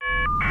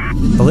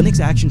The Linux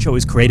Action Show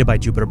is created by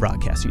Jupiter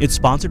Broadcasting. It's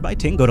sponsored by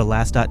Ting. Go to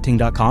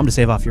last.ting.com to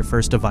save off your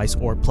first device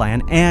or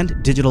plan, and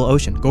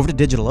DigitalOcean. Go over to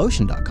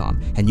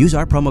digitalocean.com and use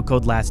our promo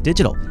code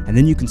LASTDigital, and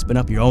then you can spin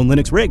up your own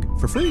Linux rig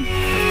for free.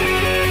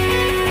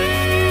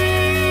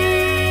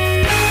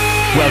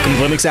 Welcome to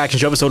the Linux Action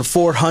Show, episode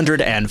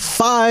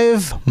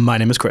 405. My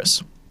name is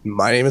Chris.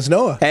 My name is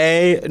Noah.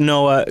 Hey,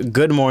 Noah,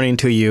 good morning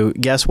to you.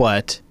 Guess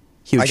what?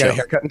 Huge I got show. a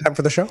haircut in time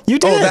for the show? You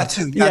did. Oh, that's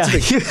big.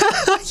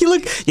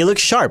 you look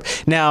sharp.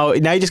 Now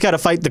you just got to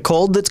fight the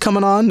cold that's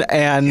coming on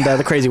and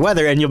the crazy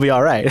weather, and you'll be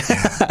all right.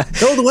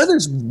 No, the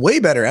weather's way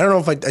better. I don't know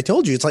if I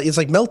told you. It's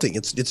like melting.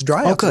 It's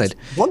dry. Oh, out. good.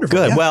 It's wonderful.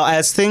 Good. Yeah. Well,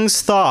 as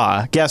things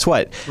thaw, guess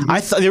what?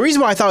 The reason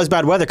why I thought it was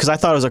bad weather because I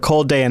thought it was a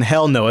cold day in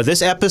hell, Noah.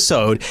 This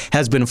episode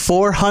has been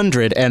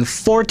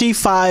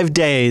 445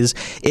 days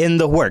in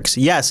the works.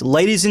 Yes,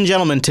 ladies and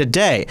gentlemen,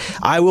 today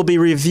I will be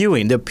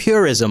reviewing the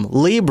Purism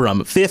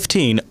Librem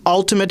 15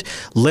 Ultimate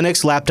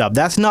Linux laptop.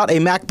 That's not a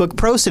MacBook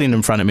Pro sitting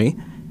in front of me.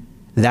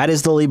 That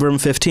is the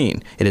Librem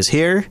 15. It is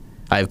here.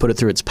 I've put it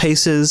through its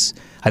paces.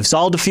 I've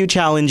solved a few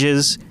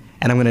challenges,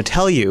 and I'm going to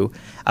tell you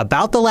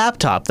about the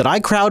laptop that I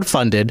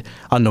crowdfunded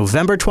on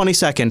November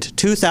 22nd,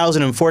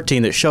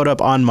 2014 that showed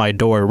up on my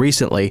door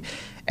recently,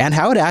 and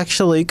how it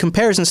actually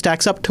compares and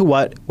stacks up to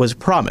what was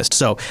promised.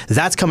 So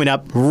that's coming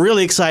up.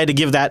 Really excited to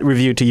give that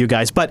review to you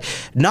guys. But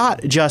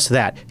not just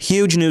that.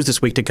 Huge news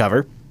this week to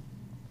cover.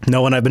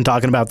 Noah and I have been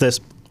talking about this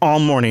all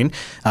morning.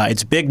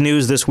 It's big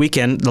news this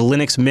weekend. The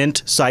Linux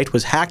Mint site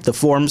was hacked. The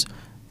forums,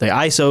 the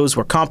ISOs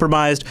were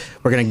compromised.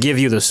 We're going to give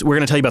you this. We're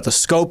going to tell you about the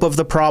scope of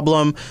the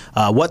problem,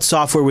 what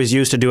software was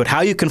used to do it,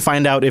 how you can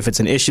find out if it's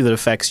an issue that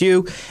affects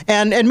you,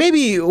 and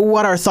maybe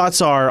what our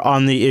thoughts are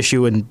on the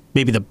issue and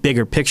maybe the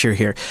bigger picture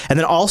here. And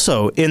then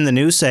also in the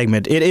news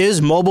segment, it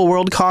is Mobile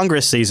World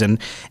Congress season,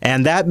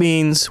 and that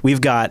means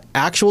we've got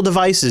actual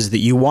devices that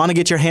you want to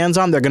get your hands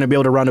on. They're going to be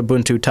able to run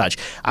Ubuntu Touch.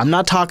 I'm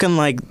not talking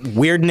like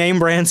weird name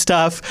brand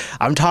stuff.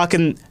 I'm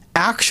talking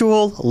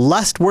actual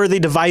lust-worthy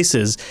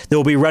devices that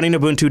will be running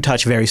Ubuntu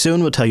Touch very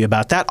soon. We'll tell you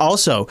about that.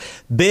 Also,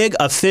 big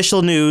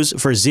official news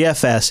for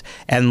ZFS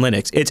and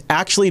Linux. It's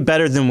actually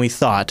better than we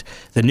thought.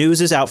 The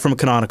news is out from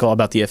Canonical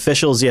about the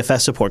official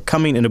ZFS support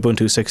coming in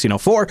Ubuntu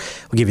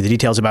 16.04. We'll give you the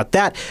details about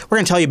that. We're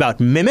going to tell you about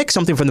Mimic,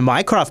 something from the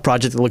Mycroft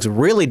project that looks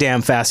really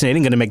damn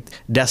fascinating, going to make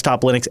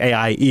desktop Linux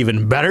AI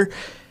even better.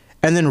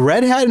 And then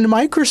Red Hat and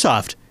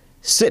Microsoft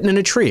sitting in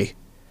a tree.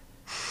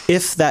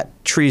 If that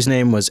tree's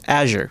name was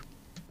Azure.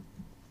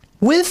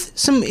 With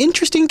some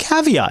interesting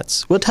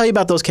caveats. We'll tell you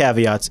about those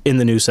caveats in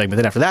the news segment.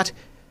 Then after that,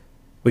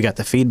 we got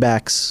the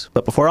feedbacks.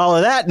 But before all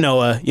of that,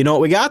 Noah, you know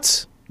what we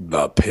got?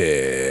 The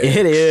picks.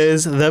 It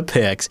is the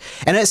picks.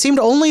 And it seemed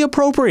only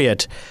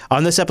appropriate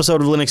on this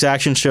episode of Linux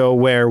Action Show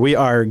where we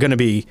are going to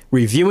be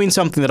reviewing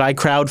something that I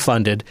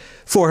crowdfunded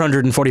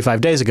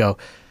 445 days ago.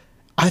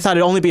 I thought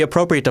it'd only be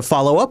appropriate to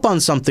follow up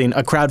on something,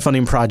 a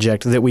crowdfunding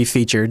project that we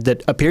featured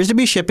that appears to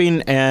be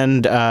shipping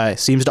and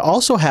seems to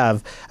also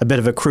have a bit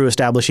of a crew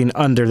establishing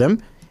under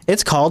them.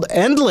 It's called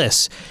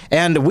Endless.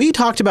 And we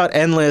talked about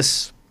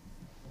Endless.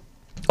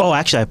 Oh,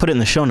 actually, I put it in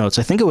the show notes.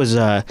 I think it was,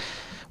 when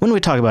did we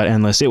talk about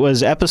Endless? It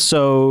was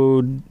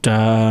episode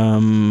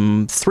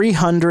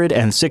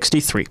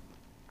 363.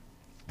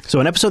 So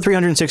in episode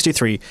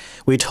 363,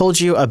 we told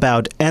you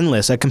about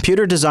Endless, a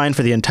computer designed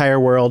for the entire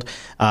world.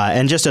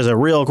 And just as a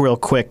real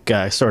quick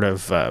sort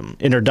of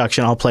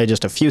introduction, I'll play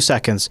just a few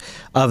seconds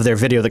of their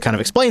video that kind of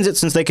explains it,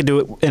 since they could do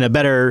it in a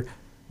better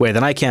way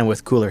than I can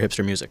with cooler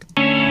hipster music.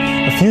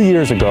 A few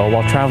years ago,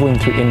 while traveling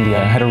through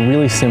India, I had a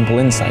really simple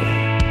insight.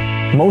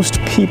 Most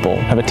people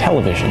have a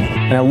television,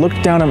 and I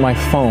looked down at my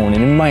phone,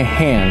 and in my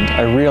hand,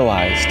 I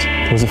realized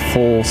it was a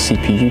full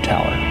CPU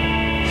tower.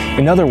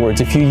 In other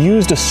words, if you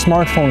used a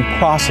smartphone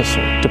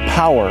processor to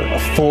power a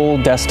full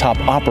desktop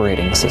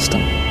operating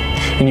system,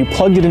 and you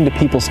plugged it into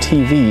people's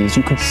TVs,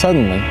 you could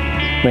suddenly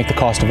make the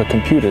cost of a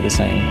computer the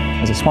same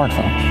as a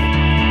smartphone.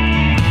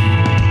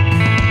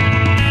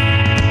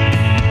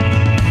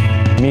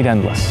 Meet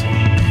Endless,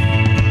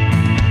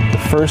 the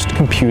first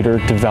computer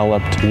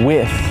developed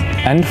with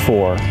and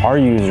for our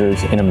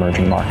users in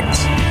emerging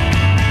markets.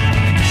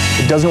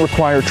 It doesn't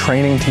require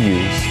training to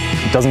use.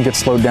 It doesn't get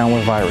slowed down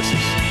with viruses.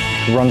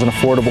 It runs on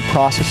affordable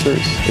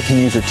processors, it can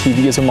use your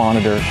TV as a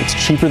monitor, it's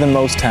cheaper than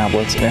most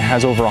tablets, and it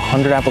has over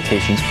 100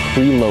 applications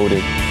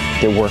preloaded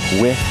that work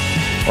with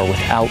or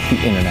without the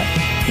internet.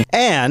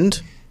 And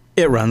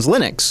it runs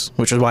Linux,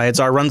 which is why it's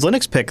our Runs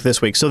Linux pick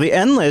this week. So the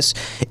Endless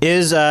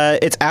is,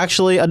 it's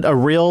actually a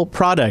real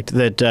product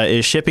that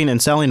is shipping and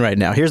selling right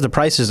now. Here's the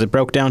prices it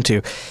broke down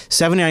to.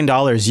 $79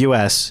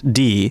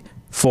 USD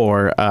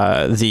for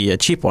the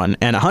cheap one,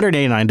 and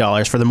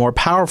 $189 for the more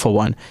powerful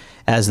one,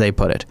 as they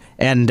put it.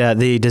 And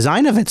the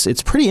design of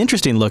it's pretty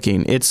interesting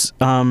looking. It's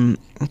how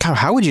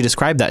would you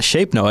describe that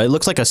shape, Noah? It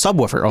looks like a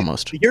subwoofer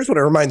almost. Here's what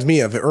it reminds me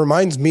of. It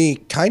reminds me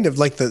kind of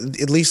like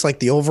at least like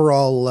the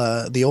overall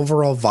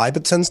vibe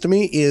it sends to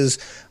me is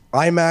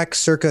iMac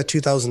circa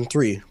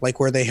 2003, like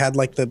where they had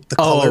like the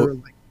color.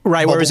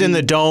 Right, where it was in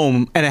the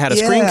dome and it had a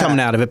screen coming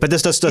out of it, but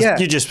this does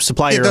you just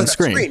supply your own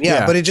screen.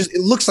 Yeah, but it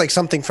looks like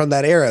something from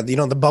that era, you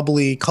know, the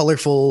bubbly,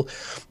 colorful,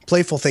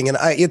 playful thing. And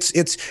it's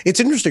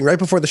interesting. Right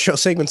before the show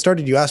segment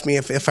started, you asked me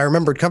if I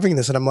remembered covering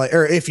this, and I'm like,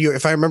 or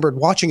if I remembered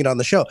watching it on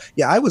the show.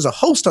 Yeah, I was a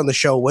host on the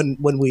show when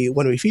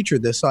we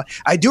featured this. So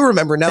I do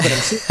remember now that I'm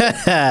seeing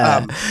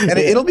it. And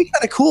it'll be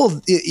kind of cool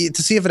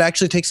to see if it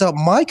actually takes out.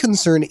 My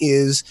concern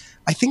is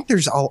I think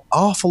there's an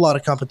awful lot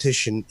of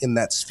competition in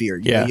that sphere.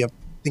 You know, you have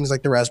things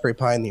like the Raspberry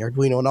Pi and the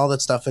Arduino and all that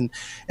stuff, and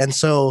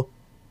so,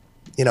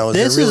 you know,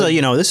 this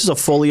is a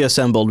fully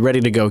assembled,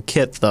 ready to go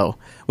kit though,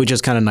 which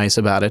is kind of nice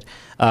about it.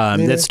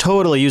 It's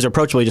totally user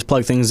approachable. You just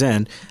plug things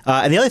in.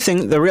 And the other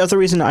thing, the other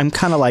reason I'm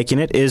kind of liking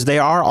it is they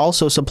are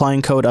also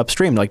supplying code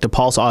upstream, like to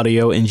Pulse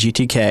Audio in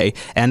GTK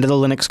and to the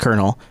Linux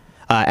kernel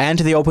and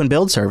to the Open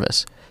Build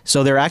service.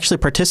 So they're actually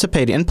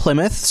participating in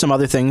Plymouth, some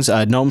other things,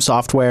 GNOME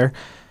software,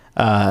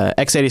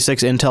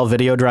 x86 Intel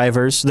video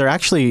drivers. They're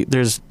actually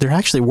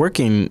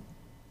working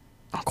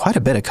quite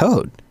a bit of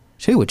code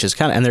too, which is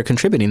and they're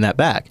contributing that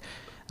back,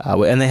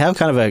 and they have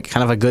kind of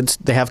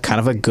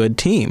a good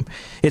team.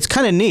 It's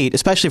kind of neat,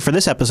 especially for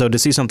this episode, to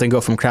see something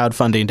go from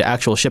crowdfunding to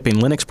actual shipping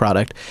Linux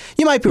product.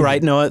 You might be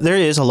right, Noah. There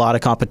is a lot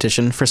of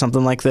competition for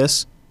something like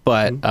this,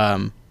 but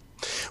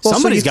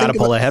somebody's got to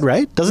pull ahead,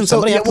 right? Doesn't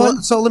somebody have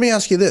to? So let me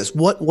ask you this: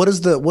 what's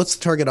the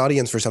target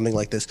audience for something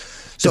like this?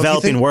 So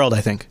developing world,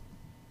 I think.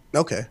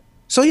 Okay.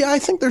 So yeah, I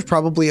think there's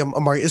probably a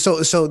market.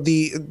 So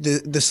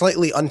the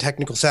slightly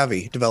untechnical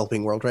savvy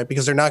developing world, right?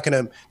 Because they're not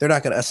gonna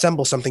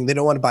assemble something. They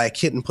don't want to buy a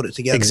kit and put it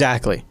together.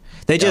 Exactly.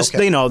 They just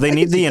they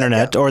need the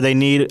internet or they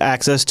need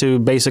access to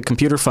basic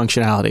computer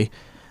functionality.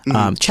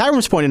 Chat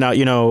room's pointing out,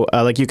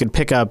 like you could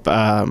pick up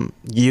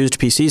used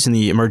PCs in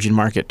the emerging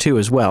market too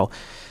as well.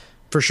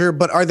 For sure,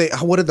 but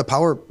what are the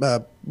power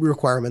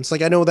requirements?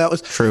 Like, I know that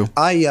was true.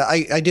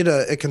 I did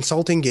a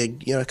consulting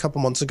gig, a couple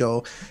months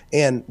ago,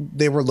 and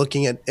they were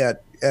looking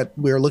at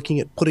we were looking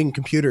at putting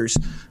computers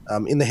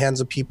in the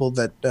hands of people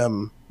that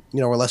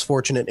were less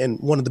fortunate. And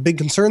one of the big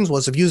concerns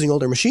of using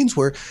older machines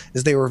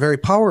is they were very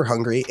power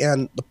hungry.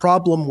 And the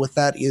problem with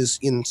that is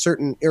in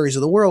certain areas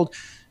of the world,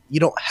 you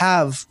don't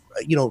have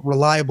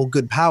reliable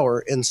good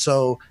power, and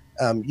so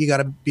you got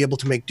to be able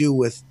to make do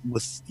with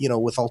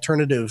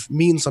alternative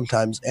means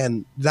sometimes.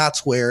 And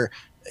that's where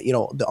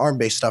the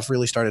ARM-based stuff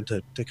really started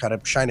to kind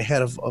of shine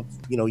ahead of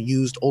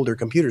used older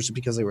computers,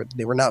 because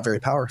they were not very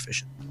power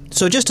efficient.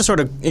 So just to sort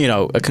of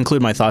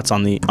conclude my thoughts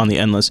on the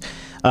Endless,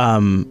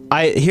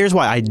 here's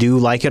why I do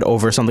like it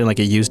over something like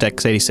a used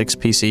x86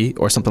 PC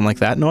or something like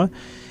that, Noah,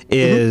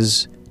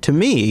 is to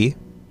me,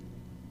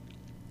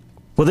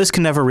 well, this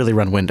can never really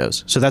run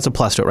Windows, so that's a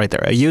plus to it right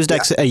there. A used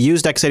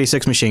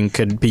x86 machine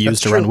could be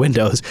used to run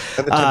Windows,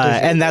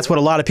 and that's what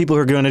a lot of people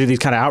who are going to do these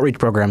kind of outreach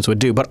programs would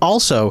do. But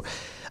also,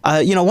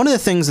 one of the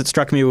things that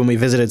struck me when we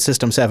visited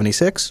System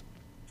 76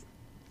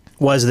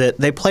 was that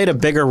they played a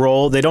bigger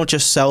role. They don't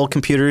just sell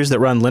computers that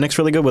run Linux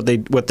really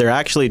good. What they're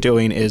actually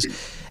doing is,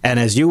 and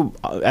as you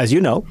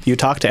know, you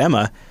talk to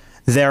Emma,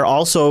 they're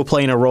also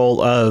playing a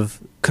role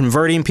of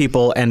converting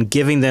people and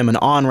giving them an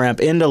on-ramp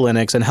into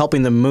Linux and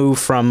helping them move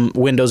from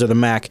Windows or the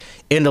Mac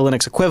into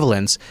Linux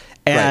equivalents.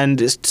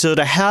 And so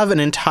to have an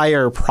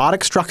entire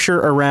product structure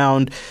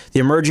around the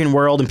emerging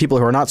world and people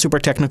who are not super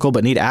technical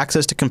but need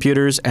access to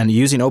computers and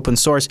using open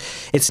source,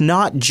 it's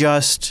not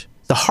just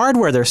the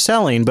hardware they're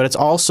selling, but it's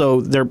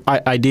also they're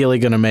ideally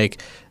going to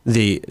make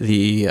the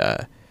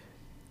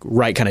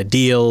right kind of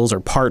deals or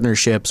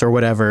partnerships or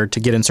whatever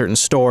to get in certain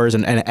stores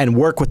and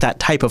work with that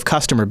type of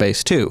customer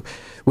base too,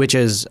 which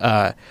is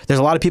there's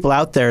a lot of people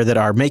out there that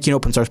are making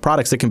open source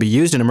products that can be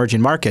used in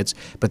emerging markets,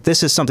 but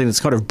this is something that's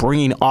kind of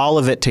bringing all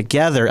of it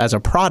together as a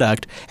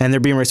product, and they're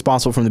being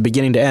responsible from the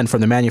beginning to end,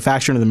 from the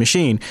manufacturing of the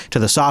machine to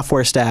the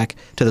software stack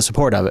to the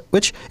support of it,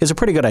 which is a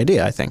pretty good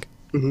idea, I think.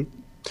 Mm-hmm.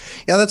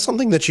 Yeah, that's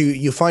something that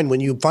you find when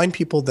you find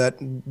people that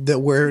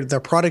where their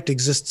product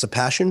exists a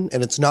passion,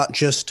 and it's not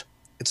just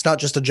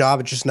a job,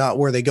 it's just not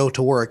where they go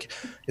to work.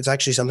 It's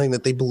actually something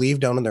that they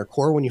believe down in their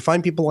core. When you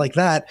find people like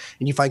that,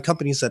 and you find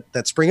companies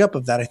that spring up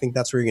of that, I think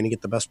that's where you're going to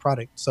get the best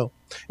product. So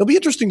it'll be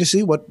interesting to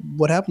see what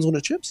happens when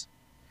it ships.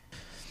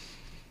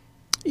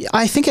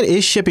 I think it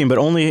is shipping, but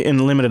only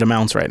in limited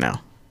amounts right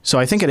now. So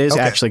I think it is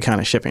actually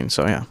kind of shipping.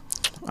 So yeah.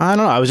 I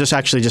don't know. I was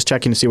just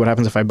checking to see what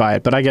happens if I buy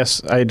it, but I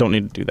guess I don't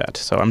need to do that,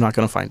 so I'm not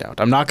going to find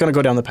out. I'm not going to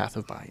go down the path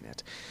of buying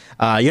it.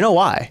 You know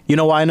why? You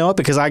know why I know it?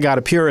 Because I got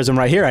a Purism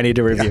right here I need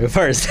to review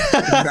first.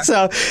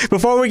 So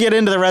before we get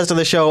into the rest of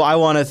the show, I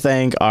want to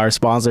thank our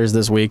sponsors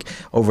this week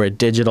over at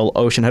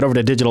DigitalOcean. Head over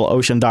to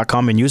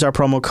DigitalOcean.com and use our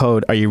promo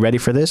code. Are you ready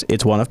for this?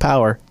 It's one of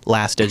power,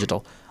 Last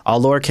Digital. All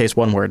lowercase,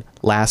 one word,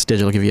 Last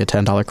Digital, give you a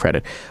 $10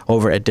 credit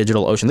over at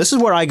DigitalOcean. This is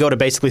where I go to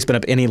basically spin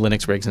up any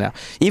Linux rigs now,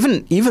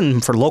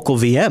 even for local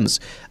VMs.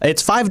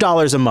 It's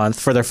 $5 a month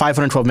for their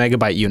 512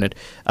 megabyte unit,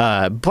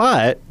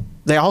 but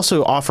they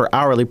also offer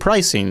hourly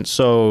pricing,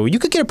 so you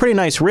could get a pretty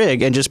nice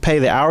rig and just pay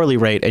the hourly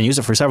rate and use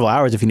it for several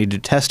hours if you need to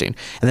do testing.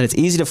 And then it's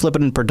easy to flip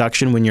it in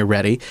production when you're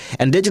ready.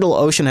 And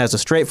DigitalOcean has a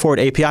straightforward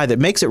API that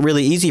makes it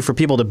really easy for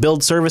people to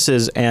build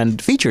services and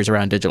features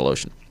around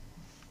DigitalOcean.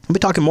 We'll be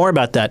talking more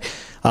about that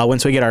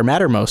once we get our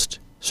Mattermost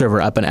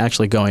server up and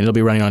actually going. It'll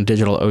be running on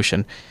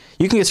DigitalOcean.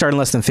 You can get started in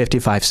less than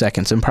 55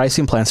 seconds, and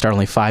pricing plans start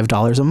only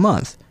 $5 a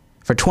month.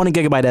 For 20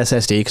 gigabyte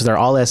SSD, because they're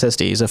all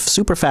SSDs, a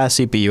super fast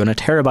CPU, and a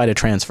terabyte of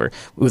transfer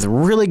with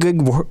really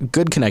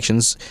good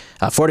connections,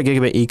 40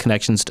 gigabit E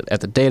connections at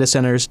the data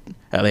centers.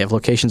 They have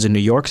locations in New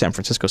York, San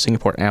Francisco,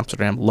 Singapore,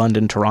 Amsterdam,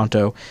 London,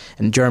 Toronto,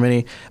 and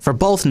Germany. For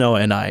both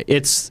Noah and I,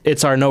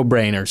 it's our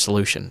no-brainer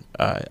solution.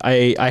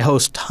 I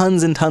host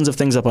tons and tons of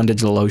things up on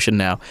DigitalOcean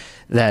now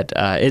that,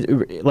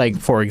 like,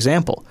 for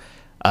example,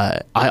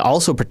 I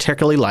also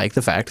particularly like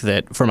the fact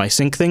that for my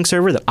SyncThing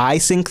server that I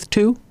sync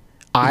to,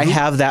 I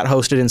have that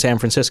hosted in San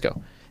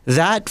Francisco.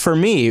 That for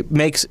me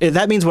means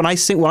when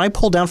I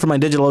pull down from my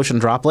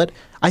DigitalOcean droplet,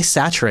 I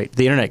saturate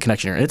the internet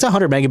connection here. It's a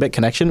 100 megabit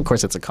connection. Of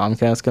course, it's a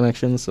Comcast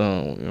connection,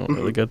 so you don't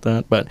really get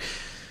that. But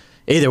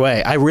either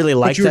way, I really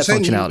like that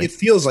functionality. It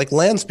feels like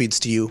land speeds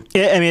to you.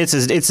 Yeah, I mean, it's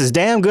as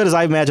damn good as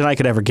I imagine I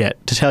could ever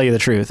get. To tell you the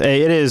truth,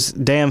 it is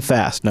damn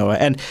fast, Noah.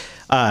 And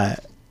I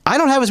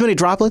don't have as many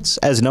droplets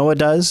as Noah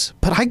does,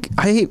 but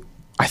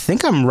I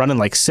think I'm running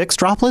like 6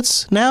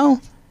 droplets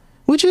now,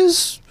 which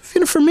is.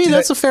 For me,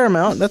 that's a fair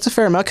amount. That's a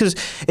fair amount because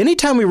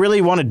anytime we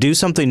really want to do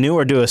something new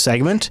or do a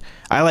segment,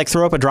 I like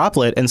throw up a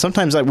droplet, and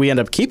sometimes we end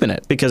up keeping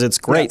it because it's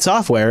great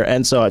software.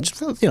 And so,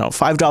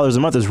 $5 a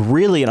month is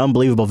really an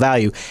unbelievable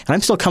value. And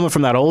I'm still coming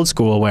from that old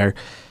school where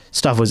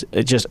stuff was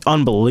just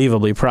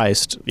unbelievably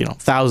priced,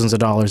 thousands of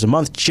dollars a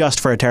month just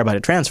for a terabyte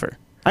of transfer.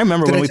 I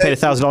remember when we paid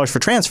 $1,000 for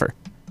transfer.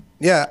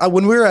 Yeah,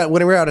 when we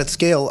were out at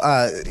Scale,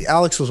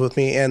 Alex was with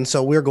me, and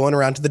so we were going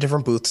around to the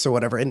different booths or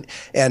whatever,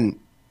 and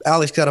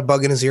Alex got a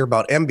bug in his ear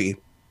about MB.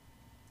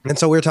 And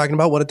so we were talking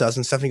about what it does.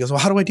 And Stephanie goes, well,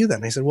 how do I do that?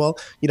 And I said, well,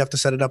 you'd have to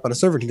set it up on a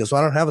server. And he goes,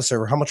 well, I don't have a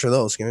server. How much are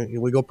those?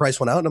 We go price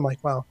one out. And I'm like,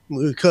 well,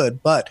 we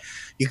could, but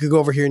you could go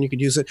over here and you could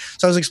use it.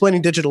 So I was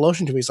explaining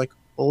DigitalOcean to me. He's like,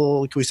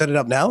 well, can we set it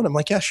up now? And I'm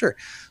like, yeah, sure.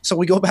 So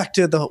we go back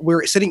to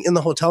we're sitting in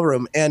the hotel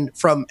room, and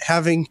from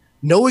having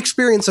no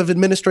experience of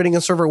administrating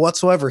a server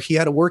whatsoever, he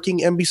had a working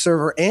MB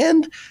server,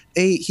 and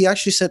he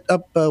actually set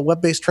up a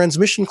web-based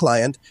transmission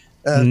client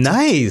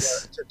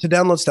nice to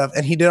download stuff,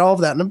 and he did all of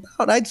that in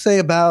I'd say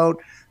about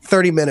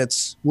 30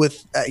 minutes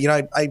with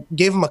I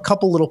gave him a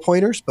couple little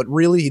pointers, but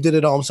really he did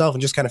it all himself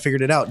and just kind of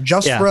figured it out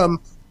from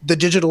the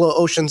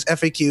DigitalOcean's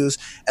FAQs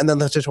and then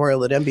the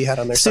tutorial that MB had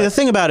on their site. See, the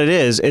thing about it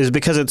is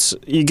because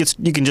you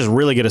can just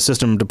really get a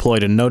system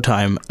deployed in no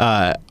time.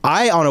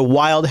 I, on a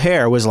wild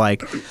hair, was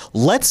like,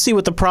 let's see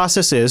what the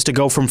process is to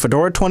go from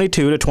Fedora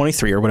 22 to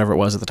 23 or whatever it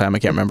was at the time. I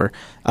can't remember.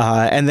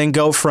 And then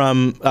go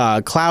from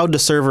cloud to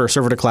server or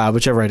server to cloud,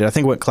 whichever I did. I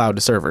think it went cloud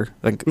to server.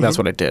 I think that's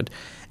what I did.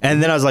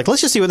 And then I was like,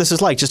 let's just see what this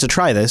is like just to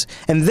try this.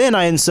 And then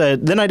I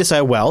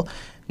decided, well,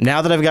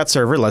 now that I've got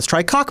server, let's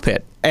try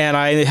Cockpit. And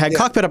I had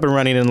Cockpit up and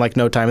running in like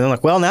no time. And I'm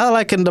like, well, now that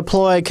I can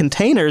deploy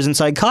containers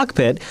inside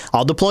Cockpit,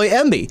 I'll deploy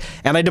MB.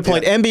 And I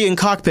deployed MB in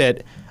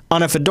Cockpit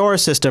on a Fedora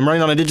system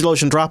running on a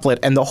DigitalOcean droplet,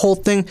 and the whole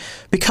thing,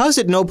 because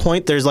at no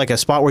point there's like a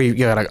spot where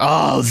you're like,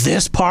 oh,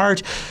 this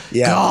part,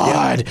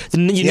 God,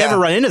 you never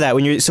run into that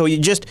when you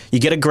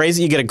get a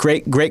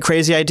great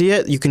crazy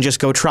idea, you can just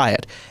go try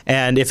it,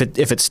 and if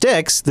it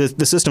sticks,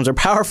 the systems are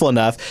powerful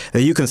enough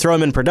that you can throw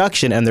them in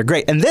production and they're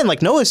great. And then,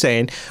 like Noah's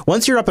saying,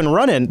 once you're up and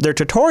running, their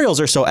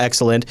tutorials are so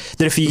excellent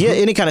that if you get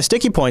any kind of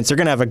sticky points, they're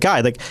gonna have a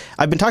guide. Like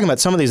I've been talking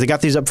about some of these, they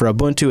got these up for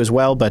Ubuntu as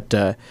well, but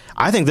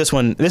I think this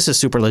is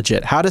super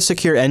legit. How to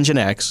secure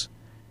Nginx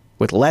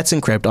with Let's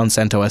Encrypt on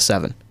CentOS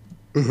 7.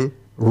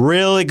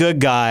 Really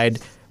good guide,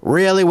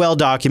 really well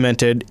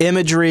documented.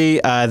 Imagery,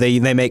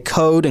 they make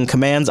code and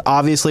commands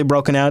obviously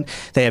broken out.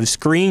 They have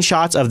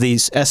screenshots of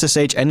these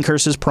SSH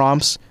ncurses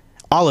prompts.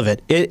 All of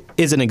it. It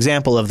is an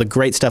example of the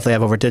great stuff they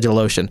have over at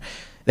DigitalOcean.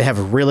 They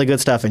have really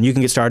good stuff, and you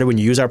can get started when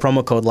you use our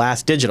promo code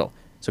LASTDigital.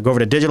 So go over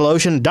to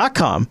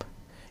DigitalOcean.com.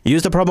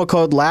 Use the promo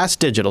code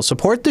LASTDigital.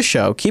 Support the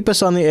show, keep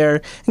us on the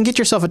air, and get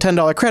yourself a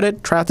 $10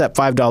 credit. Try out that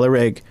 $5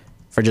 rig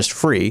for just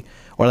free.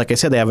 Or like I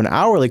said, they have an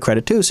hourly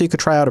credit too, so you could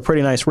try out a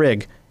pretty nice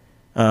rig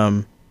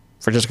for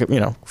just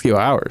a few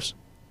hours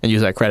and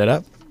use that credit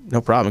up.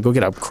 No problem. Go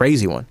get a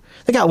crazy one.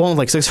 They got one with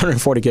like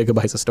 640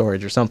 gigabytes of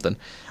storage or something.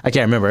 I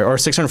can't remember. Or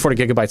 640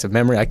 gigabytes of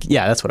memory.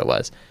 Yeah, that's what it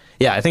was.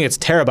 Yeah, I think it's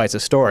terabytes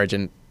of storage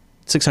and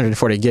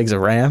 640 gigs of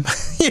RAM.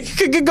 You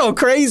could go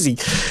crazy.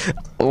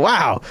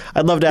 Wow.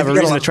 I'd love to have a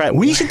reason to try it.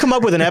 We should come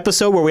up with an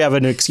episode where we have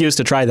an excuse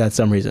to try that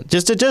some reason.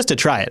 Just to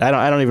try it. I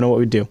don't even know what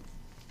we'd do.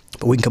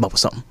 But we can come up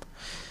with something.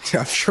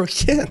 Yeah, I'm sure we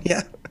can,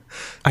 yeah.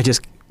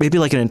 Maybe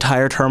like an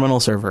entire terminal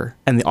server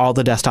and all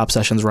the desktop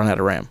sessions run out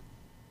of RAM.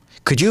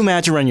 Could you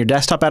imagine running your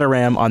desktop out of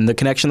RAM on the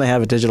connection they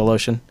have at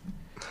DigitalOcean?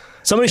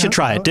 Somebody should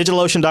try it.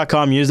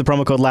 DigitalOcean.com, use the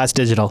promo code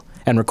LASTDigital,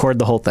 and record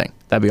the whole thing.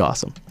 That'd be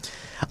awesome.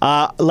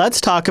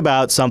 Let's talk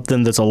about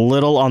something that's a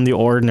little on the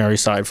ordinary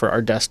side for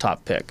our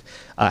desktop pick.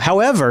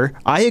 However,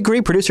 I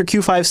agree, producer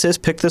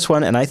Q5Sys picked this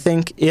one, and I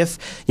think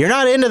if you're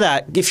not into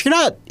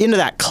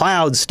that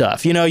cloud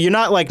stuff, you know, you're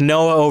not like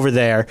Noah over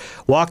there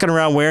walking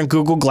around wearing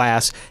Google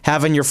Glass,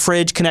 having your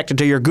fridge connected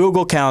to your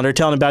Google Calendar,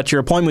 telling about your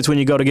appointments when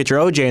you go to get your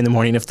OJ in the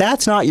morning. If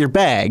that's not your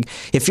bag,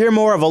 if you're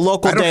more of a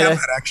local data, I don't have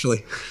that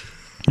actually.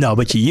 No,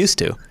 but you used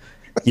to.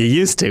 You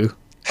used to.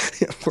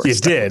 You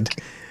did.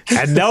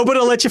 And nobody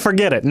will let you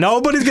forget it.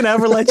 Nobody's going to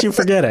ever let you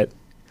forget it.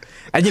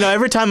 And, you know,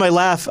 every time I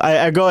laugh,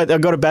 I go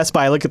to Best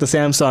Buy, I look at the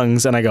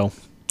Samsungs, and I go,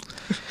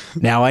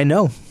 now I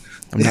know.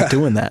 I'm not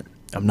doing that.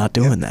 I'm not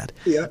doing that.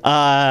 Yeah.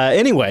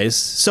 Anyways,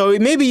 so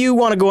maybe you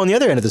want to go on the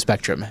other end of the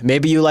spectrum.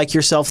 Maybe you like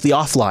yourself the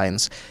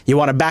offlines. You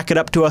want to back it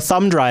up to a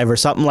thumb drive or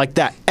something like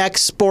that.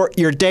 Export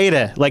your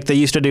data like they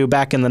used to do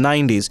back in the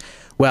 90s.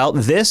 Well,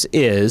 this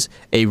is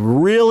a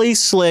really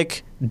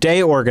slick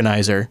day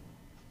organizer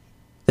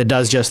that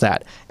does just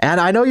that. And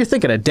I know you're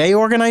thinking, a day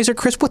organizer,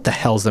 Chris, what the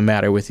hell's the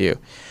matter with you?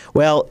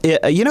 Well,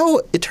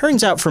 it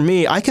turns out for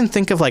me, I can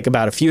think of like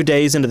about a few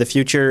days into the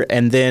future,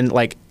 and then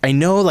like I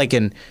know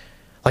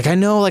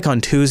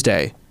on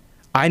Tuesday,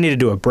 I need to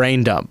do a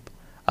brain dump.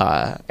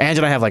 Ange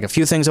and I have like a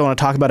few things I want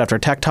to talk about after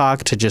Tech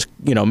Talk to just,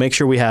 you know, make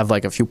sure we have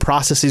like a few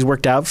processes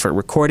worked out for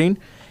recording.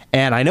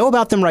 And I know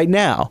about them right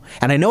now,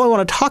 and I know I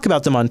want to talk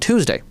about them on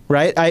Tuesday,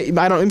 right?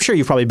 I'm sure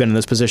you've probably been in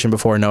this position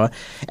before, Noah.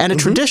 And a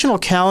traditional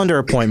calendar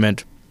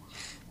appointment,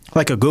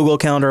 like a Google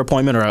Calendar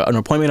appointment or an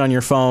appointment on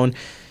your phone,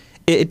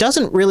 it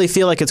doesn't really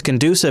feel like it's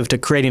conducive to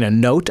creating a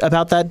note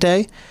about that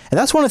day. And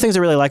that's one of the things I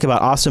really like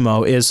about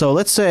Osimo is, so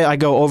let's say I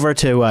go over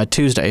to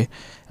Tuesday,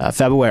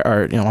 February,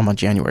 or, you know, I'm on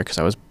January because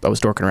I was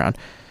dorking around.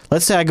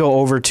 Let's say I go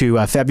over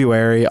to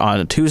February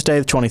on Tuesday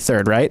the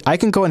 23rd, right? I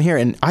can go in here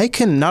and I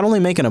can not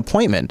only make an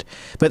appointment,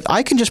 but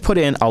I can just put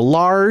in a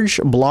large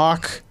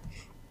block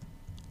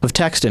of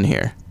text in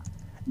here.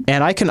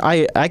 And I can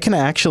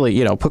actually,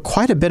 you know, put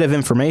quite a bit of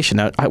information.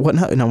 Now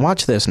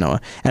watch this,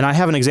 Noah. And I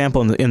have an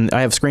example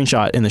I have a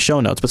screenshot in the show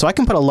notes. But so I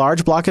can put a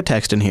large block of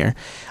text in here.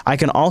 I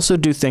can also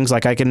do things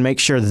like I can make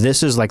sure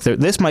this is like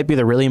this might be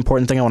the really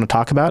important thing I want to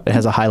talk about. It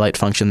has a highlight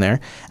function there,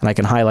 and I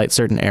can highlight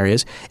certain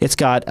areas. It's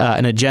got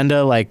an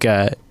agenda like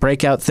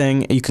breakout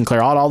thing. You can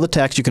clear out all the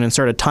text. You can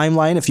insert a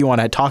timeline if you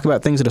want to talk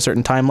about things at a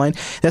certain timeline.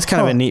 That's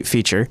kind of a neat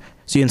feature.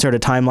 So you insert a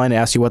timeline, it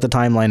asks you what the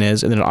timeline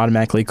is, and then it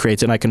automatically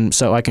creates it. And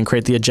I can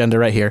create the agenda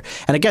right here.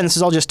 And again, this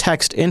is all just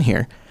text in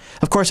here.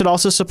 Of course, it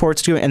also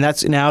supports doing, and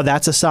that's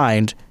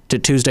assigned to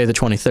Tuesday the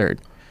 23rd.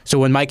 So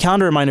when my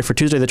calendar reminder for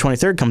Tuesday the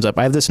 23rd comes up,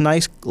 I have this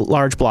nice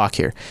large block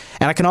here.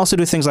 And I can also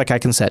do things like I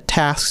can set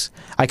tasks,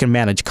 I can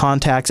manage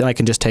contacts, and I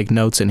can just take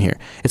notes in here.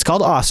 It's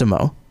called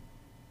Osimo.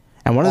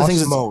 And one of the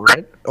things Osmo,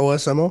 right?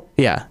 OSMO?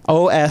 Yeah,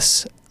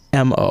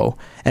 OSMO.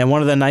 And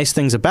one of the nice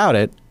things about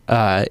it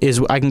is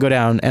I can go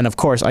down and, of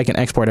course, I can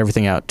export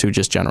everything out to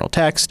just general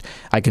text.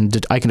 I can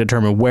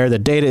determine where the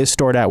data is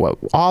stored at,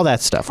 all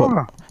that stuff.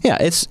 Yeah,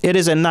 it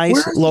is a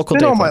nice local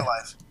data. All my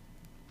life.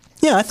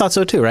 Yeah, I thought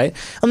so too, right?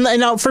 And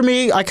now for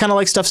me, I kind of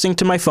like stuff synced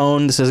to my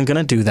phone. This isn't going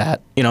to do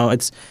that. You know,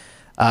 it's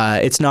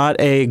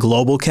not a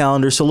global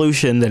calendar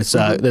solution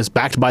that's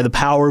backed by the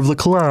power of the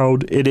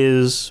cloud.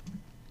 It's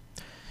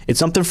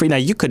something free. Now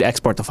you could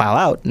export the file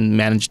out and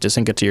manage to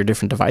sync it to your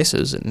different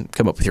devices and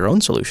come up with your own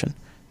solution.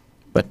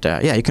 But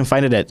yeah, you can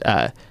find it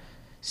at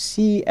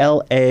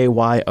clayo.org/Osimo.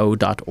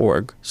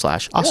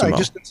 Yeah, I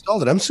just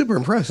installed it. I'm super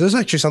impressed. This is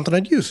actually something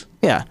I'd use.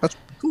 Yeah. That's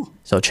cool.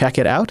 So check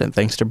it out, and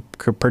thanks to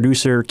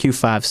producer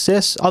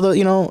Q5Sys. Although,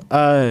 you know,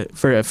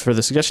 for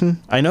the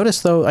suggestion, I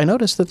noticed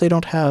that they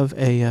don't have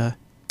a...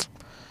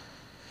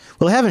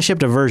 well, they haven't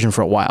shipped a version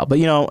for a while, but,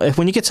 you know,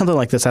 when you get something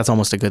like this, that's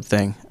almost a good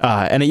thing.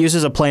 And it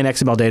uses a plain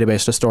XML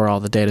database to store all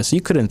the data, so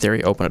you could, in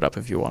theory, open it up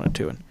if you wanted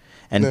to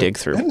and dig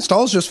through. It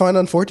installs just fine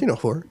on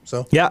 1404.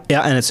 So yeah,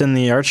 and it's in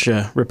the Arch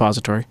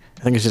repository.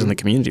 I think it's just in the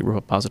community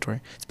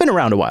repository. It's been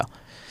around a while.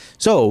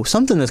 So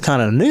something that's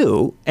kind of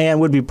new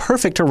and would be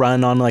perfect to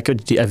run on like a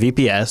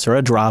VPS or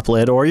a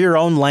droplet or your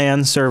own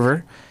LAN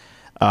server,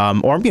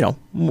 or, you know,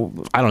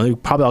 I don't know,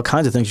 probably all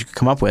kinds of things you could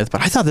come up with.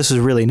 But I thought this was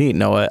really neat,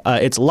 Noah.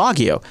 It's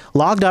Logio,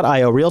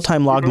 log.io,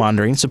 real-time log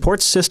monitoring,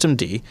 supports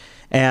systemd,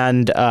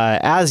 and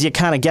as you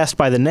kind of guessed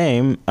by the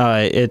name,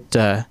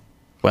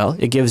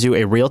 it gives you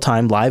a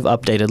real-time live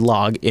updated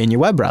log in your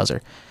web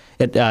browser.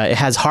 It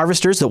has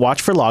harvesters that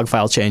watch for log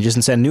file changes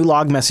and send new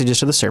log messages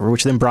to the server,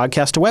 which then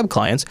broadcast to web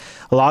clients.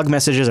 Log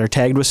messages are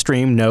tagged with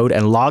stream, node,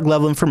 and log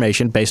level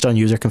information based on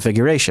user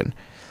configuration.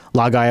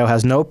 Log.io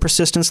has no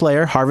persistence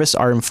layer. Harvests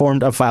are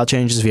informed of file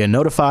changes via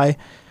Notify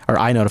or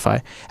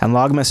iNotify, and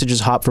log messages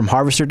hop from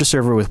harvester to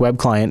server with web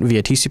client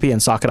via TCP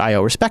and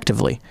Socket.io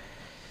respectively.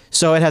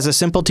 So it has a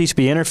simple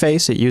TCP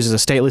interface. It uses a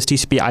stateless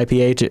TCP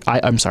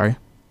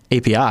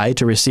API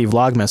to receive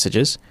log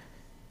messages,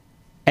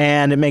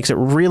 and it makes it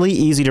really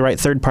easy to write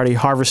third-party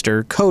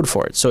harvester code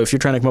for it. So if you're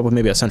trying to come up with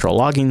maybe a central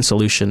logging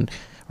solution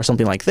or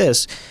something like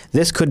this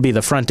could be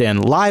the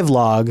front-end live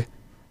log,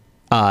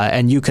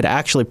 and you could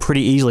actually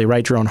pretty easily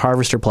write your own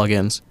harvester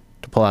plugins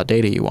to pull out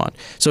data you want.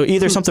 So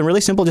either something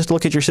really simple, just to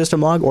look at your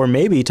system log, or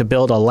maybe to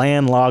build a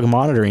LAN log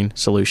monitoring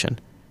solution.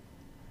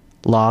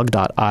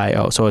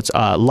 Log.io. So it's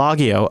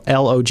logio,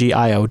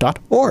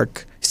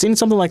 logio.org. Seen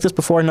something like this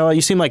before, Noah?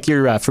 You seem like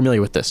you're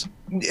familiar with this.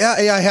 Yeah,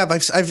 I have.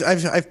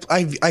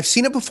 I've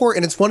seen it before,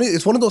 and it's one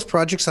of those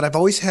projects that I've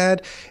always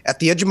had at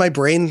the edge of my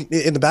brain,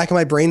 in the back of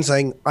my brain,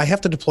 saying I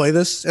have to deploy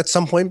this at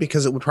some point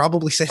because it would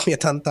probably save me a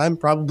ton of time,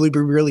 probably be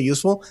really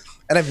useful.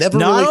 And I've never.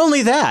 Not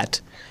only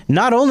that,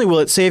 not only will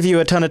it save you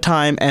a ton of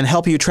time and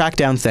help you track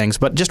down things,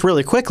 but just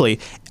really quickly,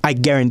 I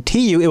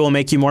guarantee you it will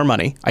make you more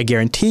money. I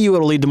guarantee you it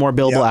will lead to more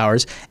billable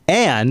hours,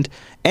 and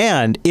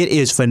it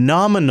is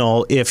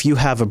phenomenal if you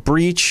have a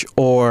breach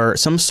or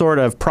some sort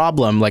of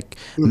problem, like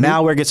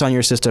malware gets on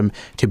your system,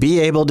 to be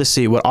able to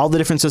see what all the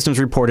different systems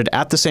reported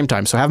at the same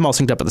time. So have them all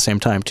synced up at the same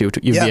time too,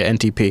 via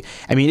NTP.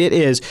 I mean, it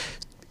is,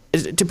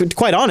 to be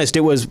quite honest,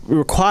 it was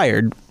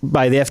required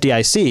by the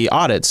FDIC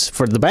audits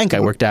for the bank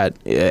I worked at.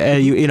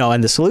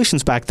 And the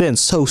solutions back then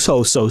so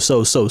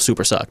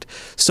super sucked.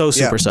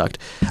 Super sucked.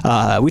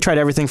 We tried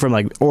everything from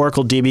like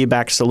Oracle DB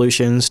backed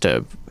solutions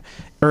to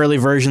early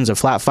versions of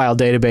flat file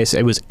database.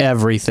 It was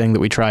everything that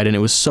we tried, and it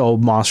was so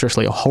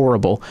monstrously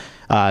horrible.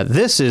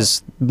 This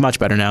is much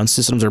better now, and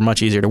systems are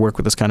much easier to work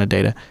with this kind of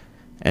data.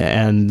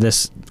 And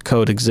this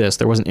code exists.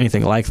 There wasn't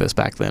anything like this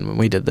back then when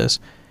we did this.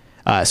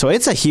 So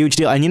it's a huge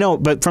deal.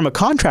 And but from a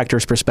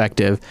contractor's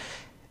perspective,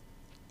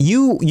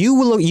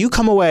 you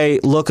come away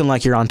looking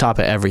like you're on top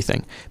of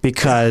everything,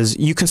 because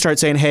you can start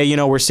saying, hey,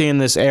 we're seeing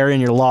this error in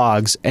your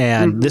logs,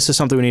 and this is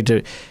something we need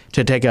to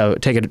take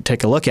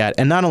a look at.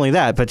 And not only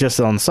that, but just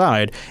on the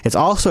side, it's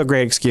also a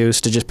great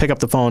excuse to just pick up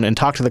the phone and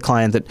talk to the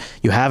client that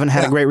you haven't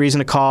had a great reason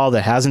to call,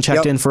 that hasn't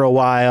checked in for a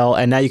while,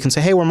 and now you can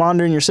say, hey, we're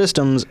monitoring your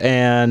systems,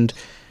 and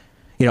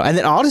and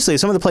then honestly,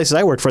 some of the places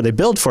I worked for, they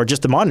billed for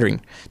just the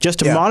monitoring, just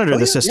to monitor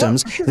the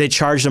systems. Sure. They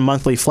charged a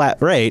monthly flat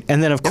rate,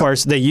 and then of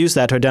course they used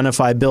that to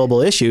identify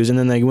billable issues, and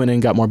then they went in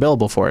and got more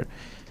billable for it.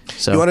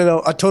 So you want to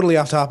know a totally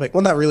off topic?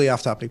 Well, not really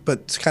off topic, but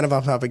it's kind of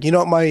off topic. You know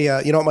what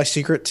my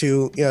secret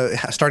to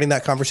starting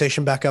that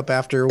conversation back up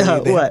after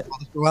we what?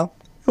 For a while?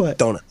 What?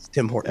 Donuts,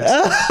 Tim Hortons.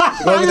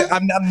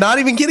 I'm not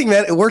even kidding,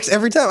 man. It works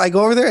every time. I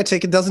go over there, I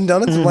take a dozen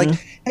donuts. I'm like,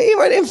 hey,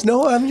 my name's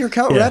Noah. I'm your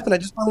account rep, and I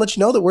just want to let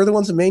you know that we're the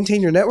ones that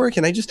maintain your network.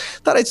 And I just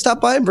thought I'd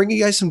stop by and bring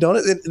you guys some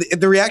donuts.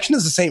 The reaction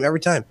is the same every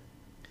time.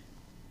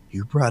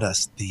 You brought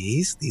us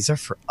these? These are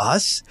for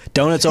us?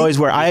 Donuts always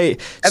where I...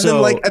 And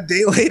then like a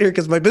day later,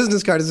 because my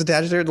business card is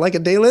attached there, like a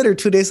day later,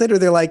 2 days later,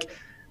 they're like,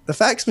 the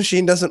fax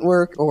machine doesn't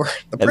work, or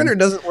the printer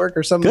doesn't work,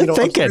 or some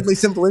absurdly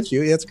simple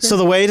issue. Yeah, it's great. So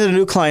the way to the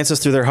new clients is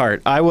through their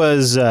heart. I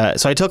was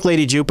so I took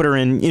Lady Jupiter,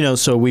 and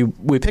so we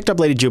picked up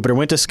Lady Jupiter,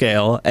 went to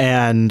scale,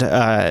 and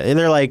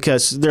they're like, so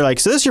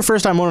this is your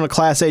first time owning a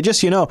Class A.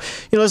 Just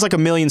there's like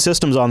 1 million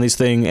systems on these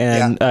thing,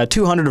 and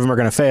 200 of them are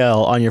going to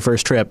fail on your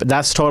first trip.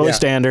 That's totally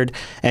standard,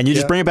 and you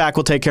just bring it back.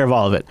 We'll take care of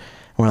all of it.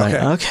 And we're like,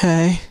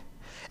 okay,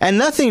 and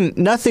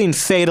nothing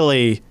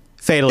fatally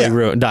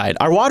died.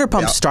 Our water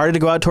pump started to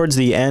go out towards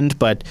the end,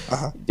 but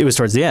it was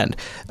towards the end.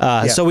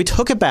 So we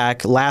took it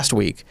back last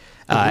week,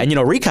 and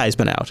Rekai's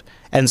been out.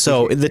 And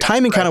so the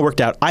timing kind of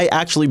worked out. I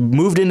actually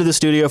moved into the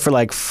studio for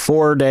like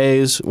 4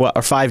 days,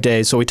 or 5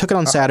 days. So we took it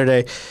on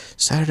Saturday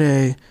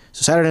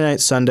night,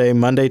 Sunday,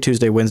 Monday,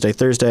 Tuesday, Wednesday,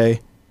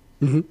 Thursday,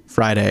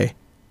 Friday.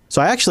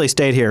 So I actually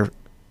stayed here.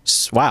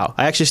 Wow,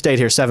 I actually stayed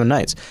here 7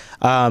 nights.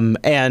 So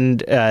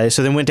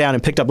then went down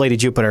and picked up Lady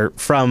Jupiter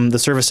from the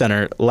service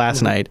center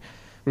last night,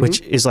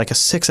 which is like a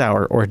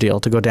 6-hour ordeal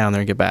to go down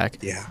there and get back.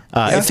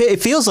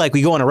 It feels like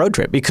we go on a road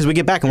trip, because we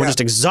get back and we're just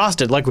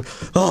exhausted. Like,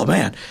 oh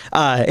man.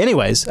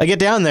 Anyways, I get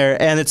down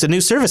there and it's a new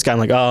service guy. I'm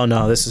like, oh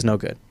no, this is no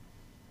good.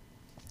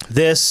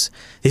 He's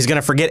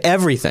gonna forget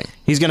everything.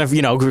 He's gonna,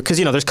 because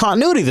there's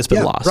continuity that's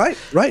been lost.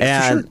 Right.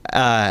 And for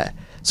sure.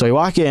 So he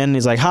walk in.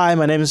 He's like, hi,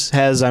 my name is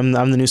Hez. I'm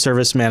the new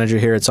service manager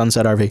here at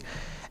Sunset RV.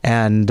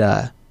 And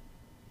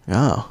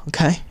oh,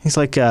 okay. He's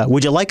like,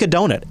 would you like a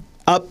donut?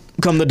 Up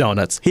come the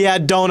donuts. He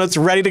had donuts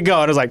ready to go,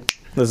 and I was like,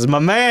 "This is my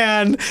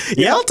man.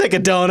 Yeah, I'll take a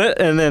donut."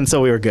 And then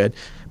so we were good.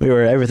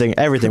 Everything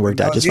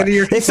worked out just fine.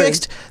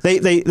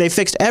 They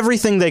fixed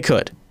everything they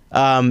could.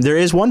 There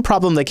is one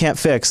problem they can't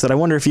fix that I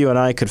wonder if you and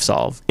I could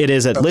solve.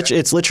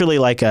 It's literally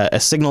like a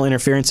signal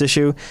interference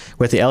issue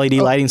with the LED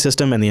lighting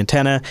system and the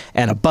antenna,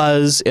 and a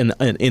buzz in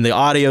the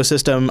audio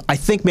system. I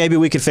think maybe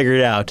we could figure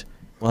it out.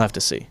 We'll have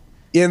to see.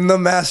 In the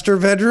master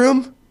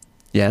bedroom?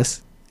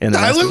 Yes.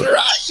 I was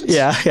right.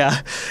 Yeah.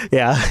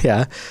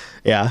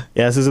 Yes,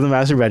 this is in the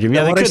master bedroom.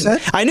 Yeah, they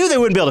couldn't. I knew they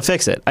wouldn't be able to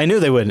fix it. I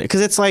knew they wouldn't,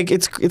 because it's like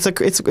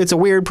it's a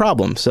weird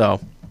problem. So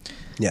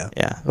yeah.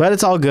 But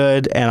it's all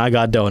good, and I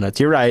got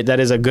donuts. You're right. That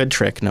is a good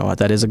trick, Noah.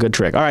 That is a good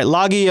trick. All right,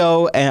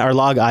 Logio or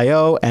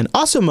Log.io and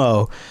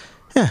Osimo.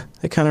 Yeah,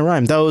 they kind of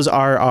rhyme. Those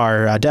are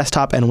our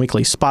desktop and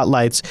weekly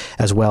spotlights,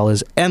 as well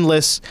as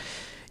Endless.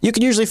 You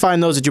can usually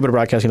find those at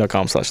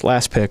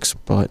jupiterbroadcasting.com/lastpicks,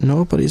 but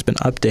nobody's been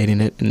updating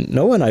it, and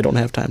Noah and I don't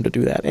have time to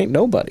do that. Ain't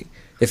nobody.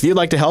 If you'd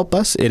like to help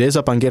us, it is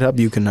up on GitHub.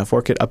 You can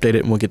fork it, update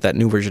it, and we'll get that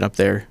new version up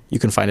there. You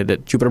can find it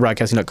at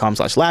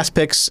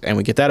jupiterbroadcasting.com/lastpicks, and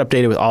we get that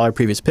updated with all our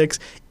previous picks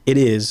It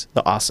is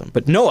the awesome.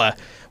 But Noah,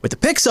 with the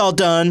pics all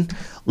done,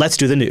 let's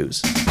do the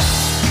news.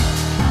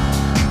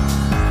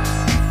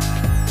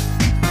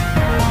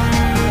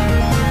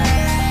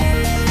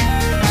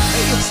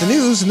 The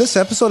news in this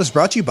episode is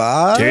brought to you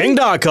by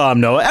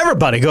Ting.com, Noah.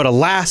 Everybody go to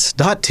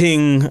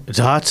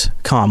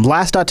last.ting.com.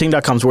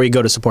 Last.ting.com is where you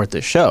go to support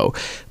this show.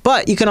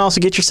 But you can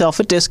also get yourself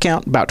a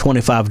discount, about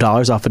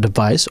 $25 off a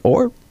device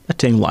or a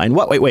Ting line.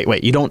 What?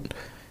 Wait. You don't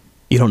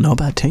know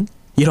about Ting?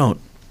 You don't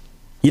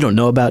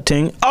know about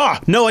Ting?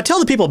 Noah,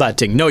 tell the people about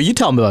Ting. No, you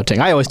tell them about Ting.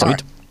 I always tell you.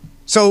 Right.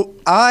 So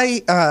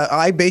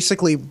I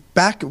basically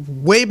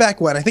way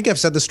back when, I think I've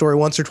said this story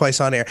once or twice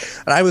on air,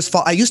 and I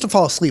used to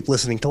fall asleep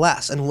listening to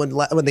Last, and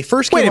when they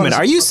first came Wait a minute,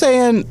 are you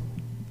saying?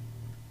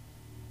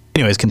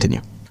 Anyways,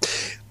 continue.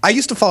 I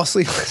used to fall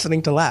asleep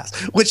listening to Last,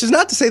 which is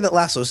not to say that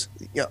Last was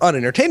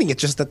unentertaining. It's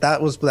just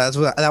that was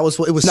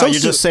what it was. No, you're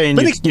just saying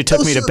you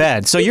took me to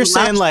bed. So you're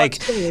saying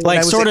like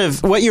sort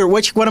of what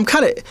I'm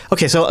kind of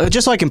okay. So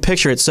just so I can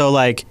picture it. So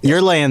like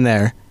you're laying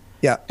there,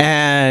 yeah,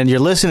 and you're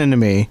listening to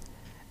me.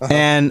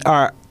 And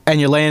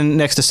you're laying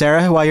next to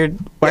Sarah while you're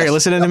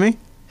listening to me?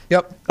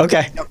 Yep.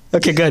 Okay. Yep.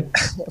 Okay, good.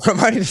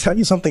 Remind me to tell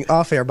you something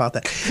off air about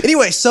that.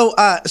 Anyway, so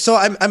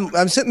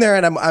I'm sitting there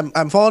and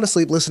I'm falling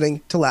asleep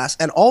listening to Last,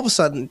 and all of a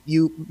sudden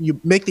you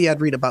make the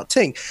ad read about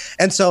Ting.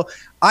 And so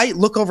I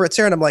look over at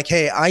Sarah and I'm like,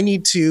 hey, I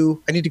need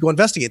to go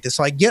investigate this.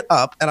 So I get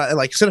up and I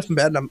like sit up in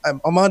bed and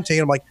I'm on Ting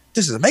and I'm like,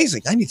 this is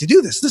amazing. I need to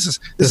do this. This is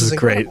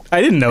great.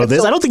 I didn't know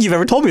this. So, I don't think you've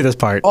ever told me this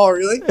part. Oh,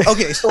 really?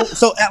 Okay.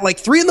 So at like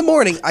 3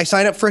 a.m, I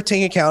sign up for a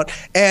Ting account,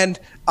 and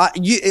I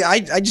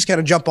just kind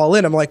of jump all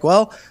in. I'm like,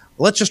 well,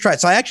 let's just try it.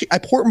 So I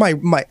port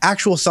my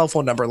actual cell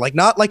phone number, like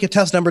not like a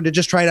test number to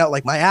just try it out,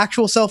 like my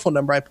actual cell phone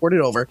number. I port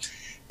it over.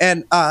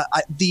 And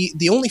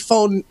the only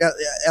phone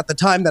at the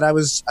time that I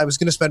was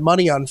going to spend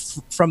money on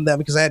from them,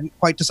 because I hadn't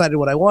quite decided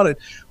what I wanted,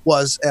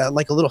 was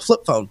like a little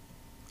flip phone.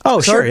 Oh,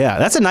 sure, yeah.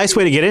 That's a nice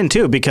way to get in,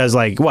 too, because,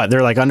 like,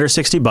 they're, like, under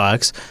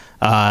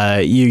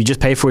 $60. You just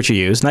pay for what you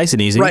use. Nice and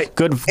easy. Right.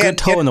 Good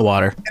toe in the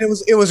water. And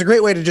it was a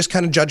great way to just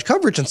kind of judge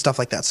coverage and stuff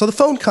like that. So the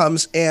phone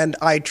comes, and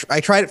I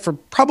tried it for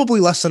probably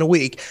less than a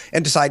week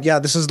and decide, yeah,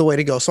 this is the way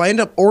to go. So I end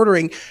up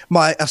ordering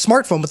a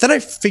smartphone, but then I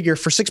figure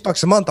for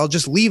 $6 a month, I'll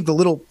just leave the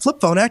little flip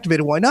phone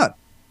activated. Why not?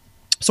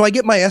 So I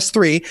get my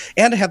S3,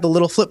 and I have the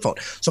little flip phone.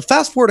 So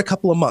fast forward a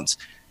couple of months.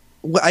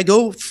 I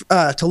go to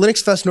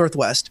Linux Fest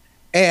Northwest,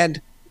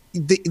 and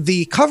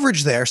the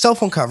coverage there, cell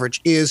phone coverage,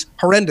 is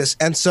horrendous,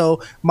 and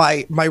so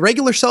my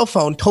regular cell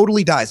phone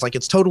totally dies, like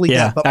it's totally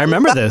dead. But I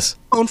remember this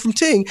phone from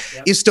Ting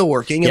is still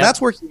working, and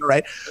that's working all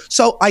right.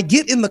 So I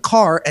get in the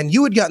car, and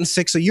you had gotten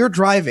sick, so you're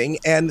driving,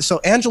 and so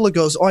Angela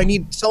goes, "Oh, I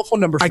need cell phone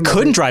number." I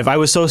couldn't drive. I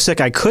was so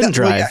sick, I couldn't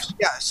drive.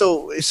 Yeah.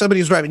 So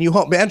somebody was driving you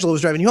home. Angela was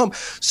driving you home.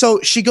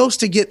 So she goes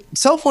to get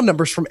cell phone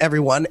numbers from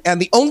everyone,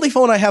 and the only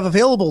phone I have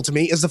available to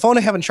me is the phone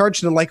I haven't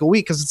charged in like a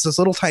week, because it's this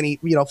little tiny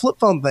flip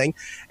phone thing.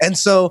 And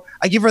so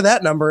I give her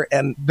that number,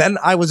 and then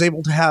I was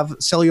able to have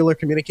cellular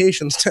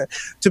communications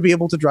to be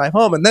able to drive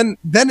home. And then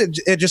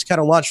it just kind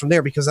of launched from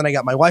there, because then I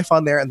got my wife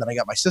on there, and then I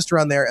got my sister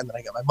on there, and then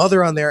I got my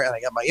mother on there, and I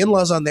got my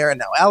in-laws on there, and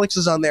now Alex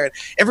is on there, and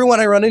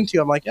everyone I run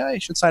into, I'm like, yeah, I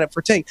should sign up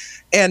for Ting.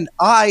 And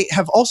I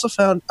have also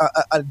found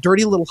a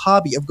dirty little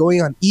hobby of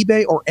going on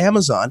eBay or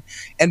Amazon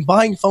and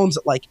buying phones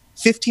at like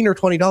 $15 or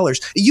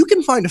 $20. You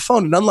can find a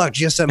phone, an unlocked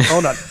GSM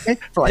phone on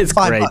for like it's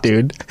 $5. Great,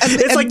 dude.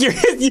 It's like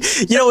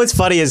you know what's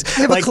funny is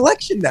I have like a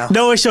collection now.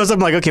 Noah shows up,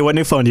 I'm like, okay, what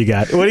new phone do you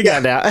got? What do you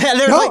got now? And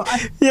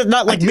they're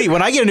not like me.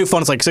 When I get a new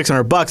phone, it's like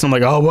 $600. I'm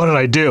like, oh, what did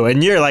I do?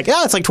 And you're like,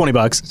 it's like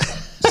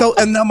 $20. So,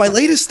 and now my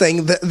latest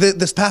thing,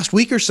 this past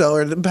week or so,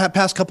 or the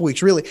past couple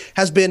weeks really,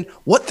 has been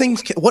what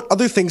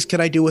other things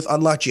can I do with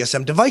unlocked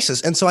GSM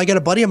devices? And so I got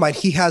a buddy of mine.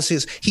 He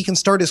can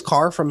start his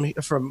car from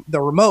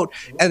the remote,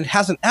 and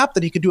has an app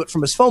that he could do it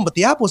from his phone, but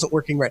the app wasn't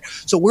working right.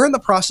 So we're in the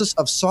process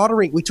of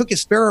soldering. We took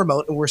his spare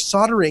remote, and we're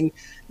soldering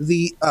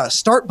the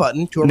start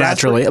button to a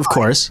naturally, Raspberry of Pi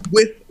course,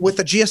 with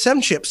a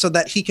GSM chip, so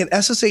that he can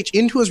SSH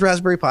into his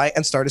Raspberry Pi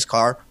and start his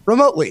car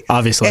remotely.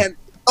 Obviously. And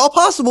all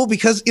possible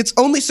because it's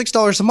only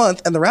 $6 a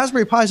month, and the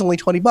Raspberry Pi is only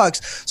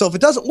 $20. So if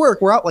it doesn't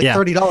work, we're out like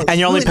 $30. And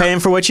you're only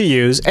paying for what you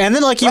use. And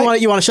then like you want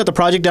to shut the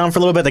project down for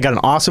a little bit. They got an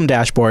awesome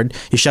dashboard.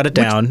 You shut it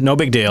down, no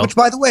big deal. Which,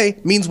 by the way,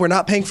 means we're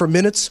not paying for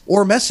minutes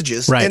or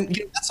messages. Right. And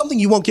that's something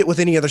you won't get with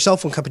any other cell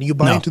phone company. You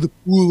buy into the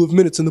pool of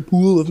minutes and the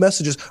pool of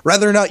messages,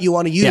 whether or not you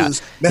want to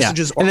use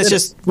messages or and it's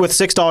minutes. just with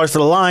 $6 for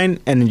the line,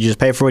 and you just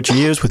pay for what you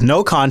use with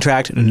no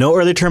contract, no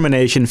early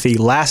termination fee.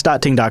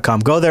 Last.ting.com.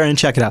 Go there and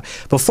check it out.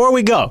 Before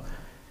we go,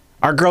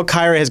 our girl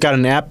Kyra has got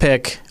an app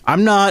pick.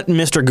 I'm not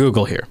Mr.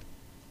 Google here.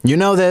 You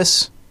know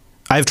this.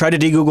 I've tried to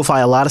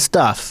de-Googlefy a lot of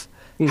stuff.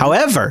 Mm-hmm.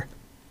 However,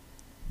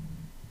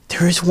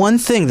 there is one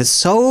thing that's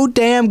so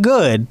damn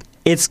good.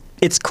 It's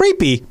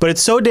creepy, but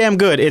it's so damn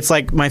good. It's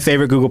like my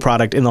favorite Google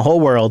product in the whole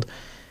world.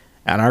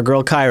 And our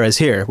girl Kyra is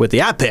here with the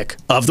app pick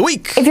of the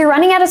week. If you're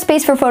running out of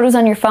space for photos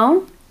on your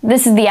phone,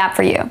 this is the app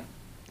for you.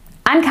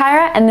 I'm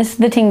Kyra, and this is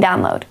the Ting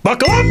Download.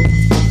 Buckle up!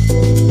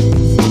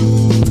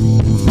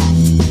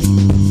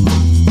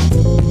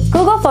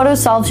 Google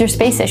Photos solves your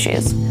space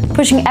issues.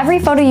 pushing every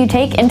photo you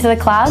take into the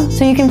cloud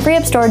so you can free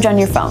up storage on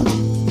your phone.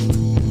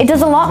 It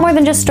does a lot more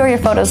than just store your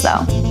photos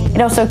though.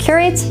 It also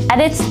curates,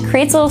 edits,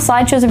 creates little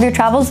slideshows of your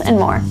travels, and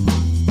more.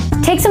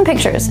 Take some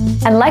pictures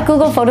and let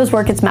Google Photos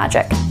work its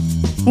magic.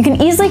 You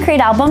can easily create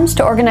albums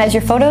to organize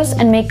your photos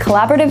and make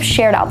collaborative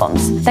shared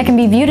albums that can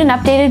be viewed and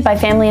updated by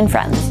family and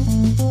friends.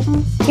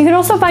 You can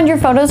also find your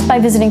photos by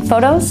visiting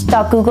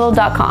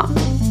photos.google.com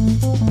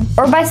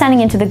or by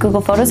signing into the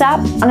Google Photos app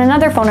on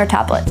another phone or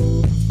tablet.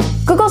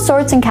 Google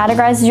sorts and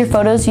categorizes your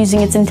photos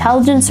using its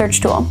intelligent search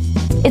tool.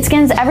 It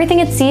scans everything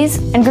it sees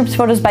and groups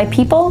photos by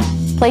people,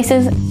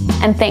 places,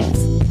 and things.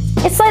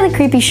 It's slightly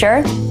creepy,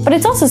 sure, but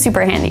it's also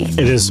super handy.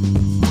 It is.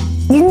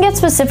 You can get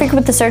specific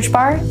with the search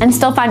bar and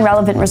still find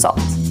relevant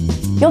results.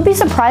 You'll be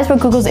surprised what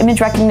Google's image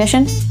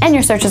recognition and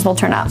your searches will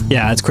turn up.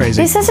 Yeah, it's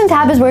crazy. The Assistant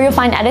tab is where you'll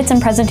find edits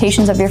and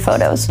presentations of your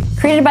photos,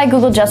 created by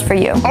Google just for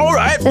you. All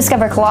right.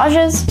 Discover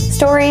collages,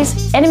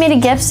 stories,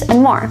 animated GIFs,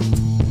 and more.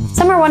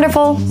 Some are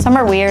wonderful, some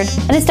are weird,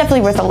 and it's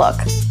definitely worth a look.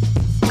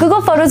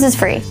 Google Photos is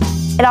free.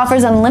 It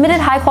offers unlimited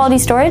high-quality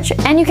storage,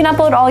 and you can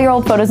upload all your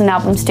old photos and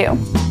albums too.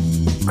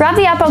 Grab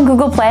the app on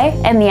Google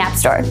Play and the App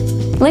Store.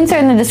 Links are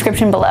in the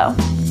description below.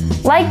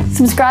 Like,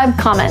 subscribe,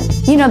 comment.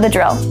 You know the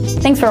drill.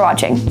 Thanks for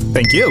watching.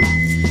 Thank you.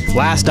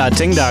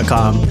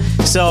 Last.ting.com.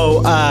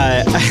 So,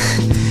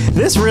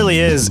 this really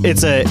is,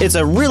 it's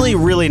a really,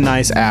 really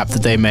nice app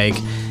that they make.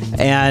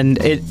 And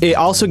it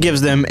also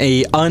gives them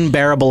a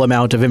unbearable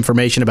amount of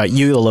information about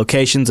you, the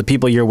locations, the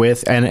people you're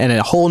with, and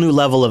a whole new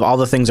level of all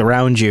the things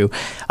around you.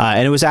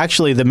 And it was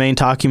actually the main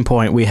talking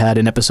point we had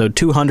in episode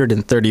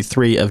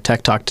 233 of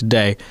Tech Talk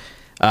Today.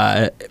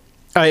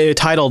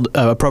 Titled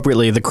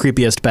appropriately, The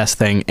Creepiest Best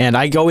Thing. And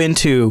I go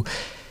into,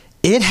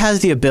 it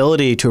has the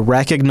ability to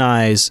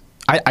recognize,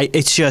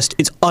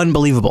 it's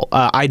unbelievable.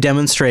 I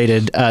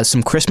demonstrated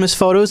some Christmas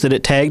photos that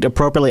it tagged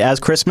appropriately as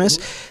Christmas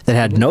that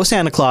had no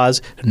Santa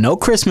Claus, no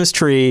Christmas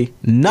tree,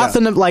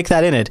 nothing like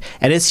that in it.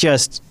 And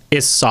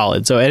it's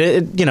solid. So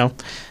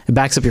it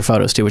backs up your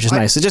photos too, which is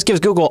nice. It just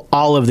gives Google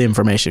all of the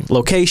information,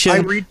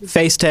 location,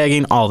 face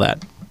tagging, all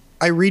that.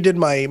 I redid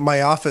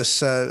my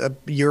office a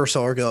year or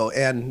so ago,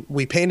 and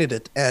we painted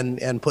it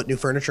and put new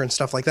furniture and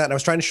stuff like that. And I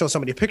was trying to show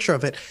somebody a picture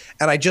of it,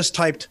 and I just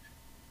typed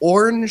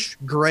orange,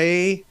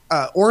 gray,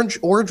 orange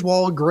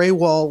wall, gray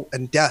wall,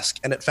 and desk,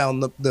 and it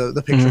found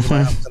the picture of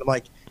my office. And I'm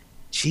like,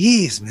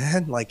 geez,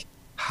 man, like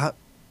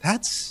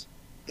it's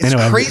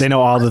crazy. They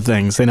know all the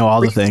things. They know all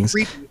the things.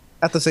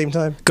 At the same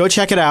time. Go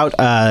check it out.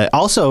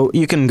 Also,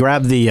 you can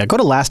grab the go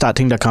to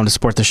last.ting.com to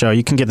support the show.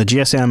 You can get the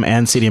GSM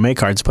and CDMA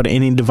cards. Put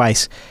any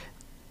device,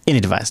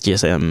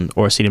 GSM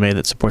or CDMA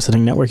that supports the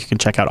Ting network, you can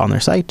check out on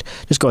their site.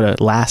 Just go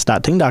to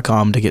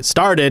last.ting.com to get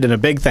started. And a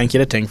big thank you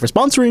to Ting for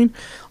sponsoring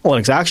the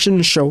Linux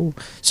Action Show.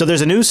 So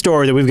there's a news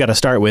story that we've got to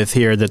start with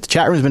here that the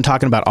chat room's been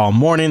talking about all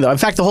morning. In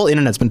fact, the whole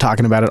internet's been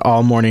talking about it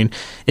all morning.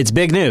 It's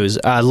big news.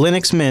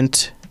 Linux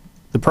Mint,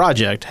 the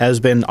project, has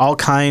been all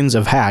kinds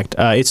of hacked.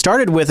 It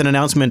started with an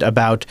announcement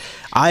about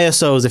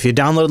ISOs. If you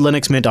download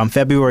Linux Mint on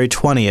February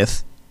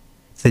 20th,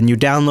 then you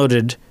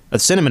downloaded a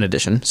Cinnamon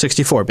Edition,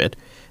 64-bit.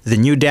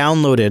 Then you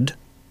downloaded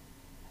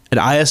an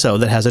ISO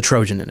that has a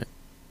Trojan in it.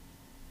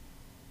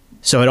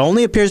 So it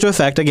only appears to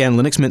affect, again,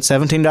 Linux Mint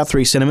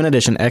 17.3 Cinnamon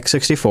Edition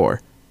x64.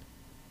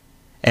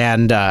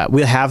 And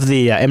we'll have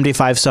the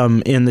MD5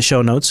 sum in the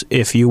show notes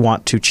if you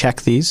want to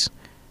check these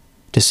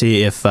to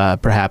see if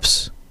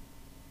perhaps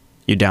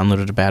you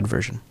downloaded a bad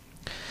version.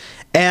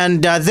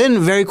 And then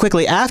very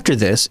quickly after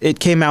this,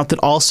 it came out that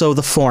also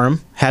the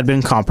forum had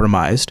been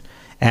compromised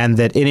and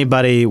that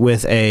anybody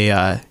with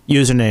a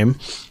username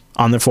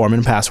on their forum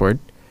and password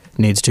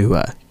needs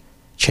to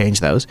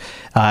change those.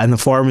 And the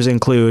forums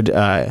include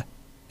an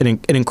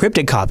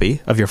encrypted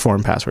copy of your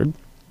forum password,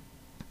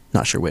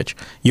 not sure which,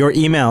 your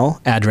email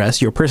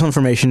address, your personal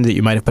information that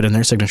you might have put in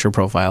their signature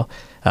profile,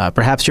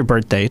 perhaps your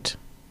birth date,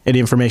 any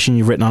information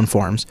you've written on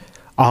forums.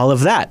 All of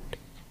that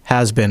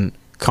has been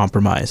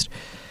compromised.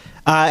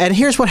 And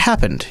here's what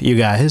happened, you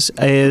guys,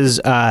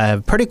 is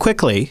pretty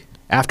quickly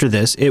after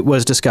this, it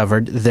was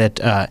discovered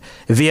that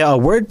via a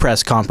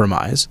WordPress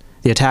compromise,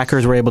 the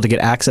attackers were able to get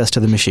access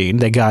to the machine.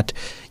 They got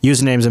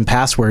usernames and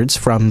passwords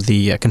from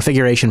the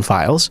configuration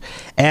files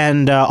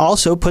and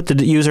also put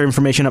the user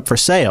information up for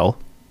sale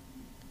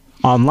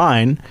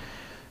online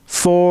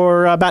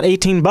for about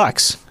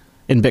 $18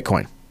 in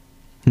Bitcoin.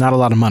 Not a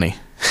lot of money.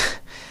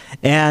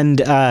 And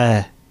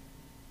there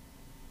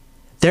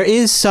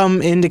is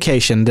some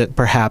indication that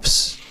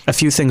perhaps a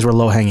few things were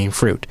low-hanging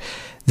fruit.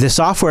 The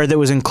software that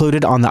was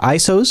included on the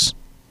ISOs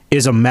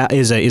is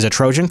a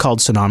Trojan called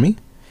Tsunami.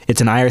 It's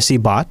an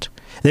IRC bot.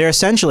 They're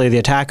essentially the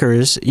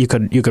attackers, you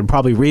could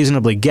probably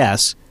reasonably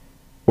guess,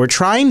 were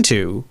trying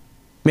to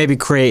maybe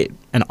create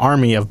an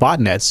army of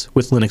botnets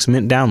with Linux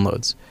Mint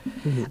downloads.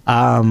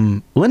 Mm-hmm.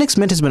 Linux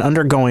Mint has been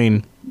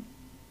undergoing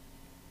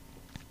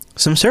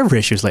some server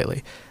issues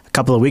lately. A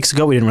couple of weeks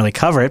ago, we didn't really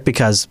cover it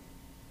because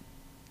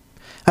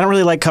I don't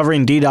really like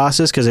covering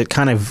DDoSes because it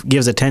kind of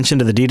gives attention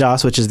to the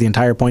DDoS, which is the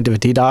entire point of a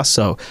DDoS.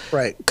 So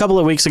a couple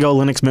of weeks ago,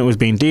 Linux Mint was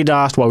being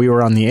DDoSed while we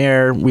were on the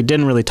air. We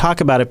didn't really talk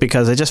about it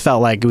because I just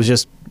felt like it was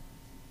just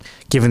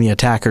given the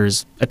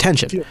attacker's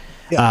attention.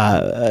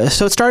 Yeah.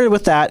 So it started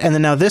with that, and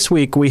then now this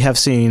week we have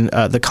seen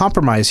the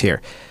compromise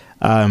here.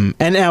 And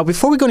now,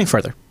 before we go any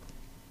further,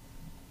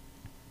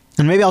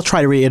 and maybe I'll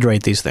try to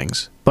reiterate these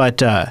things,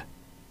 but I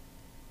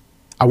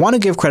want to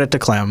give credit to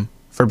Clem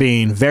for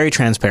being very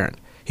transparent.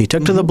 He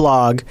took to the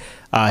blog.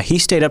 He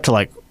stayed up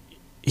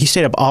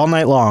all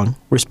night long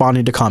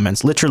responding to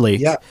comments.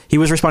 Literally, he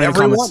was responding to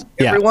comments.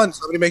 Everyone,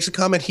 somebody makes a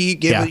comment, he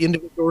gave an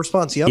individual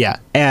response. Yeah,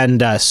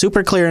 and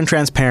super clear and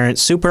transparent,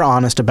 super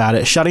honest about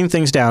it, shutting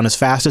things down as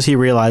fast as he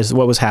realized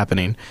what was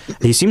happening.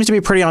 He seems to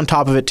be pretty on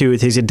top of it, too.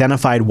 He's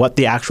identified what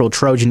the actual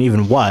Trojan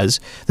even was,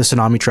 the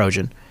Tsunami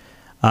Trojan.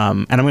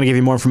 And I'm going to give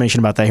you more information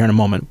about that here in a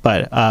moment.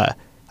 But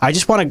I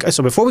just want to,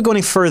 so before we go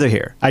any further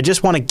here, I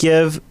just want to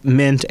give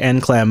Mint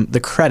and Clem the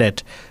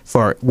credit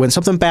for when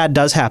something bad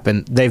does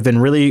happen, they've been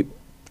really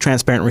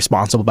transparent and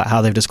responsible about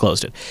how they've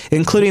disclosed it,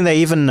 including they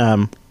even,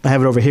 I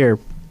have it over here,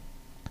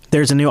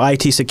 there's a new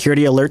IT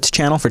security alerts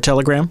channel for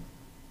Telegram,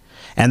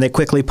 and they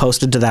quickly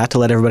posted to that to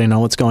let everybody know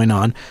what's going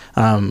on.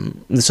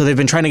 So they've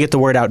been trying to get the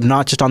word out,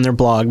 not just on their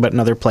blog, but in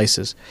other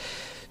places.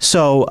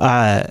 So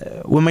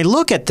when we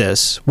look at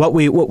this, what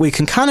we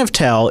can kind of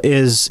tell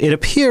is it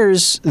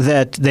appears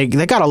that they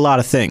got a lot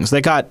of things.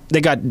 They got the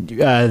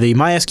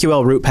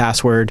MySQL root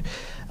password.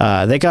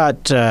 They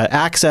got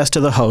access to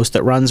the host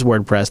that runs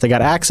WordPress. They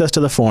got access to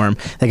the forum.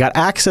 They got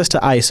access to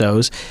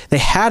ISOs. They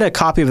had a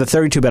copy of the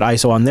 32-bit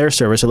ISO on their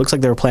server, so it looks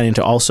like they were planning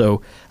to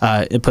also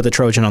put the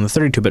Trojan on the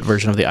 32-bit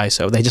version of the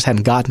ISO. They just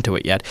hadn't gotten to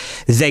it yet.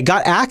 They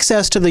got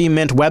access to the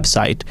Mint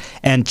website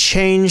and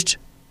changed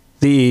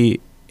the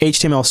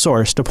HTML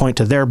source to point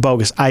to their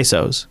bogus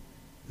ISOs.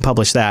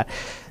 Publish that.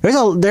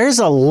 There's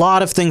a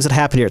lot of things that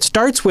happen here. It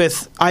starts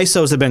with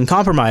ISOs that have been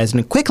compromised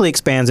and it quickly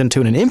expands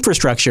into an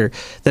infrastructure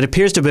that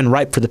appears to have been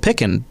ripe for the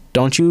picking.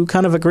 Don't you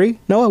kind of agree?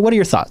 Noah, what are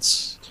your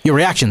thoughts? Your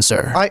reaction,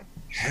 sir?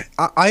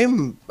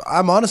 I'm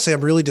honestly,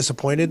 I'm really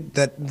disappointed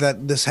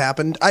that this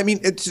happened. I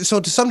mean, so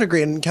to some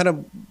degree, and kind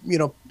of,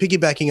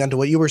 piggybacking onto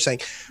what you were saying,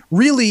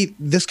 really,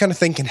 this kind of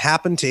thing can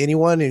happen to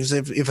anyone. Is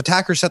if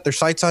attackers set their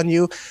sights on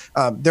you,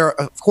 there's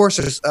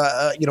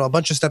a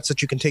bunch of steps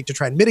that you can take to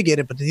try and mitigate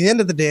it. But at the end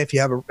of the day, if you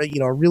have a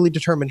really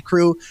determined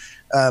crew,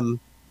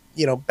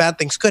 bad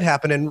things could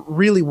happen. And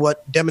really,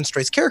 what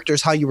demonstrates character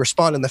is how you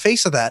respond in the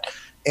face of that.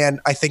 And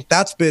I think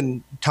that's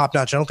been top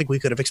notch. I don't think we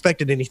could have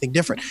expected anything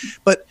different.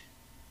 But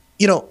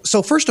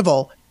so first of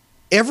all,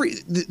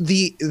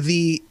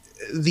 the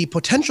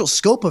potential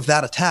scope of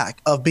that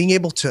attack, of being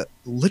able to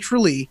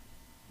literally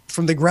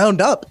from the ground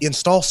up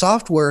install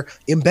software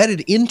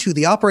embedded into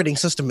the operating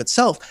system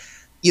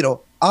itself,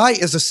 I,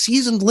 as a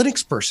seasoned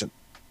Linux person,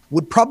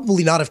 would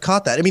probably not have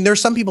caught that. I mean,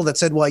 there's some people that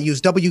said, well, I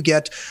used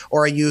wget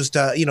or I used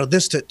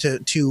this to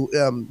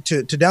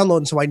download,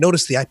 and so I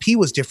noticed the IP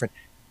was different.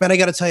 Man, I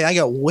got to tell you, I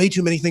got way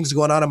too many things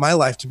going on in my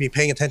life to be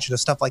paying attention to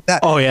stuff like that.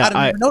 Oh, yeah. I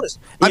didn't even notice.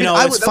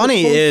 What's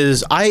funny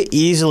is I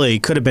easily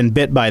could have been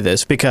bit by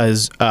this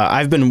because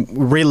I've been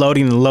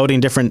reloading and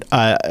loading different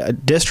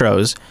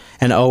distros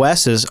and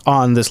OSs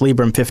on this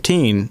Librem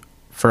 15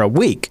 for a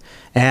week.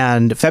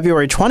 And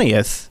February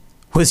 20th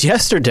was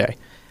yesterday.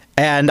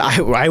 And I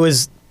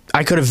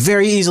could have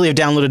very easily have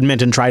downloaded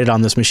Mint and tried it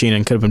on this machine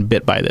and could have been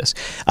bit by this.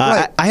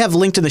 Right. I have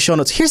linked in the show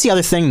notes. Here's the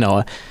other thing,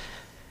 Noah.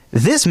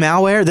 This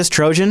malware, this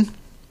Trojan,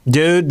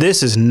 dude,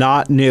 this is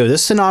not new.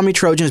 This Tsunami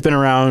Trojan has been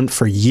around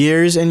for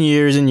years and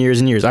years and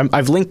years and years.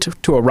 I've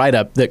linked to a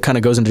write-up that kind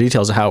of goes into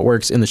details of how it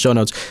works in the show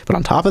notes. But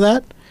on top of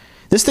that,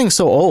 this thing's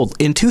so old.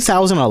 In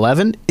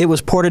 2011, it was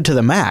ported to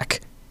the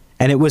Mac,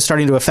 and it was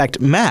starting to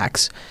affect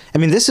Macs. I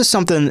mean, this is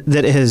something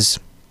that is...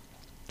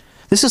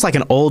 This is like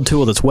an old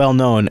tool that's well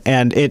known,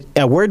 and a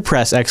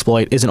WordPress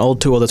exploit is an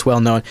old tool that's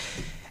well known.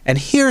 And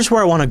here's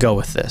where I want to go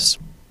with this.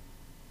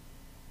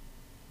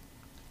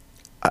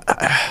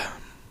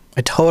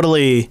 I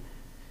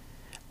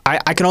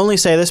can only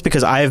say this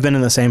because I am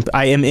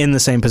in the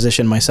same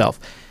position myself.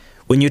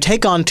 When you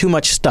take on too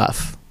much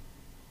stuff,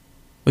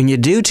 when you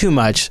do too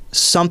much,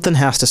 something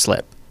has to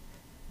slip.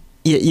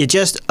 You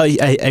just,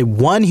 a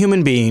one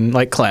human being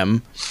like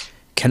Clem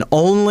can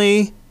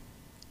only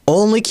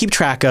keep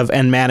track of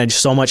and manage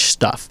so much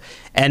stuff.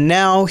 And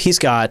now he's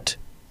got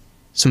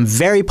some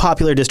very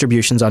popular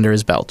distributions under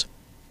his belt.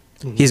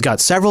 Mm-hmm. He's got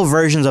several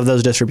versions of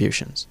those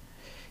distributions.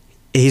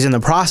 He's in the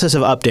process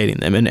of updating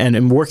them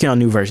and working on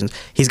new versions.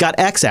 He's got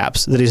X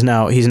apps that he's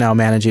now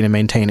managing and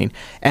maintaining.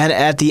 And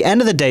at the end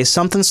of the day,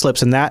 something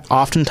slips, and that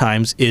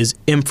oftentimes is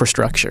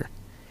infrastructure.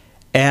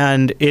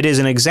 And it is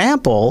an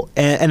example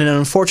and an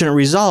unfortunate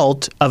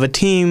result of a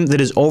team that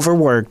is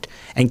overworked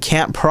and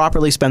can't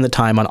properly spend the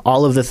time on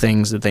all of the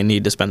things that they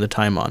need to spend the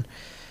time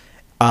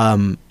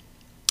on.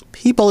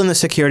 People in the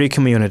security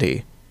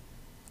community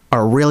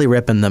are really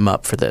ripping them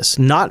up for this.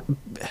 Not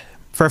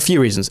for a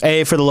few reasons.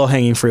 A, for the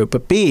low-hanging fruit,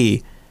 but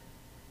B,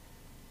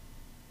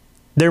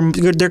 there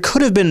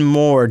could have been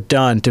more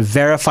done to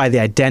verify the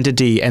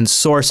identity and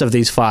source of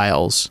these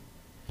files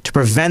to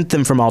prevent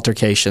them from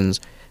altercations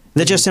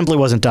that just simply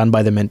wasn't done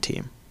by the Mint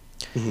team.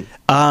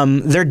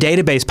 Mm-hmm. Their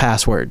database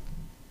password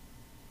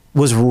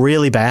was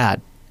really bad.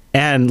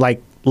 And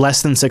like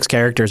less than 6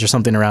 characters or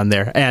something around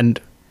there. And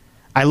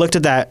I looked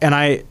at that, and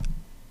I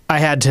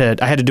had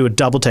to do a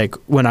double take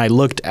when I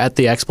looked at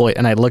the exploit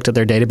and I looked at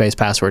their database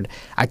password.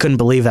 I couldn't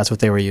believe that's what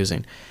they were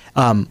using.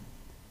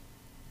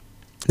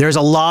 There's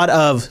a lot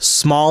of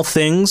small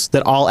things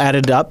that all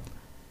added up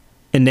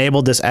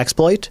enabled this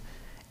exploit,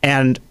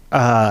 and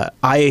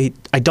I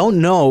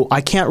don't know.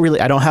 I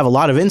don't have a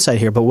lot of insight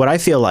here, but what I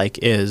feel like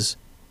is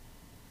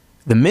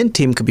the Mint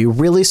team could be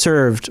really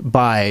served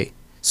by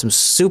some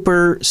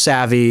super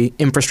savvy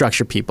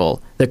infrastructure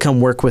people that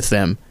come work with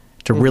them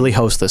to really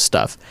host this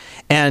stuff.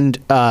 And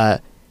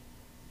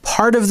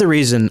part of the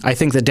reason I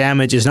think the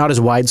damage is not as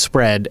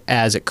widespread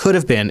as it could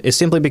have been is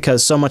simply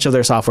because so much of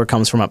their software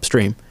comes from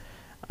upstream.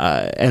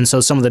 And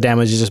so some of the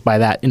damage is just by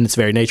that in its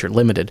very nature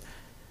limited.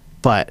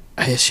 But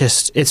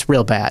it's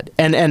real bad.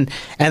 And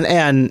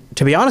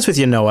to be honest with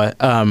you, Noah,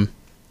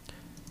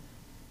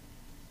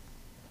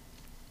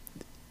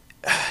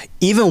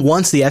 even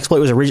once the exploit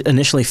was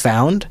initially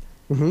found,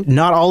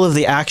 not all of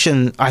the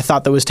action I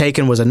thought that was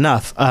taken was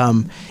enough.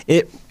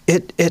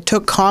 It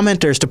took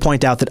commenters to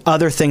point out that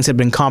other things had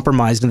been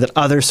compromised and that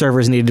other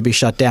servers needed to be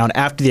shut down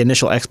after the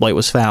initial exploit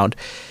was found.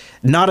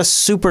 Not a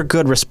super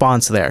good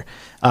response there.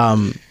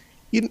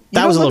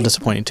 That was a little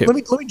disappointing too. Let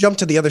me jump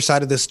to the other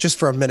side of this just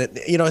for a minute.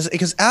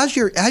 Because as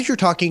you're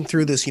talking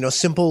through this,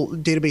 simple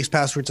database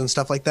passwords and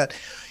stuff like that,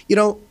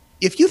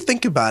 if you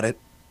think about it,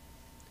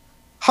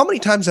 how many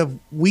times have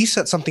we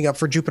set something up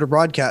for Jupiter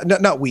Broadcast?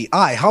 Not we,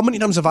 I. How many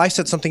times have I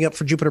set something up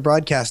for Jupiter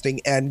Broadcasting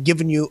and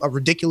given you a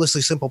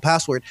ridiculously simple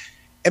password?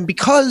 And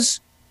because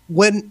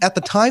at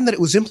the time that it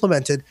was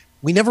implemented,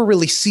 we never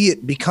really see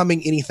it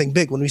becoming anything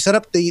big. When we set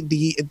up the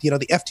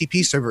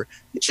FTP server,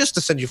 it's just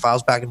to send you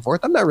files back and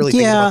forth. I'm not really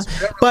thinking about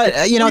it. But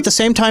at the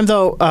same time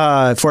though,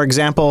 for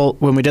example,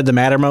 when we did the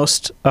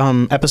Mattermost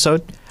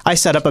episode, I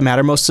set up a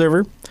Mattermost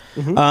server,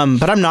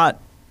 but I'm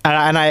not.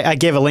 And I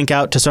gave a link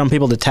out to some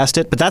people to test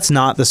it, but that's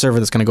not the server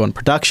that's going to go in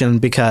production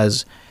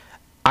because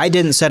I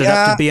didn't set it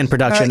up to be in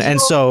production, and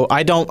so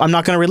I'm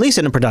not going to release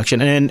it in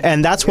production,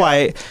 and that's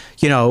why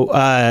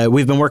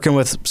we've been working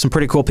with some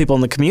pretty cool people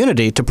in the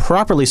community to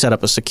properly set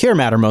up a secure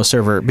Mattermost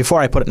server before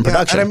I put it in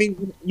production. And I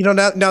mean,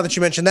 now that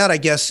you mentioned that, I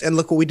guess, and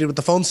look what we did with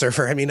the phone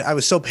server. I mean, I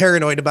was so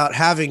paranoid about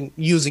having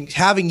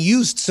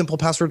used simple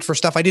passwords for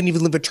stuff I didn't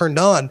even leave it turned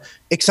on,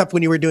 except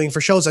when you were doing for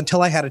shows,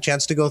 until I had a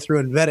chance to go through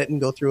and vet it and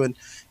go through and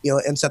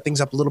and set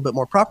things up a little bit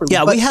more properly.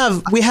 Yeah, but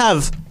we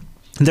have.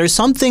 There's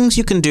some things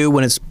you can do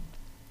when it's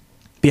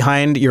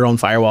behind your own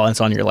firewall and it's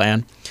on your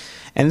LAN.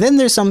 And then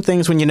there's some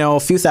things when a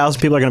few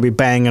thousand people are going to be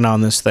banging on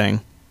this thing.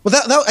 Well,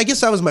 I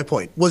guess that was my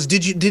point.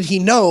 Did he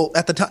know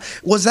at the time?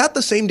 Was that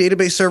the same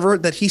database server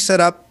that he set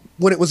up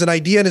when it was an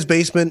idea in his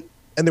basement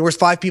and there was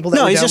 5 people that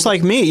No, were he's down? just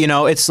like me.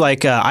 It's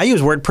like I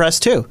use WordPress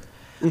too.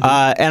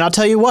 And I'll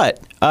tell you what,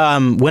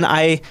 when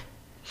I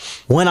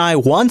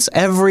once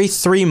every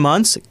 3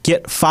 months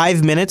get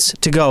 5 minutes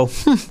to go,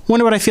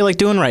 wonder what I feel like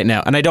doing right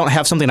now, and I don't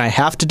have something I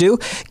have to do,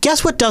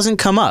 guess what doesn't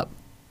come up?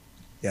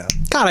 Yeah.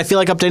 God, I feel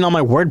like updating all my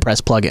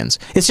WordPress plugins.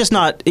 It's just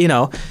not,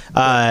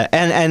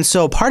 and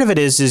so part of it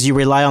is you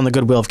rely on the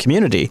goodwill of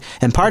community,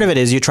 and part of it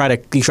is you try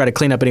to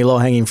clean up any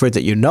low-hanging fruit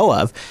that you know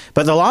of.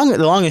 But the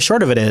long and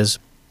short of it is,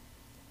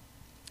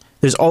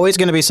 there's always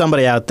going to be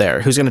somebody out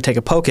there who's going to take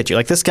a poke at you,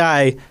 like this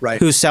guy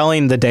who's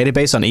selling the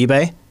database on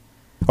eBay,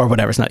 or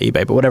whatever. It's not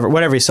eBay, but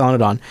whatever he's selling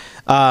it on.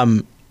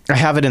 I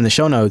have it in the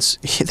show notes.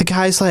 The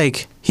guy's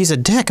like, he's a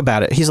dick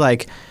about it. He's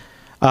like,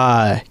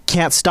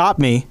 can't stop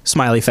me,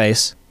 smiley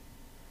face.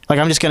 Like,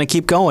 I'm just going to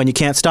keep going. You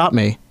can't stop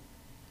me.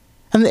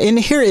 And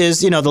here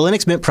is, the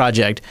Linux Mint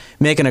project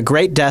making a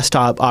great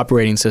desktop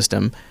operating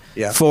system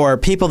for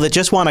people that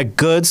just want a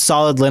good,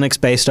 solid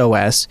Linux-based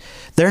OS.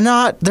 They're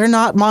not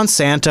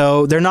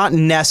Monsanto. They're not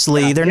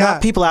Nestle. They're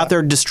not people out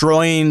there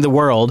destroying the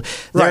world.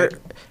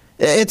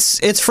 It's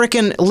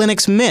frickin'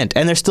 Linux Mint,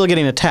 and they're still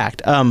getting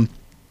attacked.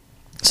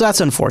 So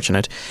that's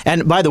unfortunate.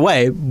 And by the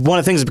way, one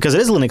of the things is because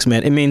it is Linux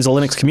Mint, it means the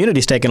Linux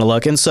community's taking a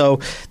look, and so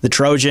the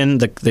Trojan,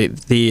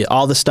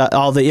 all the stuff,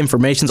 all the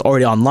information's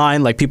already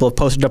online. Like, people have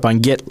posted up on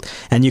Git,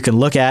 and you can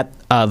look at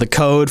the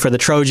code for the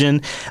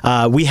Trojan.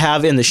 We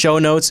have in the show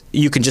notes.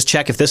 You can just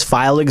check if this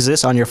file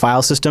exists on your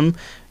file system.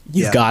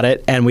 You've got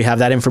it, and we have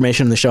that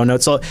information in the show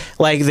notes. So,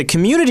 like, the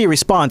community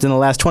response in the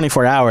last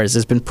 24 hours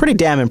has been pretty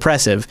damn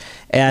impressive,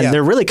 and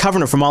they're really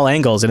covering it from all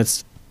angles, and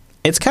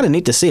it's kind of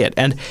neat to see it.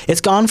 And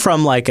it's gone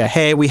from like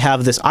hey, we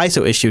have this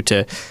ISO issue to,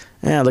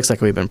 it looks like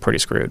we've been pretty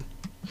screwed.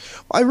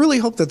 I really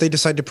hope that they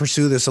decide to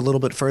pursue this a little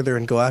bit further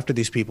and go after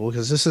these people,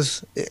 because this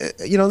is,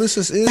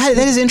 that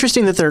is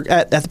interesting that they're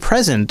at the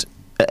present,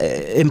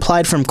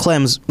 implied from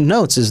Clem's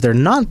notes is they're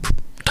not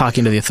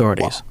talking to the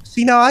authorities. Well,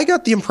 see, now I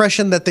got the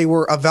impression that they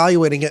were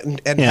evaluating it and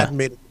hadn't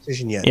made a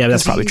decision yet. Yeah,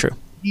 that's probably true.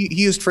 He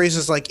used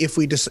phrases like "if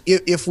we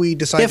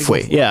decide."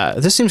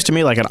 This seems to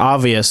me like an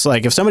obvious.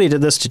 Like, if somebody did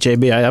this to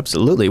JB, I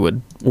absolutely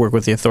would work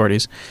with the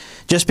authorities,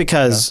 just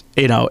because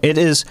it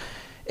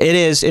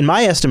is in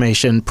my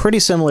estimation pretty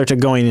similar to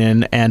going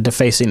in and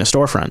defacing a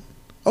storefront.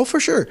 Oh,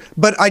 for sure.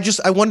 But I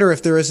wonder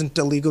if there isn't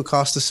a legal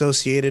cost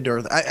associated,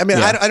 or I mean,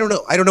 Yeah. I don't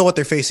know. I don't know what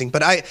they're facing,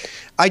 but I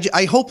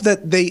hope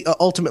that they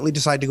ultimately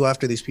decide to go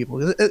after these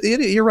people.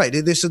 You're right.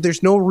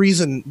 There's no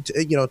reason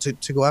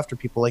to go after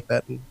people like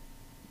that.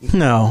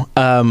 No.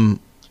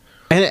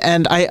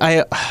 And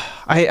I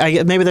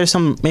maybe there's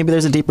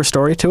a deeper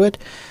story to it.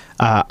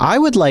 I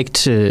would like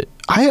to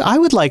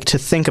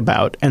think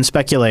about and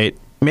speculate,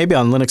 maybe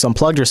on Linux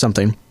Unplugged or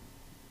something.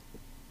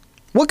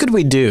 What could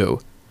we do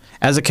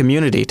as a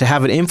community to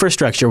have an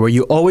infrastructure where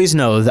you always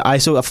know the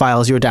ISO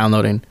files you're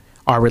downloading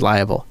are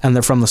reliable and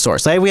they're from the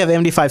source? Like, we have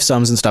MD5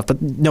 sums and stuff,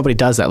 but nobody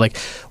does that. Like,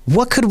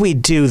 what could we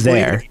do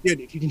there? Well,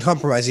 if you can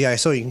compromise the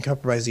ISO, you can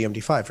compromise the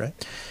MD5,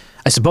 right?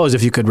 I suppose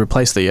if you could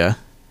replace the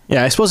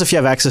I suppose if you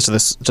have access to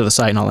the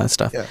site and all that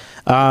stuff. Yeah.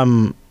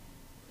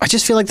 I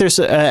just feel like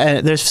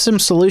there's some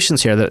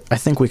solutions here that I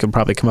think we could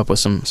probably come up with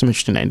some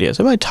interesting ideas.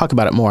 I might talk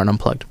about it more on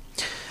Unplugged.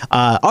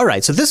 All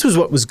right, so this was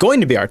what was going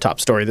to be our top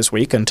story this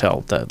week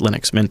until the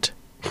Linux Mint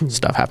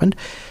stuff happened,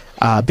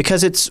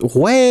 because it's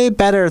way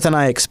better than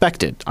I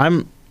expected.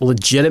 I'm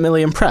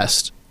legitimately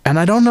impressed, and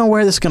I don't know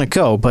where this is going to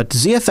go, but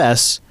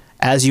ZFS,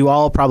 as you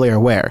all probably are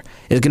aware,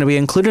 is going to be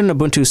included in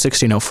Ubuntu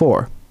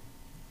 16.04.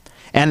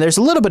 And there's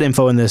a little bit of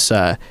info in this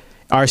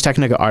Ars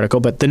Technica article,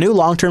 but the new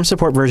long-term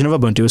support version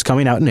of Ubuntu is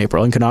coming out in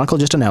April, and Canonical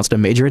just announced a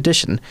major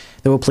addition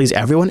that will please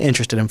everyone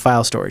interested in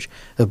file storage.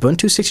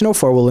 Ubuntu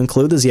 16.04 will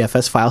include the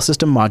ZFS file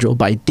system module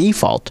by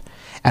default,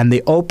 and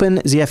the open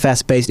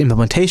ZFS-based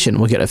implementation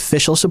will get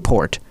official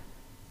support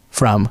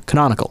from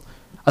Canonical.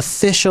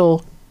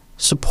 Official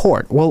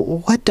support. Well,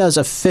 what does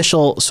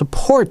official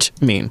support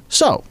mean?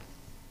 So,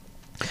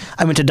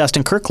 I went to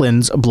Dustin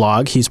Kirkland's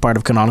blog. He's part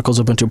of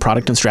Canonical's Ubuntu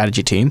product and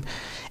strategy team,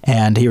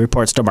 and he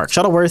reports to Mark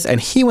Shuttleworth, and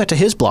he went to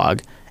his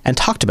blog and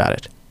talked about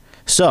it.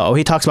 So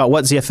he talks about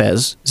what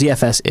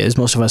ZFS is.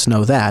 Most of us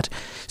know that.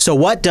 So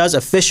what does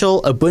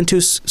official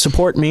Ubuntu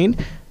support mean?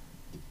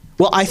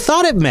 Well, I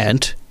thought it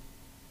meant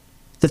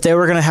that they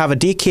were going to have a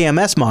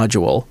DKMS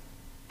module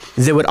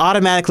that would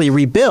automatically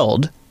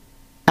rebuild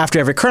after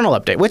every kernel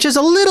update, which is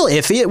a little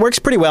iffy. It works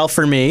pretty well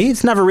for me.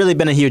 It's never really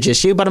been a huge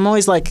issue, but I'm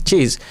always like,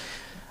 geez,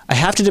 I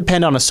have to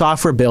depend on a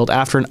software build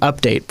after an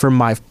update for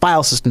my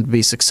file system to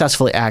be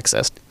successfully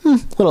accessed.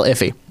 A little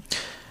iffy.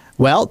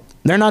 Well,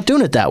 they're not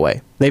doing it that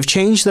way. They've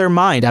changed their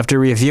mind after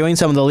reviewing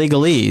some of the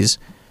legalese.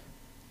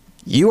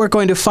 You are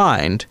going to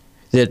find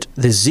that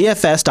the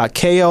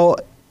ZFS.ko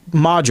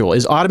module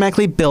is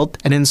automatically built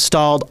and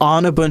installed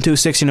on Ubuntu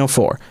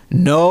 16.04.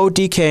 No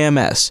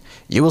DKMS.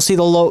 You will see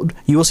the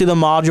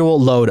module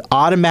load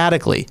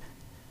automatically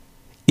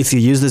if you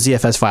use the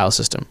ZFS file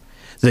system.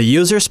 The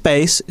user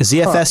space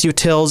ZFS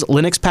utils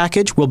Linux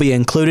package will be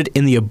included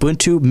in the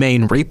Ubuntu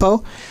main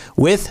repo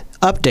with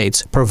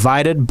updates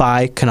provided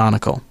by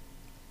Canonical.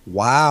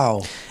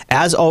 Wow.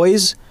 As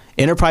always,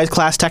 enterprise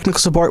class technical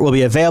support will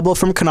be available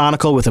from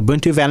Canonical with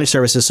Ubuntu Vantage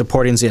Services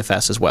supporting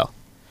ZFS as well.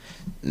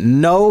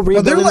 No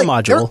rebuilding the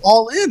module. They're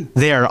all in.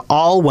 They are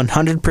all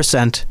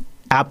 100%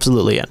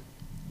 absolutely in.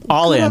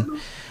 All in.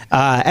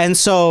 And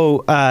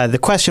so the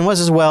question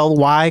was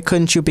why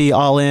couldn't you be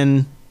all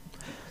in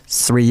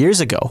 3 years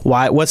ago?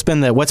 Why? What's been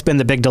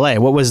the big delay?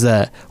 What was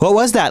that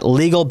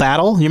legal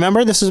battle? You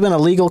remember? This has been a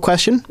legal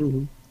question.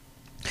 Mm-hmm.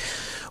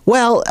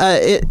 Well,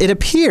 it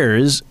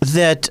appears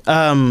that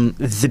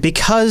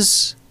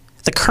because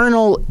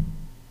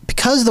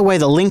the way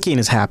the linking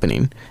is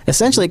happening,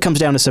 essentially it comes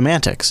down to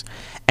semantics,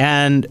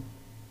 and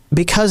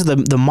because the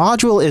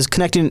module is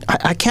connecting,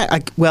 I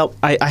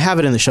have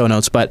it in the show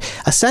notes, but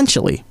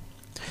essentially,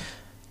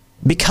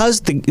 because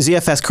the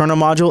ZFS kernel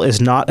module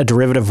is not a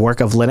derivative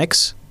work of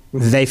Linux,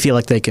 they feel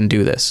like they can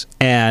do this.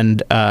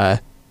 And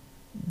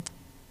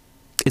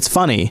it's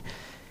funny,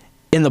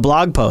 in the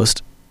blog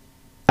post,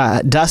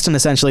 Dustin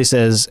essentially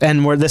says,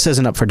 and this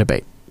isn't up for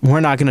debate. We're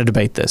not going to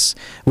debate this.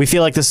 We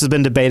feel like this has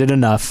been debated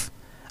enough.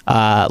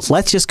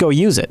 Let's just go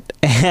use it.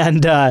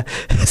 And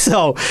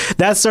so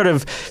that's sort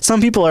of, some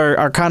people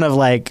are kind of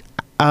like,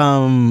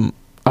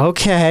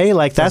 okay,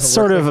 like that's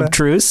sort of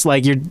obtruse.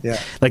 Like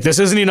like this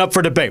isn't even up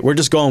for debate. We're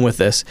just going with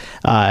this.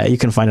 You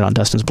can find it on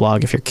Dustin's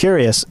blog if you're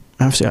curious.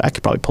 Actually, I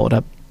could probably pull it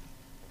up.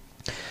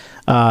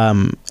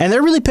 And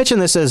they're really pitching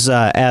this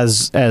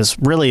as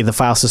really the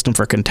file system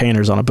for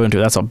containers on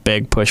Ubuntu. That's a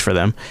big push for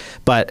them.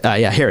 But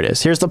yeah, here it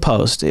is. Here's the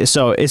post.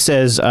 So it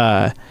says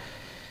the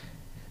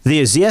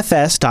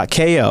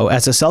ZFS.ko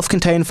as a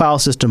self-contained file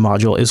system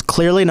module is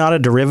clearly not a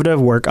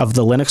derivative work of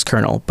the Linux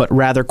kernel, but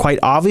rather quite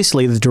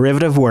obviously the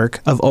derivative work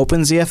of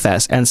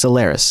OpenZFS and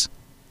Solaris.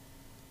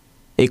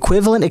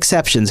 Equivalent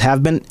exceptions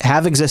have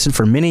existed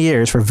for many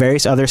years for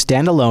various other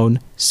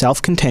standalone,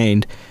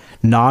 self-contained,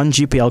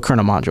 non-GPL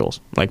kernel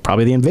modules, like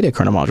probably the NVIDIA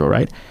kernel module,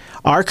 right?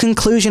 Our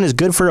conclusion is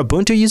good for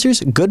Ubuntu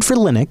users, good for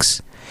Linux,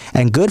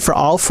 and good for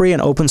all free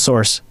and open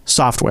source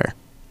software.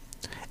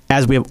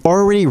 As we have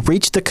already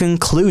reached the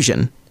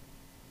conclusion,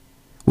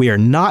 we are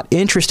not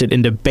interested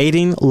in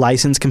debating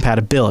license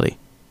compatibility,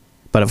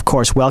 but of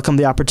course welcome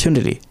the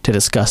opportunity to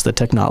discuss the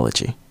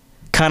technology.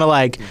 Kind of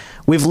like,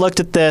 we've looked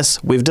at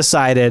this, we've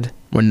decided,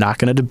 we're not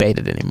going to debate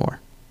it anymore.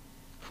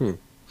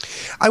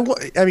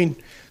 I mean,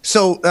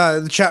 so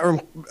the chat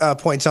room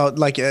points out,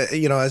 like,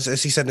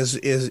 as he said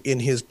is in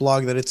his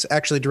blog, that it's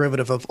actually a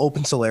derivative of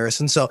Open Solaris.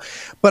 And so,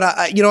 but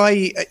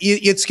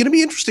it's going to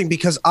be interesting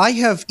because I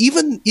have,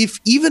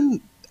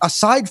 even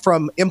aside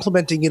from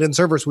implementing it in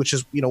servers, which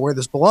is, where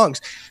this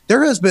belongs,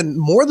 there has been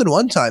more than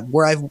one time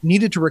where I've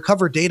needed to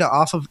recover data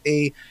off of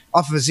a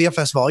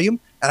ZFS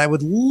volume, and I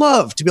would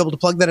love to be able to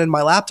plug that in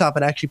my laptop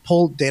and actually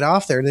pull data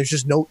off there. And there's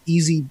just no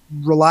easy,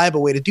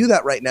 reliable way to do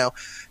that right now.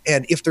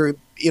 And if there,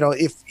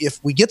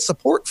 if we get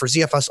support for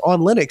ZFS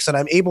on Linux, and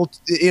I'm able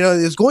to,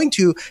 is going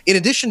to, in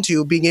addition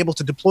to being able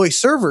to deploy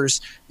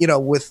servers,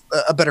 with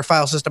a better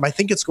file system, I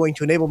think it's going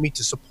to enable me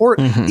to support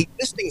the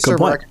existing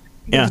server architecture.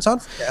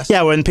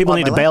 Yeah, when people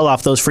need to bail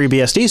off those free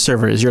BSD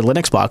servers, your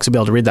Linux box will be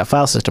able to read that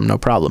file system, no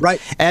problem.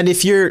 Right. And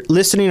if you're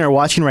listening or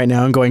watching right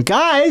now and going,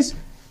 guys,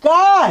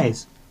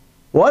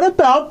 what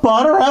about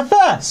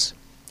ButterFS?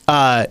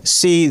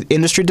 See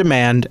industry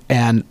demand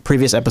and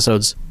previous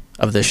episodes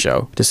of this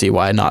show to see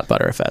why not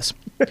ButterFS.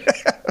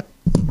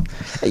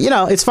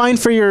 It's fine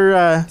for your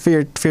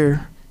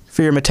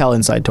Mattel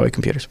Inside toy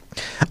computers.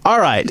 All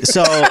right,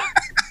 so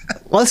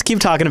let's keep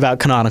talking about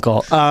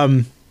Canonical.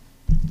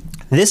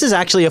 This is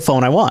actually a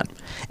phone I want,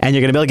 and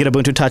you're going to be able to get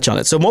Ubuntu Touch on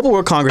it. So Mobile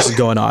World Congress is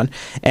going on,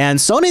 and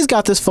Sony's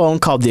got this phone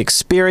called the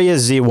Xperia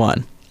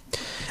Z1.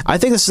 I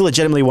think this is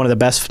legitimately one of the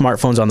best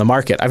smartphones on the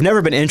market. I've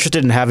never been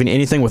interested in having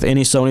anything with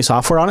any Sony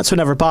software on it, so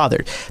never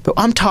bothered. But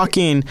I'm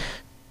talking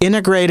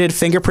integrated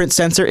fingerprint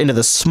sensor into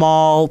the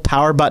small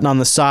power button on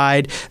the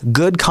side,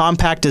 good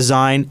compact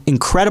design,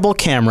 incredible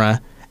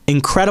camera.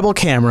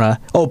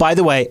 Oh, by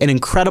the way, an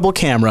incredible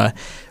camera.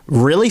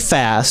 Really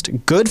fast,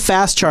 good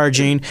fast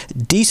charging,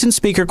 decent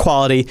speaker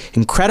quality,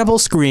 incredible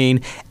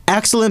screen,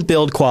 excellent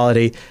build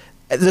quality.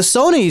 The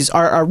Sonys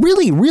are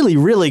really, really,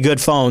 really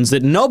good phones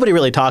that nobody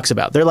really talks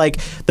about. They're like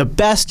the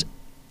best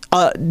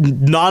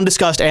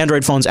non-discussed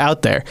Android phones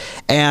out there.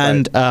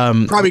 And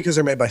probably because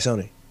they're made by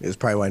Sony is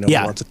probably why nobody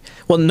wants it.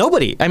 Well,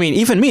 nobody. I mean,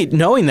 even me,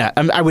 knowing that,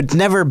 I would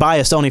never buy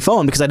a Sony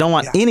phone because I don't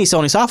want any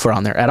Sony software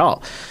on there at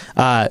all.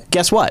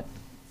 Guess what?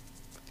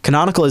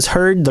 Canonical has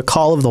heard the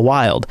call of the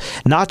wild,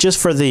 not just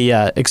for the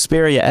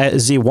Xperia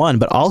Z1,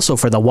 but also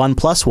for the One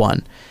Plus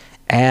One.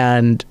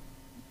 And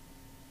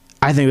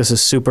I think this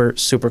is super,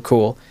 super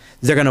cool.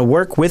 They're going to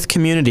work with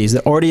communities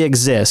that already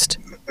exist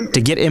to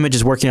get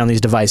images working on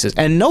these devices.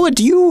 And Noah,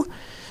 do you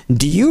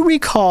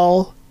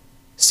recall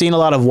seeing a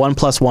lot of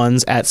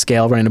 1+1s at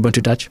scale running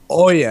Ubuntu Touch?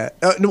 Oh, yeah.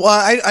 Well,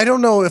 I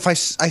don't know if I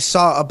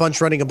saw a bunch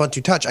running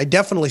Ubuntu Touch. I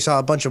definitely saw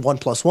a bunch of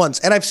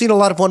 1+1s. And I've seen a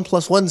lot of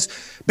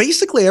 1+1s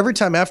basically every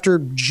time after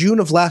June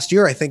of last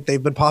year. I think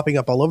they've been popping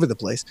up all over the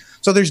place.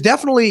 So there's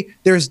definitely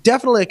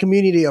a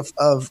community of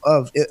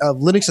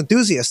Linux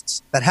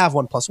enthusiasts that have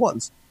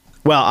 1+1s.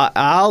 Well,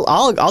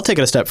 I'll take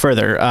it a step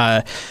further.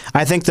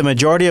 I think the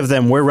majority of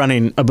them were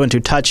running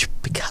Ubuntu Touch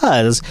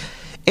because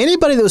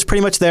anybody that was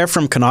pretty much there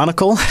from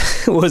Canonical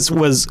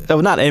was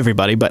not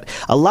everybody, but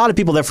a lot of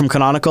people there from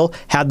Canonical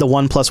had the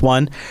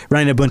 1+1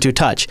 running Ubuntu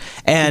Touch.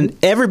 And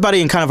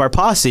everybody in kind of our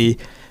posse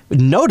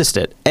noticed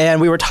it,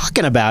 and we were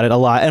talking about it a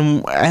lot,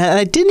 and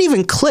it didn't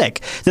even click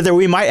that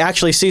we might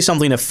actually see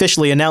something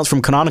officially announced from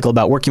Canonical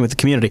about working with the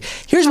community.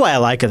 Here's why I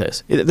like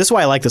this. This is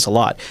why I like this a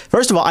lot.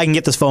 First of all, I can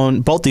get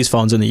both these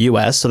phones in the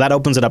US, so that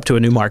opens it up to a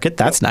new market.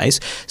 That's nice.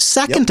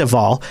 Second of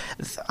all,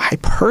 I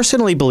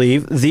personally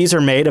believe these are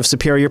made of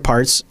superior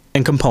parts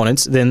and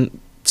components than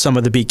some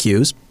of the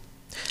BQs.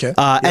 Okay.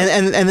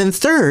 And then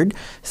third,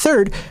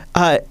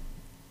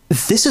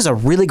 this is a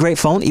really great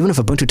phone, even if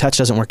Ubuntu Touch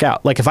doesn't work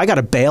out. Like if I got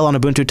to bail on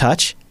Ubuntu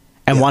Touch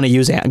and want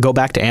to go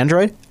back to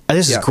Android,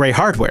 this is great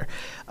hardware.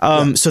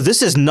 So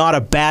this is not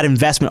a bad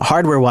investment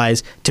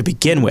hardware-wise to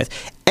begin with.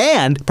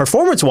 And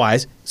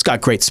performance-wise, it's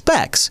got great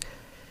specs.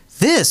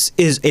 This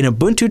is an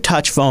Ubuntu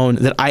Touch phone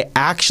that I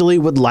actually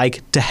would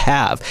like to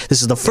have.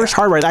 This is the first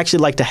hardware I'd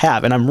actually like to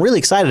have, and I'm really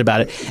excited about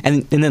it.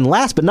 And then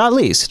last but not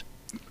least,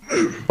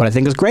 what I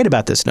think is great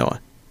about this, Noah,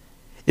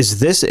 is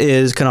this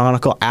is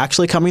Canonical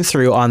actually coming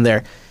through on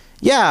their,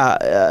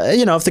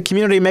 if the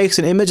community makes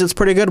an image that's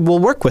pretty good, we'll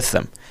work with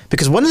them.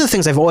 Because one of the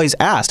things I've always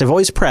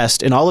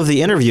pressed in all of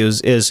the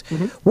interviews is,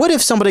 what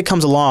if somebody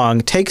comes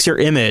along, takes your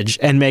image,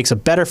 and makes a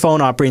better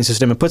phone operating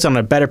system and puts on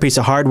a better piece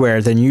of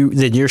hardware than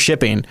you're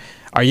shipping?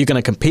 Are you going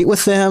to compete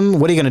with them?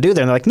 What are you going to do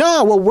there? And they're like,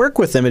 no, we'll work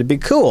with them. It'd be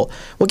cool.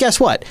 Well, guess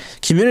what?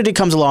 Community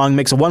comes along,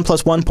 makes a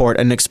 1+1 port,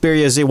 an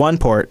Xperia Z1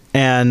 port,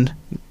 and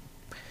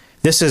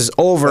this is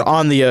over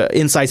on the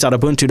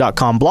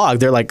insights.ubuntu.com blog.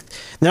 They're like,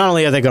 not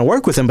only are they going to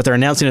work with them, but they're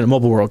announcing it at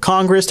Mobile World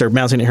Congress. They're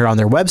announcing it here on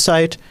their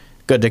website.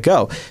 Good to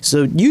go.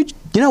 So you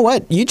know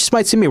what? You just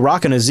might see me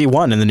rocking a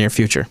Z1 in the near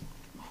future.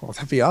 Oh,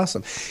 that'd be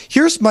awesome.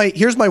 I'll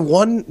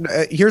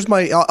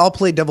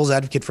play devil's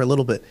advocate for a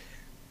little bit.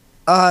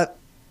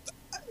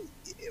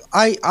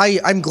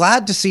 I'm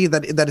glad to see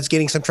that it's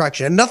gaining some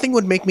traction, and nothing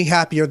would make me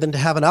happier than to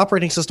have an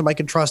operating system I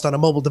can trust on a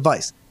mobile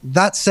device.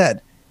 That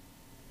said,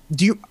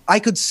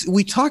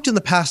 we talked in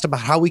the past about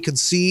how we could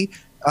see,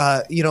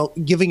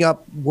 giving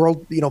up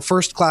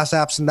first class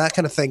apps and that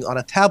kind of thing on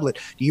a tablet.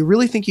 Do you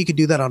really think you could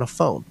do that on a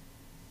phone?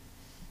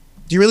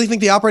 Do you really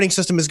think the operating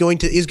system is going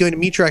to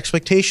meet your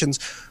expectations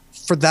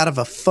for that of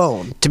a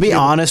phone? To be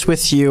honest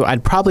with you,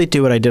 I'd probably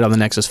do what I did on the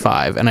Nexus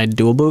 5, and I'd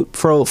dual boot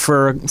for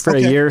a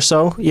year or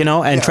so,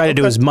 and try to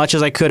do as much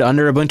as I could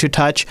under Ubuntu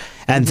Touch,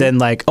 and then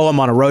like,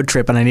 I'm on a road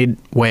trip and I need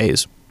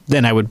Waze.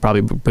 Then I would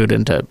probably boot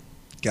into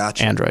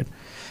Android.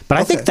 But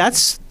I think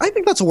that's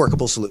a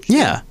workable solution.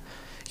 Yeah.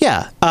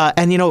 Yeah.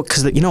 And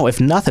because if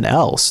nothing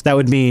else, that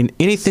would mean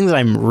anything that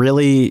I'm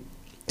really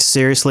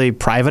seriously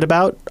private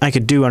about, I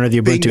could do under the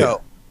Ubuntu.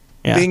 Bingo.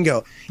 Yeah.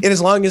 Bingo. And as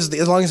long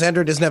as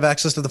Android doesn't have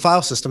access to the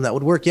file system, that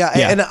would work.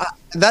 Yeah. And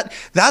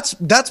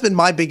that's been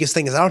my biggest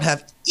thing is I don't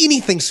have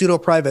anything pseudo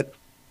private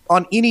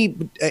on any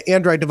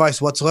Android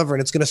device whatsoever,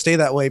 and it's going to stay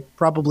that way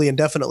probably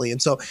indefinitely.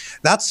 And so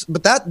that's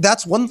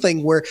one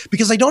thing where,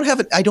 because I don't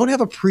have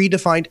a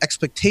predefined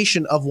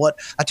expectation of what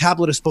a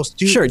tablet is supposed to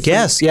do. Sure.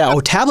 Yes. Yeah.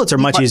 Tablets are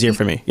much easier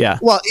for me. Yeah.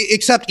 Well,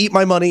 except eat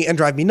my money and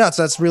drive me nuts.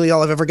 That's really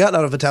all I've ever gotten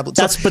out of a tablet.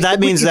 But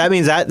that means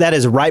that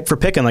is ripe for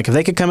picking. Like if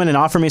they could come in and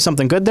offer me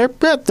something good,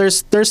 there's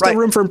still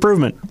room for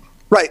improvement.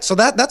 Right. So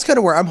that's kind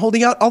of where I'm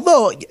holding out.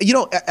 Although,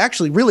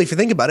 actually, really, if you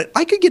think about it,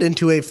 I could get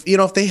into if the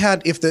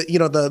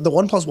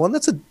OnePlus One,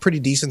 that's a pretty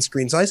decent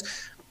screen size.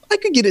 I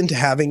could get into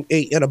having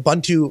an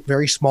Ubuntu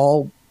very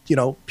small,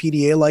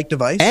 PDA-like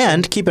device.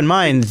 And keep in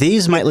mind,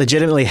 these might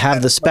legitimately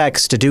have the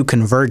specs to do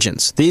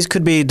convergence. These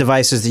could be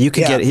devices that you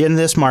could get in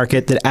this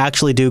market that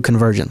actually do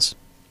convergence.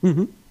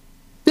 Mm-hmm.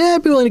 Yeah,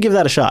 I'd be willing to give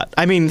that a shot.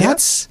 I mean,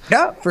 that's...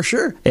 Yeah, for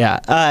sure.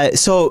 Yeah.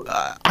 So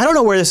I don't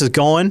know where this is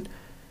going,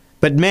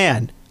 but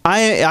man...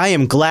 I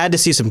am glad to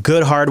see some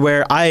good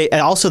hardware. They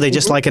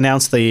just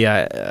announced the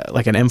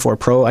like an M4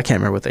 Pro. I can't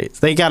remember what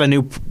they got a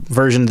new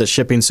version that's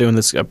shipping soon.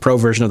 That's a Pro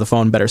version of the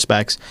phone, better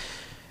specs.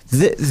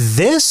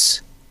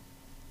 This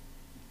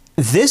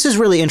is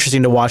really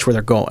interesting to watch where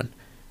they're going,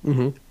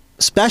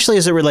 especially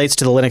as it relates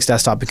to the Linux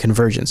desktop and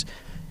convergence.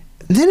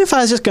 Then if I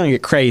was just going to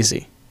get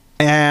crazy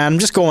and I'm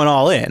just going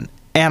all in,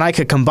 and I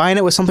could combine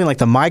it with something like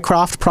the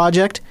Mycroft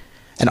project.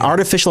 An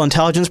artificial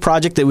intelligence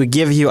project that would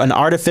give you an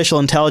artificial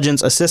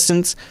intelligence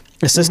assistant,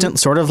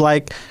 sort of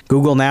like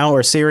Google Now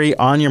or Siri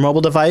on your mobile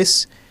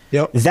device.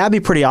 Yep. That'd be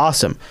pretty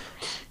awesome.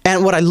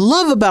 And what I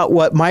love about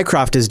what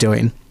Mycroft is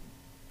doing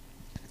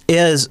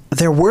is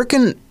they're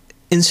working,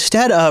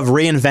 instead of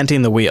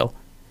reinventing the wheel,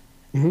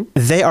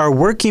 they are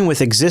working with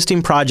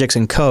existing projects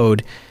and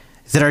code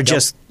that are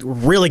just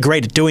really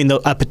great at doing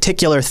a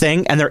particular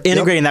thing, and they're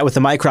integrating that with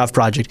the Mycroft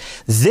project.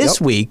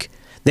 This week,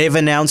 they've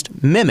announced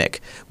Mimic,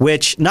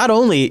 which not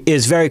only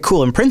is very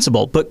cool in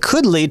principle, but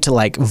could lead to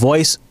like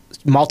voice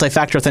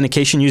multi-factor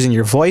authentication using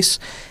your voice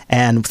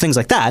and things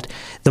like that.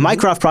 The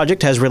Mycroft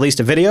project has released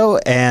a video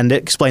and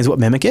it explains what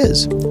Mimic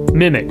is.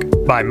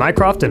 Mimic by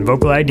Mycroft and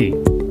Vocal ID.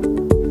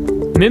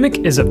 Mimic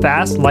is a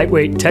fast,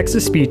 lightweight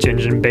text-to-speech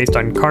engine based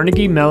on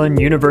Carnegie Mellon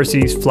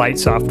University's flight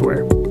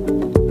software.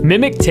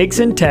 Mimic takes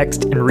in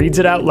text and reads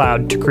it out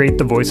loud to create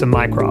the voice of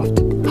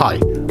Mycroft. Hi,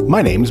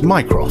 my name's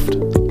Mycroft.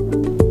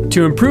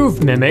 To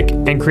improve Mimic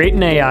and create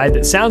an AI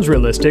that sounds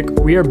realistic,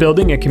 we are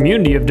building a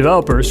community of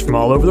developers from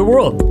all over the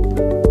world.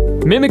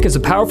 Mimic is a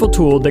powerful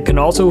tool that can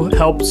also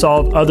help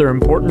solve other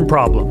important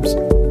problems.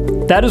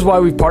 That is why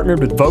we've partnered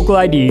with Vocal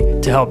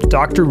ID to help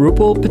Dr.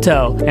 Rupal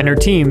Patel and her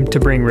team to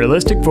bring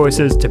realistic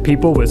voices to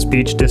people with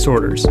speech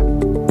disorders.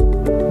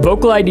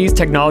 Vocal ID's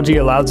technology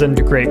allows them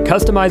to create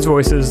customized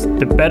voices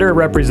that better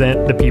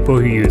represent the people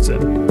who use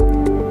them.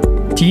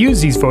 To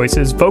use these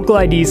voices, Vocal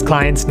ID's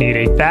clients need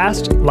a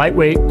fast,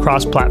 lightweight,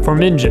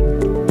 cross-platform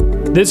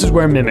engine. This is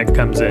where Mimic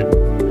comes in.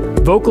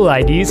 Vocal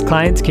ID's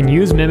clients can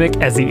use Mimic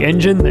as the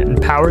engine that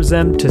empowers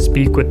them to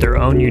speak with their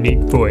own unique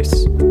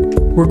voice.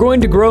 We're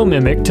going to grow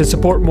Mimic to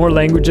support more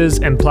languages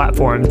and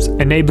platforms,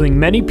 enabling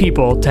many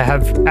people to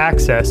have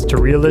access to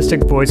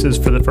realistic voices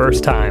for the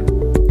first time.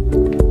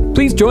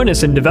 Please join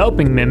us in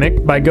developing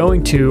Mimic by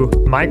going to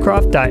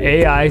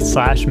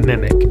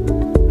mycroft.ai/mimic.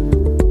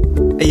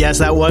 Yes,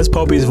 that was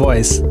Popey's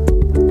voice.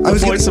 I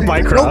was voice of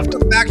Mycroft. The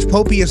fact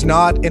Popey is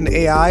not an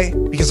AI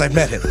because I've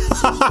met him.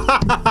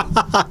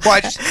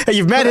 Hey,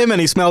 you've met him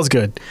and he smells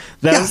good.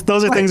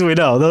 Those are things we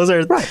know. Those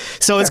are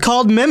So it's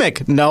called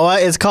Mimic, Noah.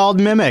 It's called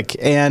Mimic,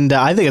 and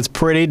I think it's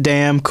pretty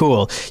damn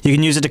cool. You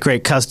can use it to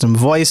create custom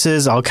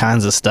voices, all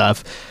kinds of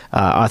stuff,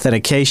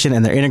 authentication,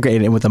 and they're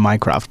integrating it with the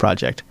Mycroft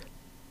project.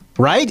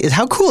 Right?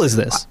 How cool is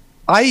this?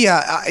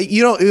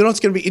 It's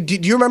going to be.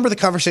 Do you remember the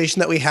conversation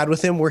that we had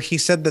with him where he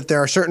said that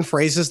there are certain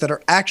phrases that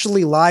are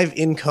actually live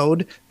in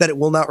code that it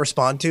will not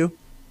respond to?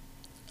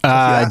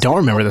 I don't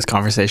remember this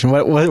conversation.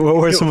 What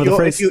were some of the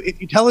phrases?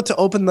 If you tell it to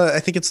open I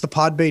think it's the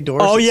pod bay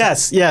doors. Oh,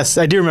 yes,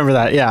 I do remember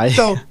that. Yeah.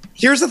 So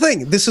here's the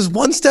thing. This is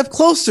one step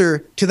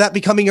closer to that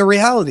becoming a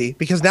reality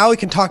because now we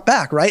can talk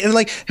back, right? And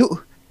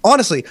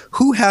honestly,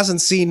 who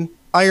hasn't seen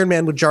Iron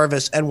Man with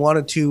Jarvis and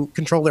wanted to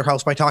control their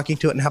house by talking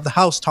to it and have the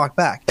house talk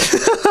back?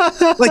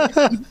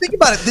 Think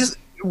about it.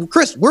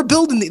 Chris, we're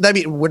building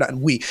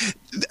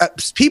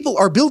people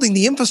are building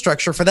the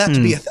infrastructure for that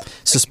to be a thing.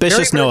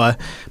 Suspicious, Noah.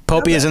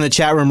 Popey is in the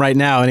chat room right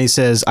now, and he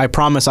says, I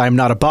promise I am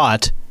not a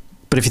bot.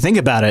 But if you think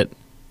about it,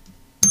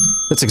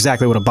 that's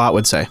exactly what a bot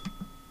would say.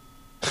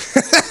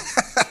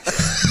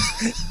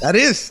 That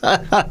is.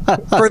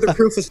 Further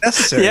proof is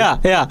necessary.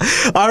 Yeah.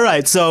 All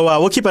right. So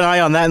we'll keep an eye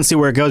on that and see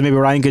where it goes. Maybe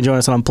Ryan can join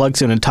us on Unplugged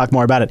soon and talk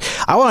more about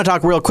it. I want to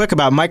talk real quick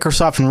about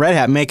Microsoft and Red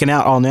Hat making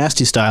out all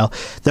nasty style.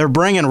 They're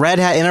bringing Red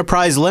Hat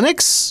Enterprise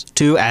Linux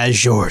to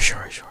Azure.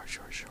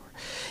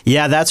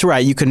 Yeah, that's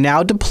right. You can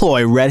now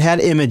deploy Red Hat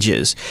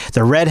images.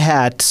 The Red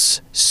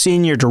Hat's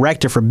Senior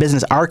Director for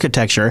Business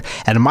Architecture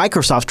and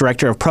Microsoft's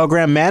Director of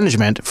Program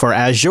Management for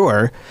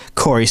Azure,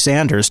 Corey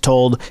Sanders,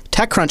 told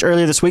TechCrunch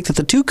earlier this week that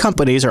the two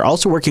companies are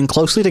also working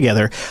closely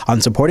together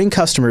on supporting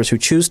customers who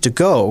choose to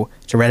go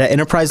to Red Hat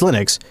Enterprise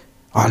Linux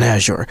on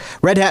Azure.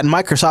 Red Hat and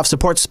Microsoft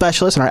support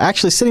specialists are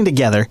actually sitting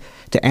together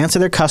to answer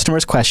their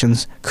customers'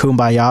 questions,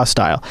 Kumbaya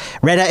style.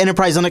 Red Hat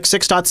Enterprise Linux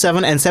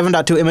 6.7 and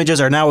 7.2 images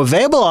are now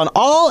available on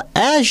all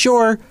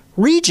Azure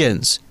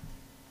regions,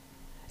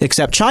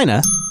 except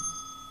China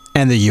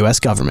and the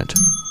U.S. government.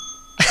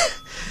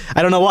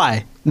 I don't know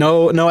why.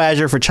 No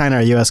Azure for China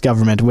or U.S.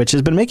 government, which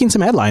has been making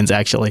some headlines,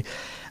 actually.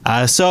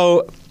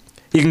 So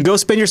you can go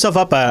spin yourself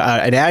up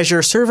an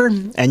Azure server,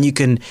 and you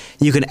can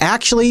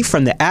actually,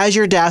 from the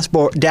Azure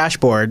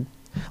dashboard,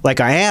 like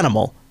an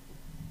animal,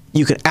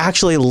 you can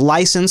actually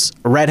license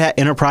Red Hat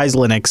Enterprise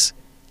Linux,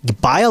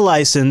 buy a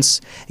license,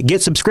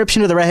 get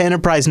subscription to the Red Hat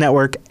Enterprise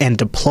Network, and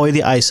deploy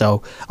the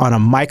ISO on a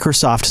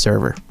Microsoft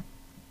server.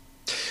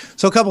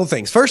 So a couple of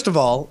things. First of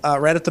all,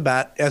 right at the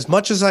bat, as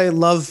much as I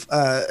love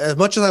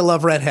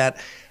Red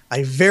Hat,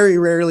 I very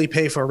rarely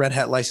pay for a Red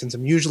Hat license.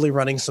 I'm usually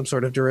running some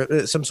sort of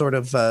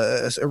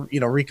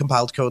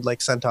recompiled code like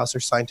CentOS or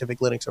Scientific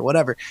Linux or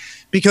whatever,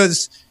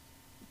 because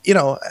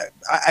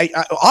I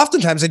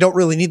oftentimes I don't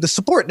really need the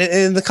support.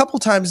 And the couple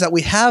times that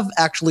we have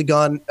actually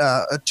gone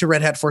to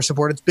Red Hat for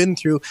support, it's been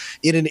through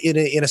in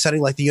a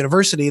setting like the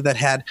university that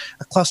had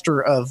a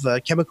cluster of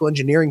chemical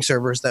engineering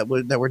servers that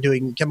were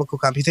doing chemical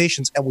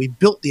computations, and we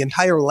built the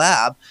entire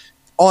lab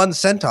on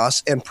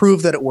CentOS and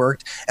proved that it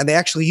worked, and they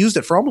actually used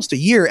it for almost a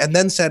year and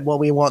then said, well,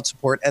 we want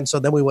support, and so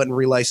then we went and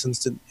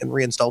relicensed and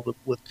reinstalled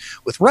with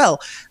RHEL.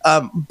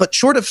 But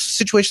short of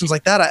situations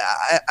like that,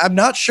 I'm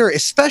not sure,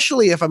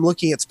 especially if I'm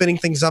looking at spinning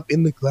things up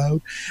in the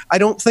cloud. I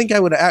don't think I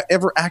would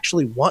ever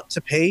actually want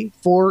to pay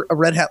for a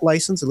Red Hat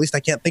license. At least I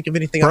can't think of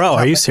anything. Bro,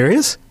 are you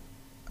serious?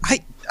 I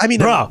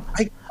mean, off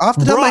the top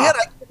of my head,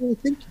 I can't really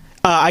think.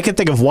 I can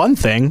think of one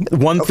thing.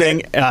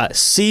 CYA.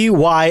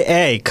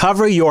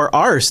 Cover your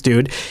arse,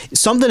 dude.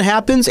 Something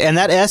happens and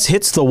that S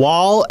hits the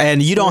wall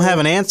and you don't have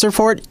an answer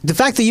for it. The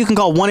fact that you can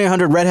call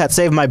 1-800-RED HAT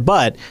Save My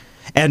Butt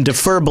and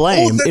defer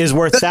blame is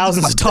worth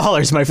thousands of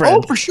dollars, my friend.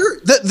 Oh, for sure.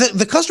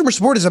 The customer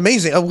support is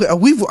amazing.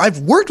 I've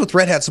worked with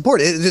Red Hat support.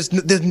 There's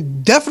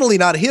definitely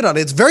not a hit on it.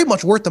 It's very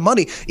much worth the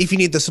money if you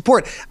need the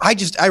support. I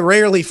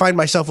rarely find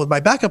myself with my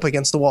backup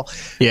against the wall.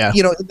 Yeah,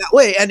 in that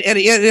way. And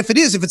if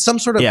it's some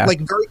sort of like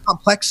very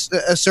complex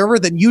server,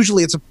 then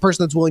usually it's a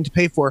person that's willing to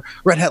pay for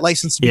Red Hat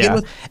license to begin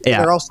with.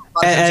 Yeah.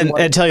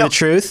 And tell you the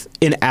truth,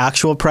 in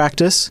actual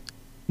practice.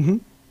 Mm-hmm.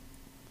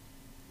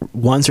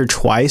 Once or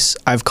twice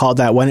I've called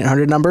that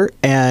 1-800 number,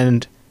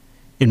 and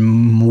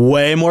in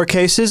way more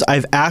cases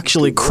I've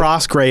actually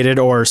cross-graded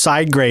or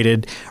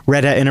side-graded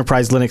Red Hat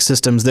Enterprise Linux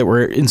systems that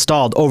were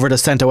installed over to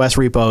CentOS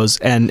repos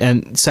and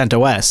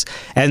CentOS.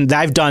 And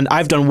I've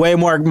done way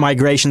more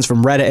migrations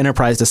from Red Hat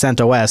Enterprise to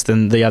CentOS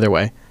than the other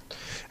way.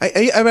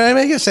 I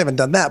guess I haven't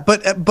done that,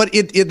 but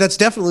that's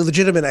definitely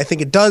legitimate. I think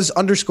it does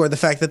underscore the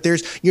fact that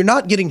you're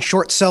not getting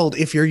short-sold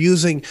if you're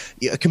using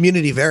a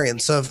community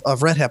variants of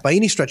Red Hat by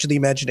any stretch of the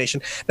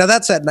imagination. Now,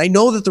 that said, and I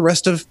know that the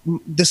rest of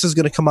this is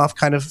going to come off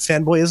kind of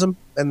fanboyism,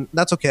 and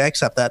that's okay. I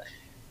accept that.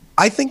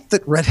 I think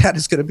that Red Hat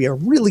is going to be a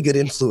really good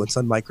influence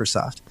on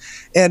Microsoft.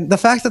 And the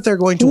fact that they're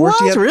going to work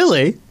together.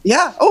 Really?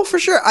 Yeah. Oh, for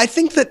sure. I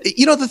think that,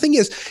 the thing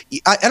is,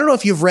 I don't know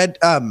if you've read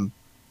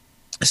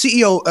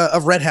CEO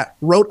of Red Hat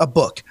wrote a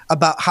book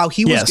about how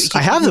he was. Yes,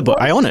 I have the book.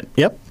 I own it.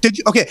 Yep. Did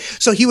you? Okay.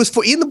 So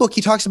in the book,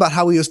 he talks about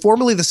how he was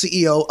formerly the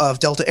CEO of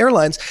Delta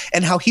Airlines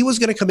and how he was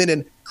going to come in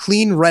and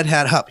clean Red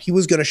Hat up. He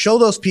was going to show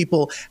those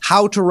people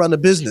how to run a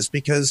business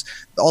because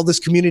all this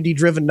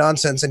community-driven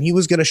nonsense, and he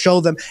was going to show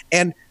them.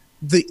 And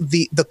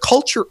the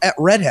culture at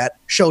Red Hat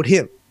showed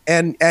him.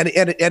 And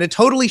it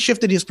totally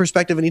shifted his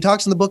perspective. And he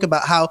talks in the book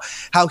about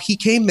how he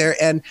came there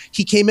and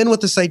he came in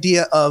with this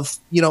idea of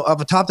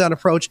a top-down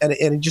approach and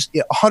it just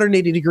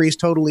 180 degrees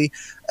totally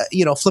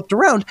flipped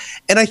around.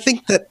 And I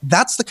think that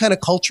that's the kind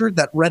of culture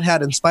that Red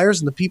Hat inspires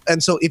in the people.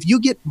 And so if you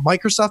get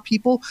Microsoft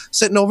people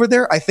sitting over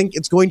there, I think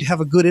it's going to have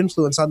a good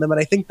influence on them. And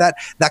I think that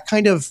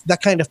kind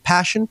of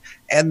passion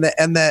and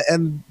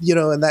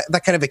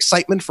that kind of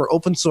excitement for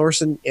open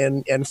source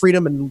and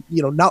freedom and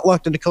not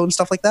locked into code and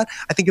stuff like that,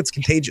 I think it's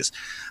contagious.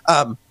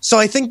 So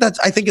I think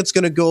that's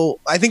going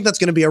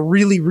to be a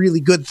really, really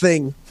good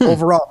thing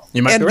overall.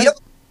 You might be right.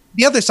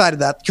 The other side of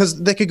that,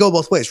 because they could go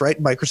both ways,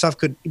 right? Microsoft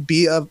could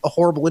be a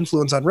horrible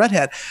influence on Red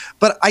Hat,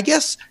 but I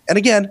guess, and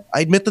again,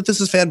 I admit that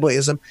this is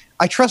fanboyism.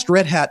 I trust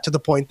Red Hat to the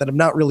point that I'm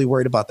not really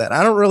worried about that.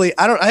 I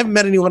haven't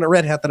met anyone at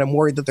Red Hat that I'm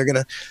worried that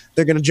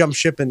they're gonna jump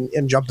ship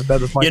and jump to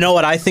bed with Microsoft. You know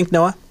what I think,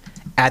 Noah?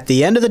 At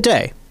the end of the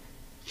day,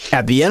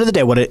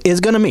 what it is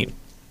going to mean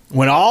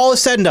when all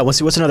is said and done,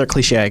 what's another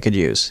cliche I could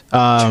use?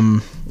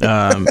 In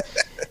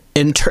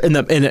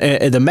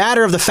the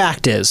matter of the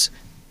fact is,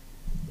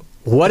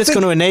 what it's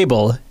going to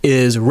enable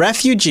is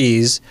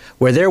refugees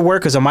where their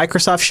work is a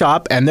Microsoft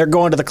shop and they're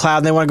going to the cloud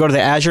and they want to go to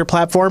the Azure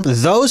platform.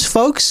 Those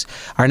folks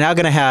are now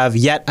going to have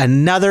yet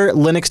another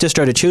Linux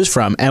distro to choose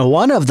from. And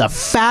one of the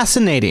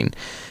fascinating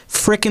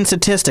frickin'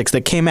 statistics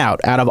that came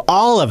out of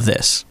all of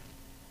this,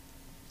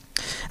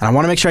 and I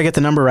want to make sure I get the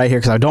number right here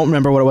because I don't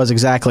remember what it was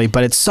exactly,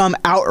 but it's some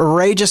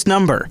outrageous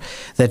number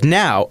that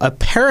now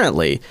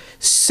apparently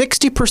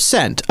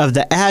 60% of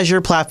the Azure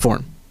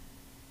platform,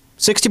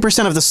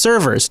 60% of the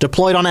servers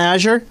deployed on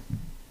Azure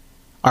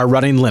are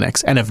running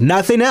Linux. And if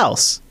nothing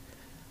else,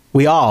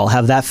 we all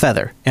have that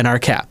feather in our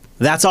cap.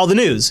 That's all the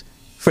news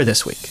for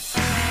this week.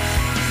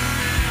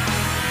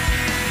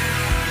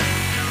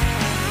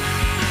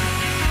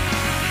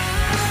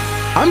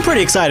 I'm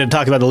pretty excited to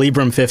talk about the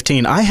Librem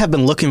 15. I have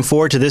been looking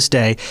forward to this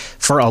day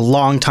for a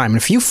long time. And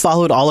if you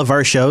followed all of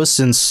our shows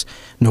since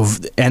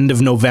end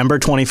of November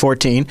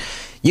 2014,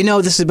 you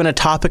know this has been a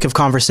topic of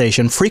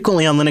conversation.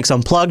 Frequently on Linux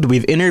Unplugged,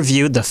 we've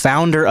interviewed the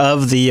founder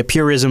of the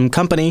Purism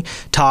company,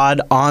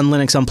 Todd, on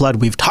Linux Unplugged.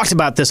 We've talked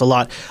about this a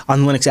lot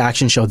on Linux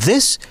Action Show.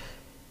 This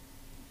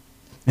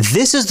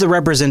is the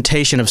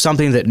representation of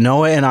something that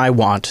Noah and I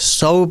want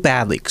so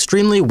badly.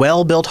 Extremely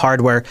well-built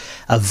hardware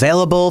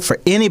available for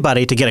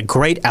anybody to get a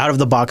great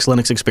out-of-the-box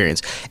Linux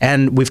experience.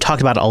 And we've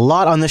talked about it a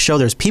lot on this show.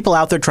 There's people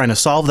out there trying to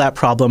solve that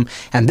problem.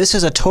 And this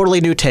is a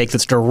totally new take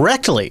that's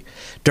directly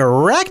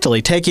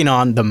taking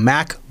on the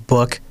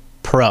MacBook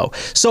Pro.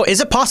 So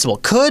is it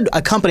possible? Could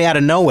a company out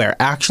of nowhere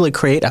actually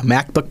create a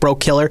MacBook Pro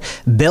killer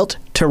built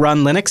to run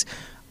Linux?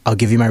 I'll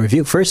give you my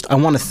review. First, I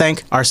want to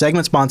thank our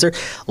segment sponsor,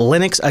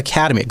 Linux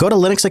Academy. Go to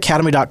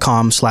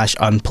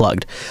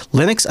linuxacademy.com/unplugged.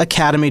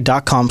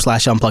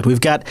 linuxacademy.com/unplugged.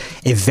 We've got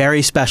a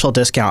very special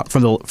discount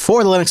for the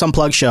Linux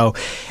Unplugged show.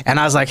 And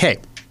I was like, hey,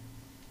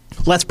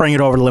 let's bring it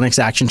over to Linux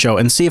Action Show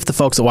and see if the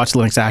folks that watch the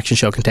Linux Action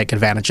Show can take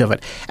advantage of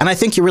it. And I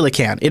think you really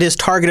can. It is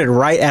targeted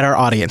right at our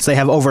audience. They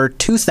have over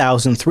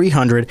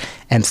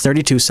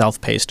 2,332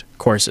 self-paced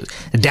courses,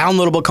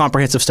 downloadable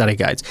comprehensive study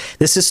guides.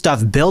 This is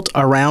stuff built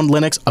around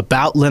Linux,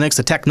 about Linux,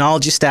 the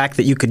technology stack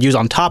that you could use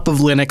on top of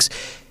Linux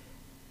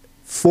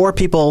for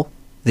people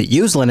that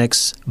use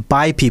Linux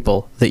by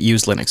people that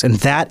use Linux. And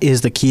that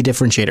is the key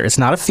differentiator. It's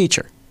not a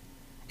feature.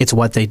 It's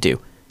what they do.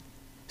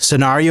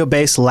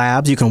 Scenario-based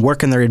labs. You can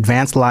work in their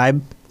advanced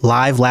live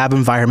lab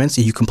environments.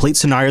 You complete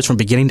scenarios from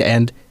beginning to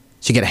end,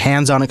 so you get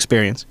hands-on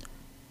experience.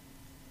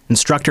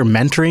 Instructor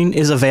mentoring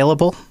is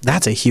available.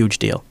 That's a huge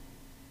deal.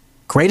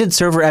 Graded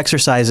server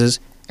exercises,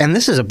 and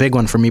this is a big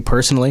one for me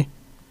personally.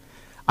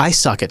 I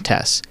suck at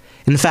tests.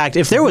 In fact,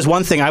 if there was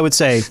one thing I would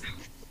say,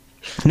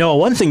 Noah,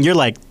 one thing you're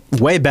like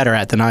way better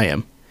at than I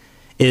am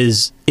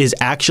is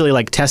actually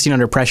like testing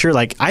under pressure.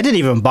 Like I didn't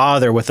even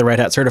bother with the Red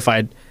Hat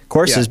certified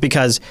courses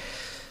because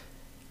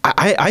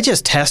I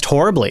just test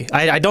horribly.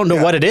 I don't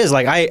know what it is.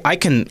 Like I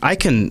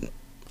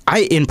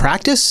in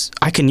practice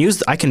I can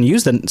use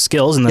the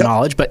skills and the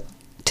knowledge, but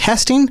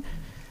testing,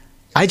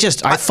 I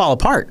fall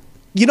apart.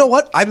 You know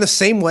what? I'm the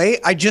same way.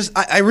 I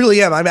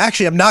really am. I'm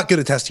not good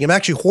at testing. I'm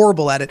actually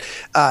horrible at it.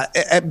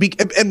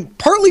 And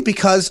partly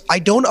because I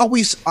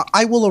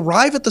will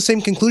arrive at the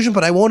same conclusion,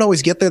 but I won't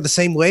always get there the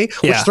same way,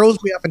 which throws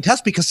me off in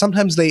tests because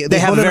sometimes they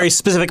have a very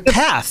specific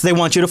path they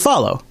want you to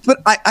follow.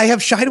 But I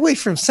have shied away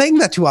from saying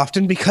that too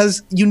often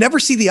because you never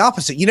see the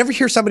opposite. You never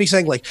hear somebody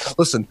saying like,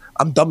 listen,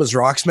 I'm dumb as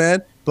rocks,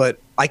 man, but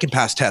I can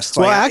pass tests.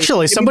 Well,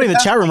 actually, somebody in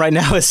the chat room right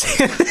now is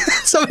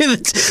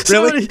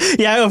really?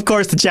 Yeah, of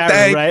course, the chat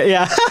room, right?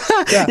 Yeah.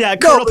 Yeah,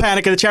 Colonel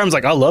Panic in the chat room's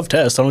like, I love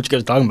tests. I don't know what you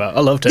guys are talking about.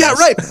 I love tests. Yeah,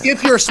 right.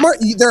 If you're smart,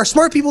 there are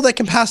smart people that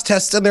can pass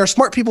tests, and there are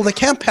smart people that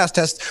can't pass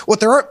tests. What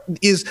there are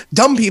is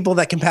dumb people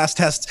that can pass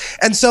tests,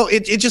 and so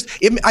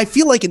I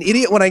feel like an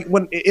idiot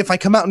if I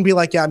come out and be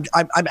like, yeah,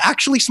 I'm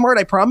actually smart.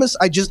 I promise.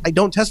 I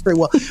don't test very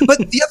well.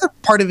 But the other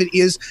part of it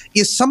is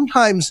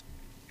sometimes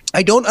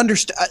I don't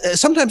understand.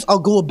 Sometimes I'll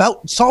go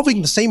about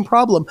solving the same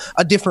problem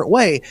a different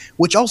way,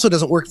 which also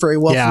doesn't work very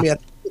well for me.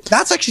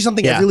 That's actually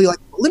something I really like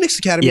about Linux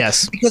Academy.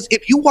 Yes. Because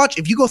if you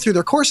go through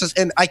their courses,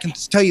 and I can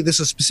tell you this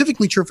is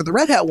specifically true for the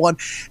Red Hat one,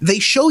 they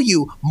show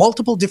you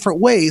multiple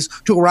different ways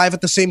to arrive at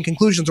the same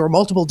conclusions or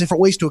multiple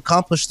different ways to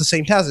accomplish the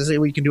same task. They say,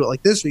 well, you can do it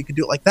like this or you can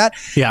do it like that.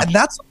 Yeah. And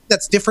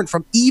that's different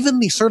from even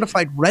the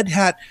certified Red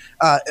Hat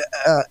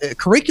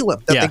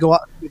curriculum that they go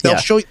out. They'll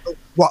show you,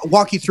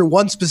 walk you through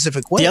one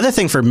specific way. The other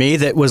thing for me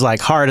that was like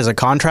hard as a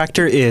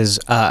contractor is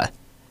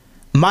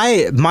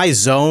my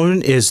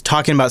zone is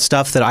talking about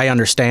stuff that I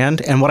understand,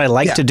 and what I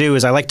like to do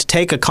is I like to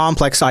take a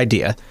complex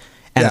idea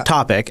and a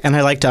topic, and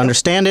I like to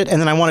understand it,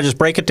 and then I want to just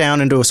break it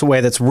down into a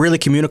way that's really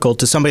communicable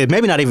to somebody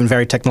maybe not even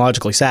very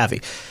technologically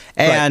savvy.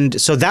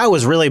 And so that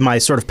was really my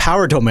sort of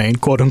power domain,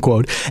 quote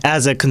unquote,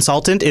 as a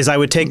consultant, is I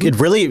would take you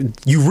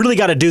really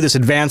got to do this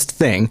advanced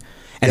thing.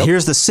 And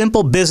here's the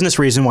simple business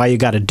reason why you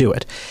got to do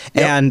it.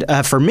 And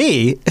for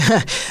me,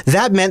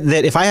 that meant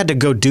that if I had to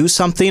go do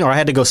something or I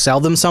had to go sell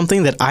them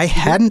something that I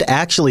hadn't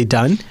actually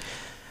done,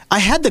 I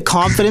had the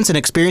confidence and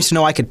experience to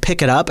know I could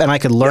pick it up and I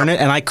could learn it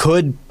and I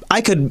could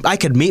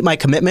meet my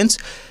commitments.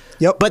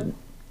 Yep. But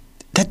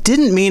that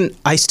didn't mean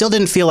I still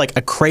didn't feel like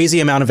a crazy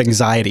amount of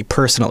anxiety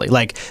personally,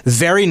 like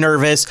very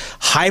nervous,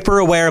 hyper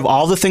aware of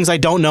all the things I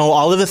don't know,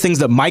 all of the things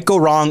that might go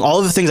wrong, all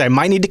of the things I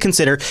might need to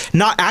consider,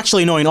 not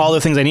actually knowing all the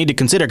things I need to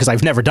consider because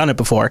I've never done it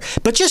before,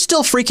 but just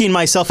still freaking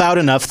myself out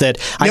enough that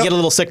I get a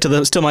little sick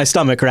to my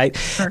stomach, right?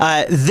 Sure.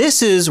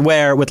 This is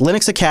where with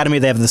Linux Academy,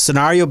 they have the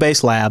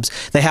scenario-based labs,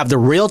 they have the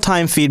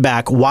real-time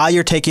feedback while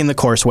you're taking the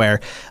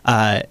courseware.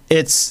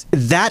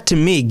 That to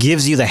me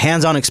gives you the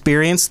hands-on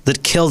experience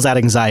that kills that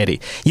anxiety.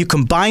 You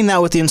combine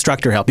that with the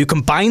instructor help. You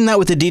combine that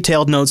with the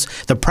detailed notes,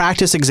 the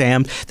practice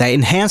exam, the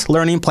enhanced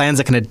learning plans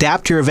that can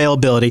adapt to your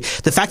availability,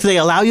 the fact that they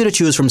allow you to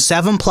choose from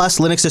 7+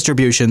 Linux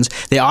distributions,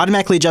 they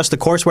automatically adjust the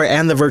courseware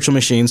and the virtual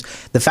machines,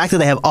 the fact that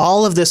they have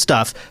all of this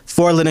stuff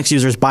for Linux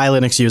users, by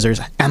Linux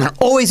users, and they're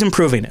always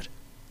improving it.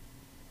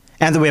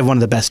 And that we have one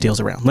of the best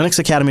deals around.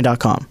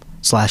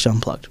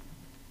 linuxacademy.com/unplugged.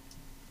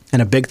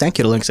 And a big thank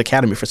you to Linux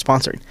Academy for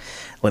sponsoring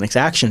Linux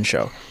Action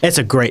Show. It's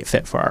a great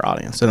fit for our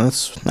audience, and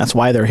that's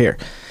why they're here.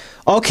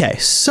 Okay,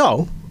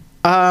 so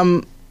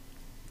I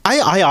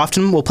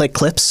often will play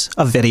clips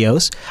of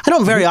videos. I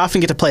don't very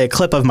often get to play a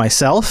clip of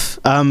myself,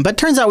 but it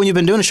turns out when you've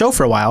been doing a show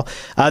for a while,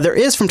 there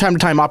is from time to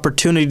time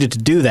opportunity to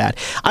do that.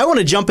 I want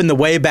to jump in the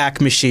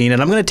Wayback Machine,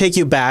 and I'm going to take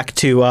you back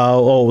to,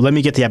 let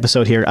me get the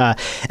episode here,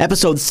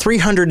 episode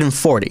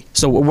 340.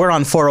 So we're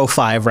on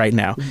 405 right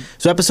now.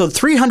 So episode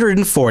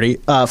 340,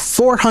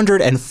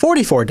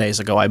 444 days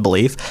ago, I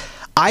believe,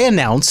 I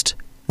announced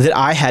that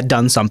I had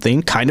done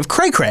something kind of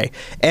cray-cray.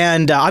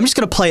 And I'm just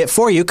going to play it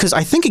for you because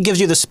I think it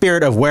gives you the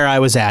spirit of where I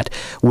was at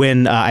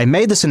when I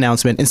made this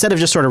announcement. Instead of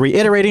just sort of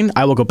reiterating,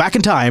 I will go back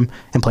in time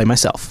and play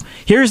myself.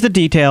 Here's the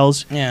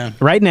details. Yeah.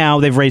 Right now,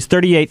 they've raised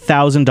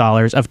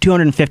 $38,000 of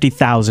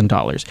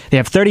 $250,000. They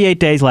have 38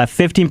 days left,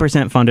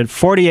 15% funded,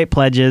 48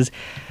 pledges.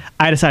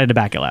 I decided to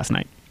back it last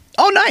night.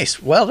 Oh, nice.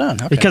 Well done.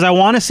 Okay. Because I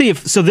want to see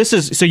if this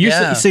is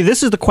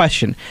the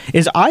question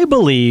is I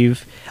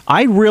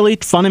really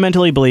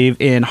fundamentally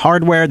believe in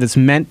hardware that's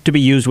meant to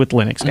be used with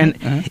Linux.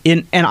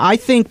 And I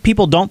think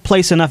people don't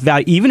place enough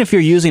value, even if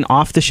you're using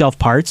off-the-shelf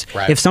parts.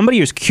 Right. If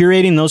somebody is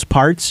curating those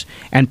parts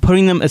and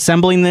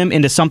assembling them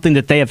into something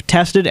that they have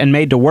tested and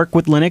made to work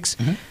with Linux,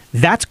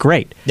 that's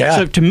great. Yeah.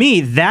 So to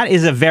me, that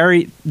is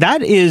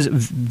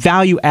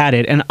value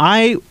added, and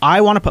I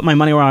want to put my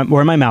money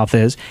where my mouth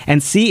is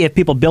and see if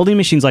people building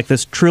machines like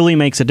this truly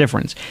makes a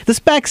difference. The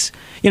specs,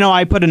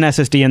 I put an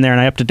SSD in there and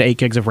I upped it to 8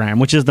 gigs of RAM,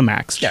 which is the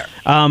max. Yeah.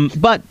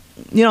 But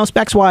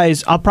specs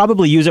wise, I'll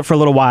probably use it for a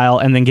little while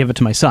and then give it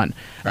to my son,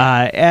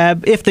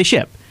 if they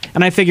ship.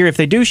 And I figure if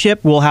they do ship,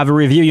 we'll have a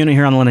review unit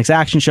here on the Linux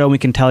Action Show. And we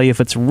can tell you if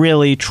it's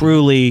really,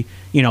 truly,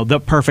 the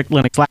perfect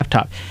Linux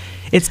laptop.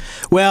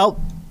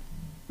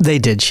 They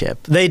did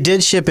ship. They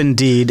did ship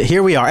indeed.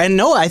 Here we are. And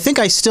no, I think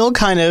I still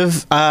kind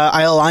of,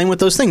 I align with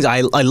those things. I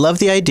love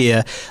the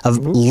idea of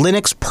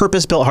Linux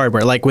purpose-built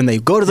hardware. Like when they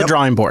go to the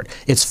drawing board,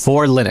 it's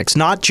for Linux.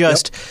 Not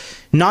just,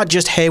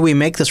 hey, we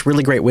make this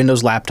really great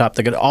Windows laptop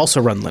that could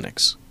also run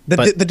Linux.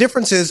 The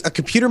difference is a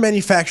computer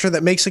manufacturer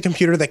that makes a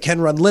computer that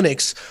can run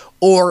Linux,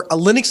 or a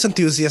Linux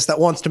enthusiast that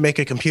wants to make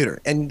a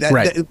computer. And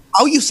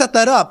how you set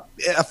that up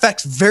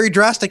affects very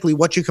drastically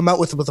what you come out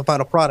with the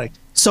final product.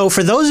 So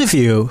for those of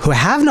you who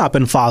have not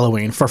been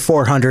following for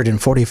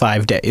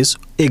 445 days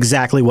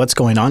exactly what's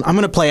going on, I'm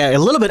going to play a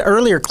little bit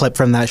earlier clip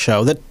from that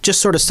show that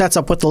just sort of sets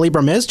up what the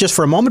Librem is just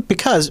for a moment,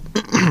 because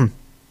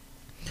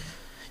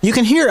you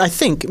can hear, I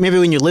think, maybe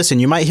when you listen,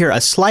 you might hear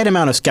a slight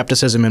amount of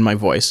skepticism in my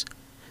voice.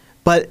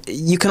 But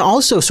you can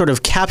also sort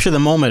of capture the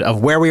moment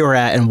of where we were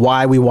at and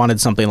why we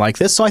wanted something like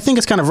this. So I think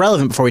it's kind of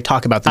relevant before we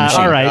talk about the machine.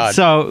 All right.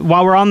 So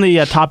while we're on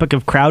the topic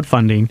of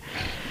crowdfunding,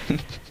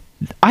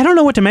 I don't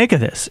know what to make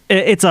of this.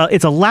 It's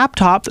a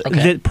laptop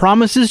that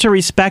promises to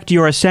respect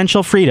your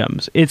essential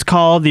freedoms. It's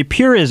called the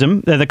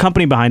Purism, the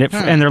company behind it,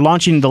 and they're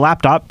launching the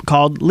laptop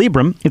called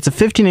Librem. It's a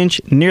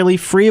 15-inch, nearly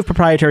free of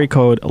proprietary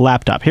code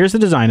laptop. Here's the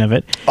design of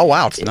it. Oh,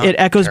 wow. It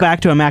echoes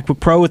back to a MacBook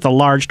Pro with a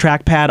large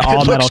trackpad,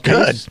 all metal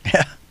case. Good.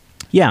 Yeah.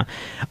 Yeah,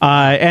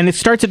 and it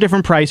starts at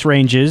different price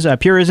ranges.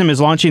 Purism is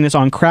launching this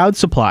on Crowd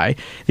Supply.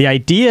 The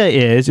idea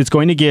is it's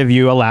going to give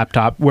you a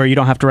laptop where you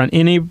don't have to run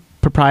any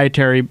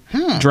proprietary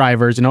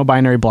drivers and no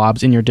binary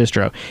blobs in your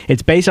distro.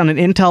 It's based on an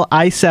Intel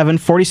i7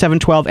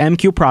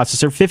 4712MQ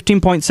processor,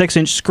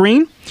 15.6-inch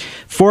screen,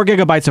 4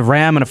 gigabytes of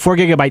RAM, and a 4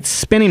 gigabyte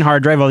spinning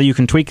hard drive, although you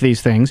can tweak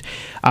these things.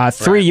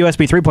 3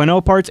 USB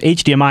 3.0 ports,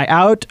 HDMI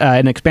out,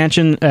 an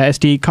expansion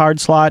SD card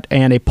slot,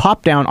 and a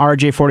pop-down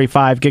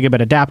RJ45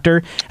 gigabit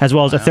adapter, as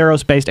well as a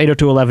Theros-based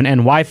 802.11n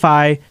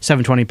Wi-Fi,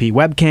 720p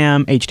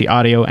webcam, HD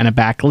audio, and a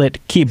backlit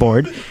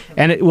keyboard.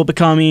 And it will be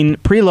coming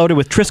preloaded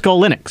with Triskel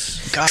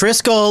Linux.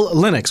 Triskel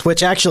Linux,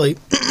 which actually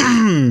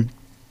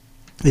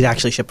it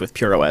actually shipped with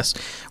Pure OS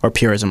or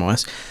Purism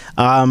OS.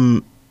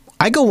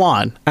 I go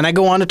on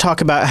to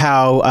talk about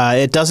how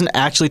it doesn't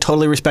actually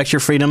totally respect your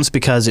freedoms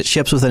because it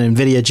ships with an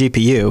NVIDIA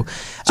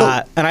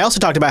GPU. And I also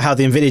talked about how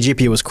the NVIDIA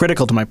GPU was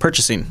critical to my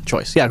purchasing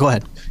choice. Yeah, go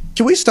ahead.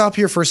 Can we stop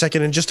here for a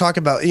second and just talk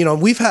about, I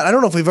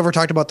don't know if we've ever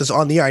talked about this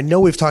on the air. I know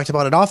we've talked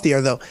about it off the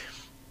air, though.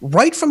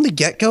 Right from the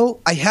get-go,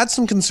 I had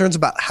some concerns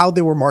about how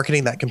they were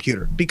marketing that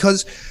computer,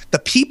 because the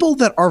people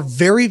that are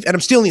and I'm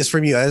stealing this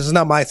from you, this is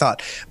not my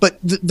thought, but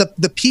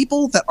the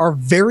people that are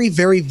very,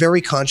 very,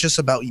 very conscious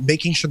about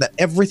making sure that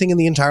everything in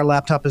the entire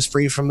laptop is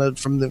free from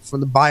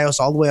the BIOS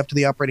all the way up to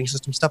the operating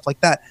system, stuff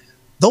like that.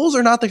 Those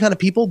are not the kind of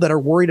people that are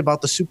worried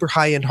about the super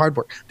high-end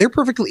hardware.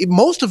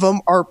 Most of them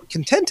are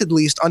content, at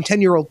least, on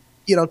 10-year-old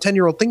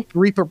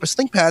repurposed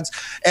ThinkPads,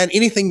 and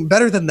anything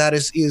better than that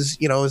is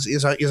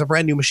a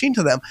brand new machine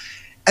to them.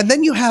 And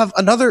then you have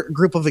another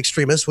group of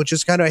extremists, which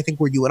is kind of, I think,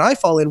 where you and I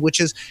fall in, which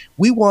is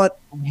we want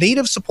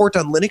native support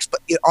on Linux,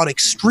 but on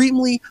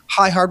extremely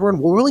high hardware,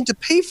 and we're willing to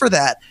pay for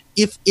that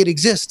if it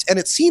exists. And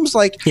it seems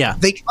like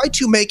they try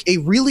to make a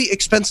really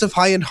expensive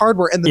high-end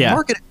hardware and then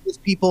market it to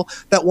people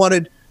that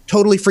wanted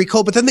totally free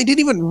code, but then they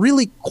didn't even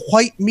really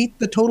quite meet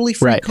the totally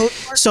free code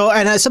part. So,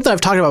 and something I've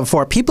talked about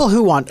before, people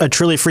who want a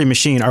truly free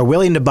machine are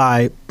willing to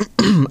buy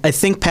a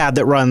ThinkPad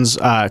that runs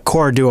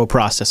Core Duo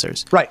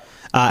processors. Right.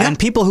 And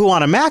people who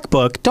want a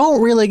MacBook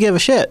don't really give a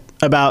shit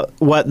about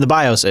what the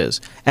BIOS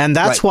is. And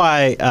that's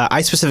why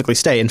I specifically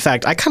stay. In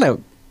fact, I kind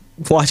of,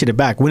 watching it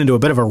back, went into a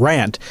bit of a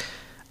rant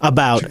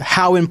about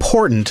how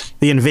important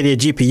the NVIDIA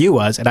GPU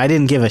was, and I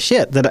didn't give a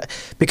shit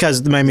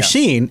because my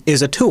machine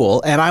is a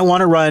tool, and I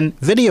want to run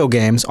video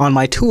games on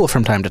my tool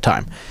from time to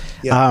time.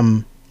 Yeah.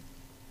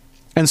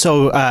 And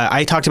so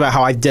I talked about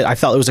how I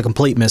felt it was a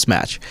complete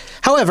mismatch.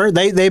 However,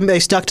 they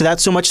stuck to that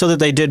so much so that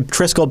they did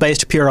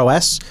Triskel-based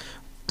PureOS,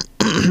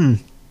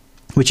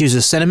 which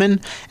uses Cinnamon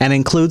and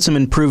includes some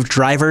improved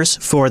drivers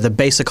for the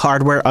basic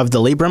hardware of the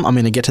Librem. I'm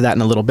going to get to that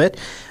in a little bit.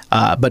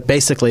 But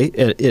basically,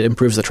 it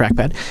improves the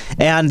trackpad.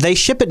 And they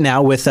ship it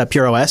now with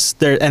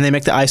PureOS, and they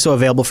make the ISO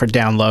available for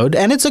download.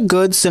 And it's a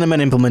good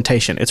Cinnamon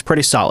implementation. It's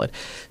pretty solid.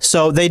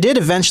 So they did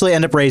eventually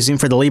end up raising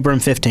for the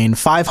Librem 15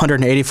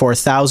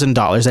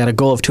 $584,000. They had a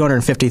goal of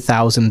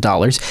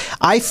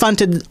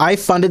 $250,000. I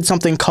funded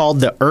something called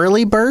the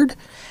Early Bird.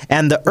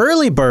 And the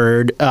Early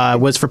Bird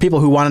was for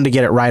people who wanted to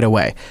get it right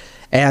away.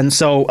 And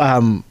so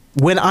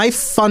when I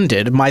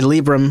funded my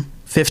Librem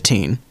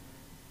 15,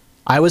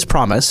 I was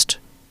promised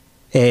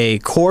a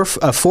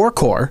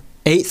 4-core,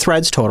 8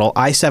 threads total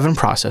i7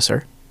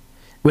 processor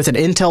with an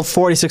Intel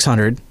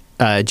 4600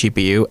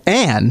 GPU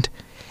and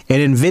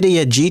an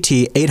NVIDIA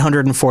GT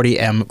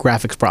 840M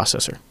graphics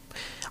processor.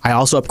 I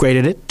also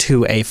upgraded it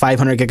to a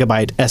 500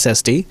 gigabyte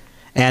SSD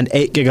and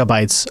 8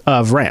 gigabytes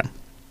of RAM.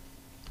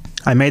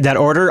 I made that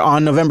order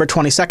on November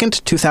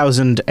 22nd,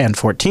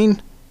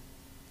 2014.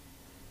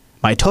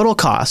 My total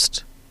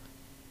cost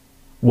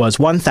was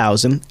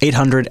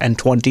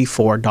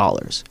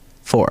 $1,824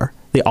 for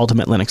the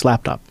Ultimate Linux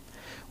laptop,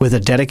 with a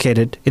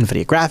dedicated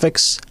NVIDIA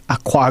graphics, a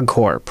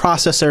quad-core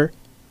processor,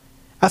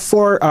 a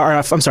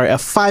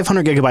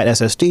 500 gigabyte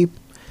SSD,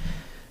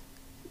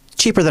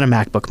 cheaper than a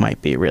MacBook might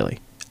be, really.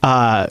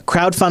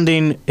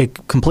 Crowdfunding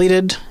it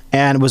completed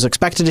and was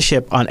expected to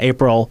ship on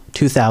April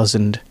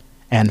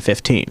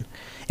 2015.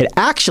 It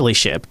actually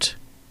shipped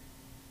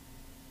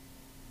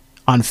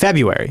on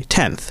February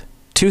 10th,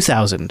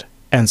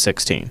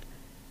 2016.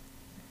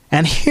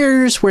 And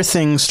here's where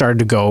things started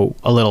to go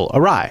a little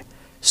awry.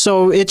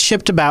 So it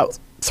shipped about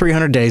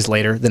 300 days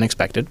later than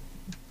expected.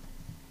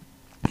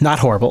 Not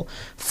horrible.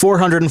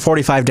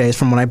 445 days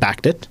from when I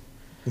backed it.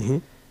 Mm-hmm.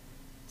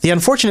 The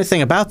unfortunate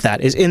thing about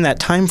that is in that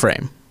time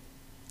frame,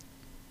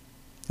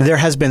 there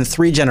has been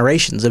 3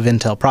 generations of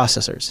Intel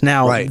processors.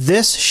 Now,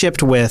 this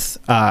shipped with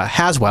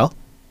Haswell.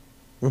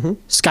 Mm-hmm.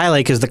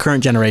 Skylake is the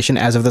current generation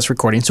as of this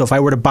recording. So if I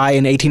were to buy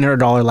an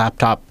 $1,800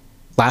 laptop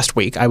last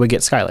week, I would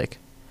get Skylake.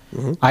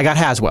 Mm-hmm. I got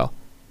Haswell.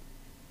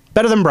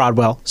 Better than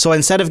Broadwell. So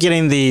instead of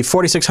getting the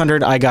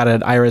 4600, I got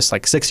an Iris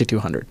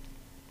 6200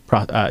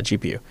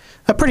 GPU.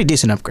 A pretty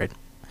decent upgrade.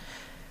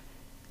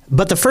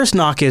 But the first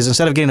knock is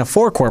instead of getting a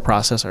 4-core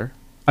processor,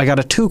 I got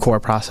a 2-core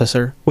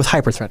processor with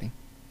hyperthreading.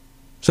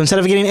 So instead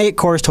of getting 8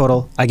 cores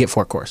total, I get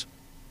 4 cores.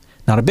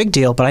 Not a big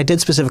deal, but I did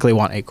specifically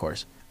want 8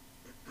 cores.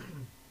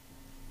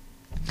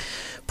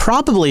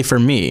 Probably for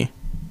me,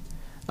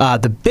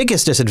 the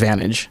biggest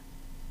disadvantage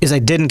is I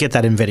didn't get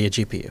that NVIDIA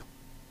GPU.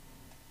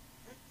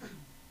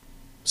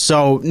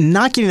 So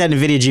not getting that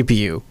NVIDIA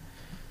GPU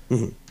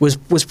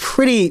was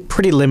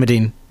pretty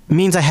limiting. It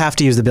means I have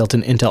to use the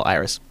built-in Intel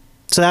Iris.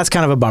 So that's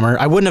kind of a bummer.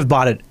 I wouldn't have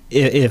bought it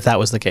if that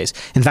was the case.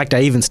 In fact,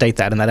 I even state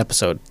that in that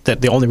episode,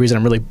 that the only reason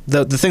I'm really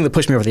the thing that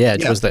pushed me over the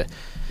edge was the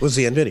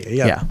NVIDIA.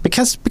 Yeah,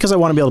 because I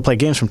want to be able to play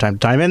games from time to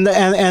time, and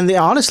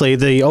honestly,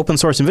 the open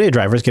source NVIDIA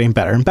driver is getting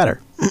better and better.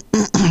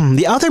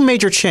 The other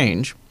major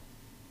change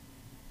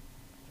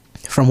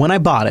from when I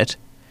bought it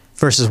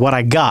versus what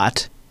I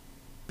got,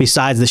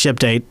 besides the ship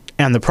date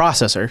and the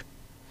processor,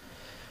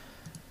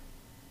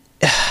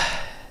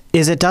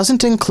 is it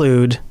doesn't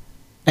include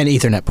an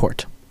Ethernet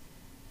port.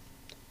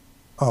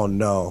 Oh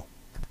no!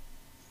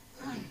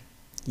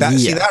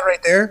 See that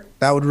right there?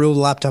 That would rule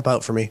the laptop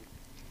out for me.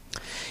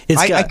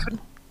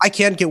 I I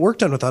can't get work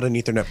done without an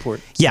Ethernet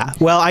port. Yeah,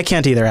 well, I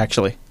can't either,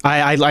 actually.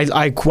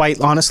 I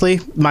quite honestly,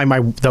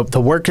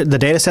 the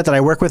data set that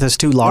I work with is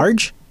too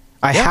large.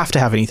 I have to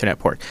have an Ethernet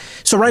port.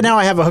 So right now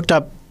I have it hooked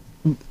up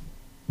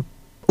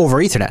over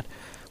Ethernet.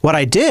 What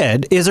I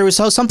did is there was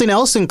something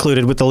else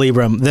included with the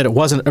Librem that it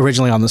wasn't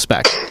originally on the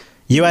spec.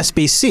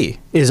 USB-C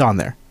is on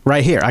there.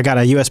 Right here. I got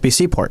a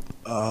USB-C port.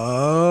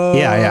 Oh.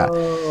 Yeah.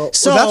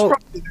 So that's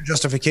probably their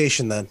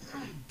justification then.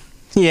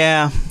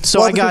 Yeah.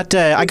 So I got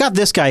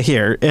this guy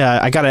here.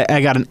 I got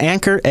an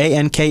Anker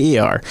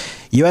ANKER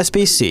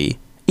USB-C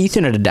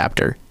Ethernet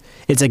adapter.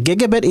 It's a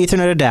gigabit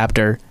Ethernet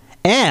adapter,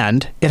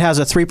 and it has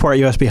a 3-port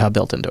USB hub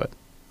built into it.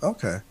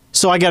 Okay.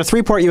 So I got a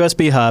 3-port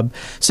USB hub.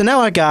 So now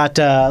I got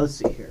let's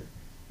see here.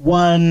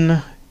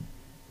 1,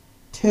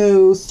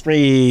 2,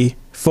 3,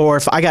 4,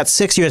 5. I got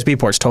 6 USB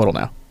ports total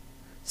now.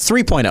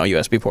 3.0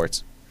 USB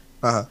ports.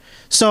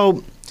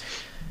 So,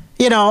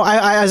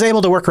 I was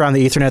able to work around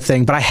the Ethernet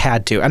thing, but I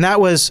had to. And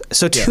that was,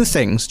 two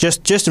things,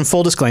 just in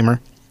full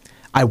disclaimer.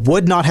 I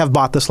would not have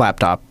bought this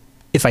laptop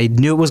if I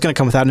knew it was going to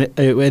come without an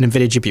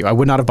NVIDIA GPU. I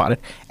would not have bought it.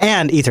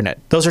 And Ethernet.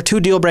 Those are 2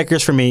 deal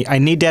breakers for me. I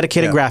need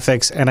dedicated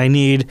graphics, and I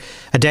need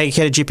a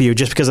dedicated GPU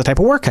just because of the type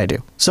of work I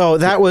do. So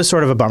that was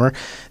sort of a bummer.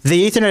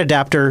 The Ethernet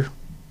adapter,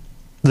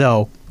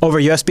 though, over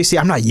USB-C,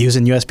 I'm not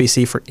using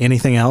USB-C for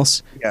anything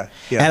else. Yeah.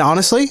 And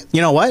honestly, you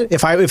know what?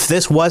 If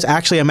this was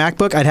actually a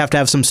MacBook, I'd have to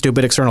have some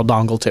stupid external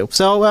dongle too.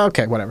 So,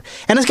 okay, whatever.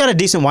 And it's got a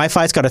decent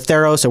Wi-Fi. It's got a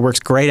Theros. It works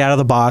great out of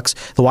the box.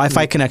 The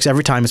Wi-Fi connects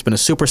every time. It's been a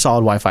super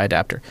solid Wi-Fi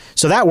adapter.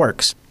 So that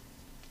works.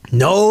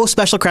 No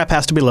special crap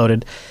has to be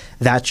loaded.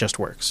 That just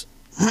works.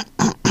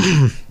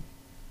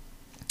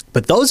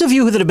 But those of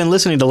you that have been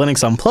listening to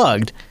Linux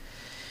Unplugged,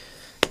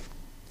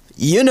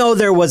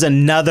 there was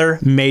another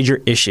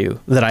major issue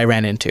that I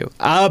ran into.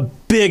 A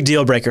big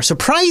deal breaker.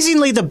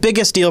 Surprisingly, the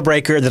biggest deal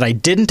breaker that I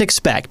didn't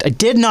expect. I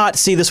did not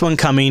see this one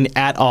coming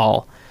at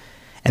all.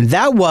 And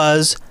that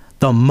was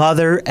the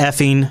mother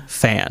effing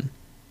fan.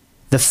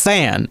 The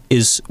fan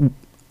is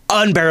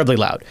unbearably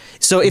loud.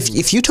 So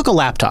if you took a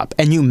laptop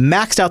and you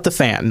maxed out the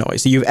fan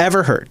noise that you've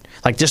ever heard,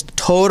 like just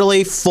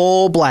totally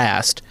full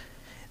blast,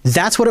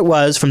 that's what it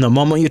was from the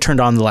moment you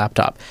turned on the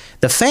laptop.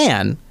 The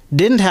fan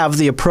didn't have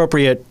the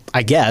appropriate,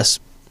 I guess,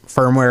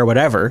 firmware or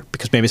whatever,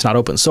 because maybe it's not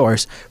open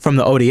source, from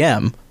the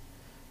ODM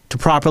to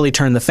properly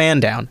turn the fan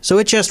down. So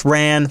it just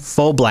ran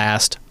full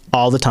blast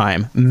all the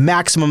time.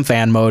 Maximum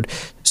fan mode.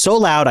 So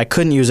loud I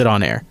couldn't use it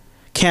on air.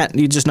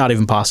 It's just not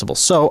even possible.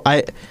 So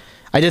I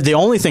did the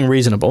only thing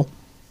reasonable.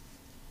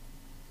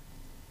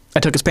 I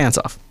took its pants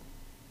off.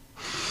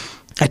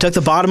 I took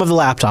the bottom of the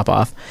laptop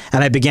off,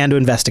 and I began to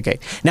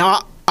investigate.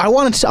 Now, I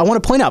want to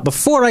point out,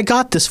 before I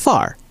got this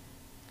far,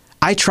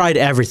 I tried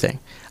everything.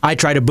 I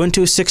tried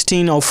Ubuntu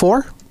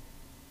 16.04,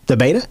 the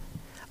beta.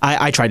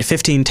 I tried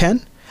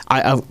 15.10.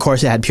 Of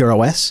course, it had Pure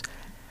OS.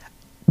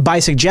 By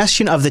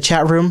suggestion of the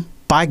chat room,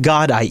 by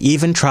God, I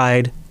even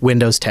tried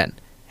Windows 10.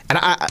 And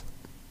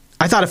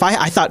I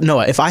thought,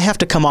 Noah, if I have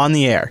to come on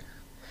the air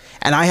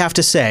and I have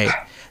to say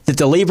that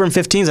the Librem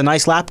 15 is a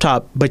nice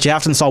laptop, but you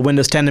have to install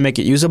Windows 10 to make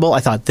it usable, I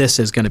thought this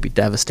is going to be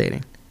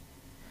devastating.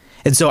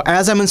 And so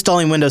as I'm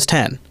installing Windows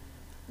 10,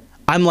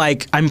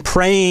 I'm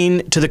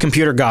praying to the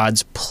computer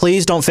gods,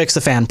 please don't fix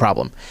the fan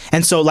problem.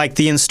 And so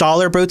the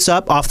installer boots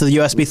up off the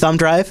USB thumb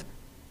drive,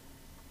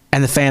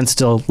 and the fan's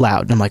still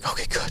loud. And I'm like,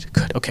 okay,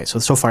 good. Okay,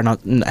 so far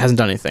hasn't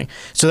done anything.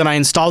 So then I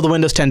install the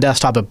Windows 10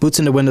 desktop. It boots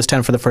into Windows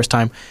 10 for the first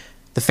time.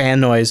 The fan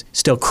noise,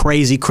 still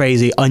crazy,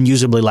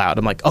 unusably loud.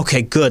 I'm like,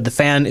 okay, good. The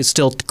fan is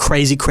still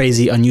crazy,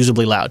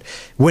 unusably loud.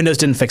 Windows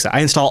didn't fix it.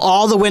 I install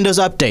all the Windows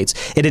updates.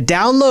 It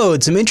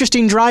downloads some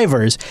interesting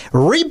drivers,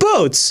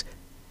 reboots.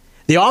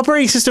 The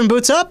operating system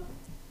boots up,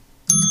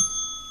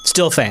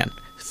 still fan.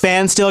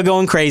 Fan still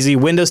going crazy.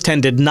 Windows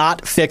 10 did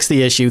not fix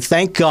the issue.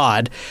 Thank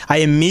God. I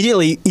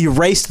immediately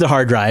erased the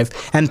hard drive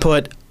and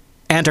put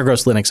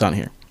Antigross Linux on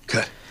here.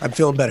 Good. I'm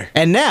feeling better.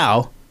 And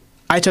now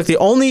I took the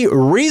only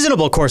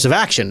reasonable course of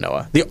action,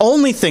 Noah. The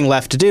only thing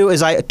left to do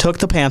is I took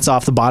the pants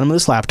off the bottom of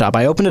this laptop.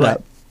 I opened it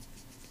up.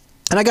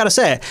 And I got to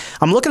say,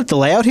 I'm looking at the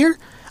layout here.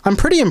 I'm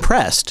pretty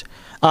impressed.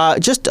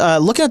 Just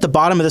looking at the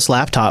bottom of this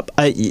laptop,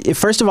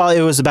 first of all,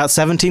 it was about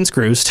 17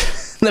 screws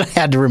that I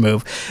had to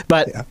remove,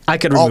 but I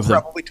could remove them.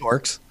 All probably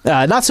Torx.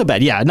 Not so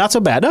bad. Yeah, not so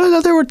bad. No,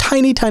 there were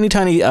tiny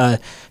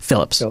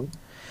Phillips.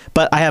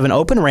 But I have an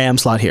open RAM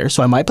slot here,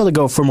 so I might be able to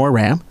go for more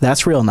RAM.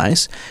 That's real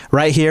nice.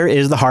 Right here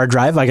is the hard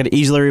drive. I could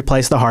easily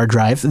replace the hard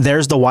drive.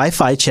 There's the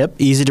Wi-Fi chip.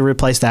 Easy to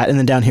replace that. And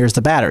then down here is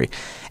the battery.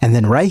 And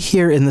then right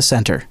here in the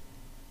center,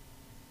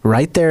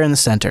 right there in the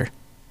center,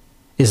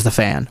 is the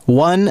fan.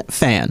 One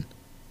fan.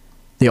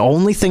 The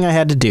only thing I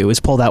had to do is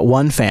pull that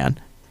one fan.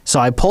 So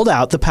I pulled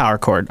out the power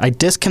cord. I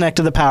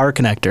disconnected the power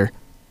connector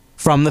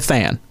from the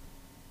fan.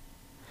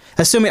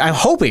 I'm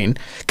hoping,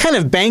 kind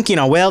of banking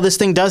on, well, this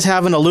thing does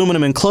have an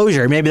aluminum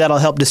enclosure. Maybe that'll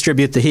help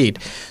distribute the heat.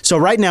 So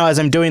right now, as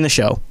I'm doing the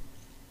show,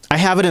 I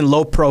have it in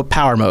low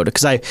power mode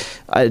because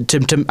I've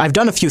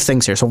done a few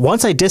things here. So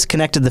once I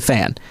disconnected the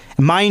fan,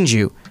 mind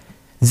you,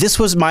 this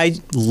was my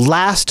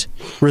last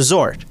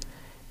resort.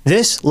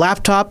 This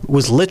laptop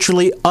was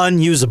literally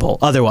unusable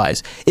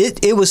otherwise.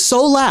 It was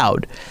so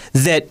loud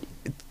that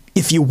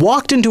if you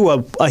walked into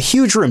a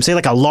huge room, say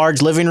like a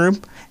large living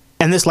room,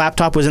 and this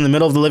laptop was in the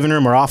middle of the living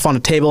room or off on a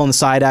table on the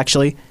side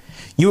actually,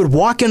 you would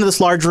walk into this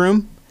large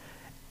room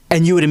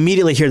and you would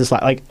immediately hear this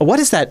loud. Like, what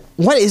is that?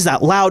 What is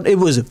that loud? It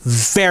was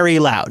very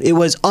loud. It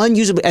was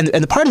unusable. And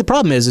the part of the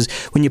problem is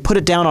when you put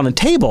it down on a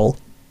table,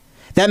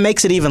 that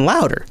makes it even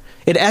louder.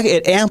 It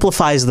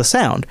amplifies the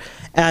sound.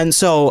 And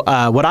so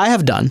what I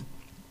have done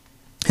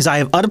is I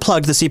have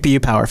unplugged the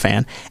CPU power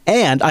fan,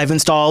 and I've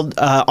installed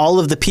all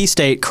of the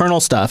P-State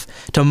kernel stuff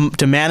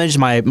to manage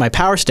my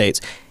power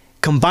states.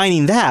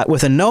 Combining that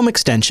with a GNOME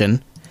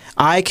extension,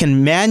 I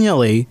can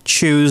manually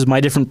choose my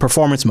different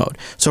performance mode.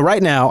 So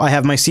right now, I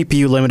have my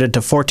CPU limited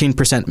to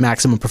 14%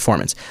 maximum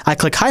performance. I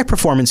click high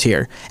performance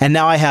here, and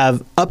now I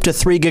have up to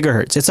 3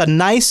 gigahertz. It's a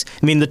nice,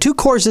 I mean, the 2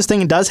 cores this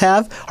thing does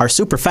have are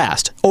super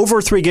fast,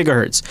 over 3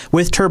 gigahertz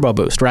with turbo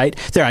boost, right?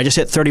 There, I just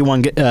hit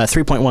 3.1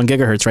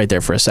 gigahertz right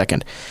there for a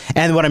second.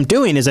 And what I'm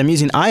doing is I'm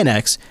using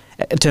INX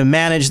to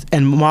manage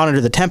and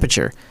monitor the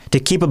temperature, to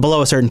keep it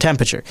below a certain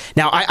temperature.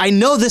 Now, I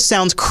know this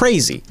sounds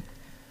crazy,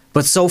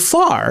 but so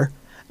far,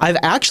 I've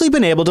actually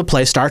been able to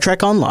play Star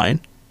Trek Online,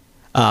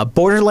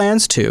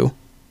 Borderlands 2,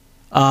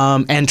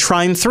 and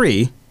Trine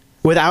 3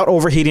 without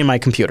overheating my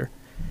computer.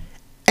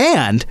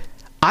 And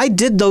I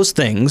did those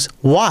things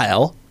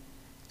while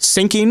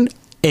syncing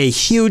a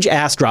huge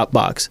ass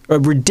Dropbox, a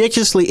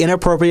ridiculously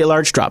inappropriate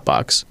large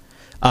Dropbox,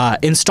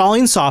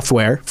 installing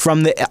software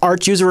from the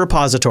Arch user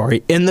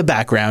repository in the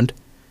background,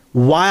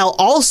 while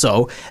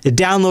also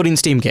downloading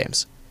Steam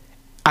games.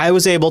 I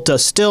was able to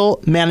still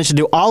manage to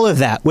do all of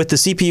that with the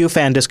CPU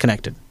fan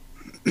disconnected.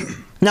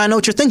 Now I know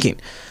what you're thinking.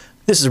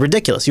 This is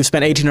ridiculous. You've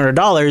spent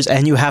 $1,800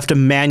 and you have to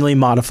manually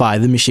modify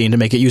the machine to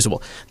make it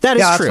usable. That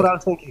is true. That's what I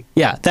was thinking.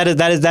 Yeah,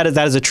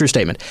 that is a true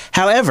statement.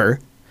 However,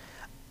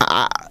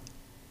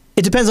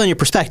 it depends on your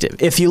perspective.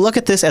 If you look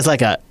at this as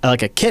like a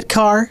kit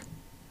car,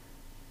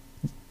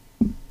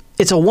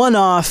 it's a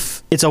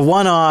one-off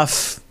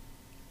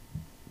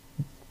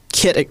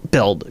kit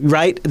build,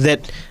 right?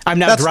 That I'm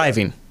now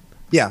driving.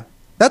 Yeah.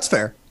 That's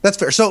fair. That's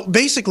fair. So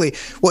basically,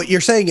 what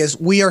you're saying is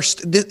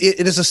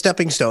it is a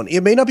stepping stone.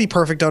 It may not be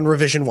perfect on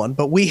revision 1,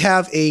 but we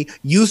have a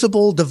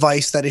usable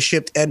device that is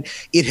shipped, and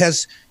it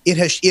has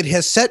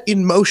set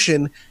in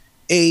motion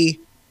a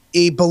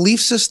belief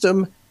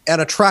system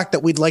and a track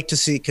that we'd like to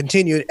see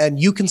continued.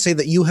 And you can say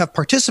that you have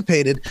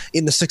participated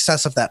in the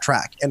success of that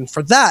track, and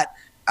for that,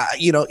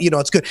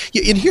 it's good.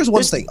 And here's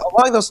one thing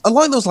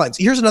along those lines.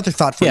 Here's another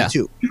thought for you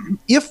too.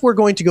 If we're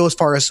going to go as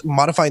far as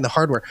modifying the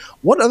hardware,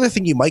 one other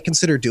thing you might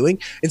consider doing,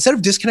 instead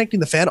of disconnecting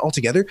the fan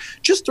altogether,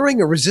 just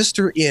throwing a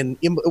resistor in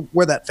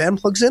where that fan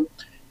plugs in,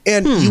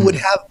 and you would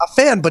have a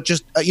fan, but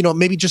just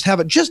maybe just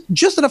have it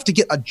just enough to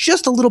get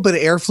just a little bit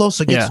of airflow,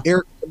 so it gets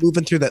air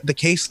moving through the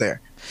case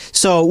there.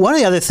 So one of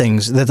the other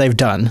things that they've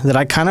done that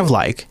I kind of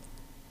like,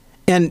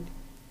 and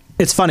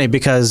it's funny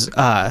because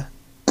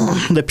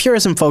the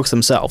Purism folks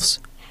themselves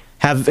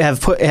have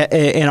put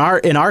in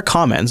our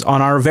comments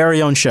on our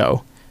very own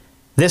show,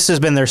 this has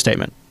been their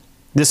statement.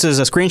 This is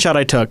a screenshot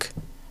I took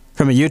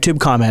from a YouTube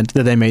comment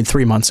that they made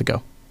 3 months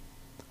ago.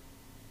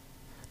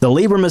 The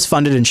Librem is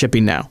funded and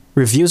shipping now.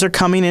 Reviews are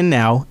coming in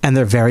now, and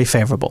they're very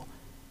favorable.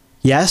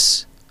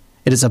 Yes,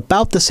 it is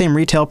about the same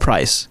retail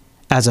price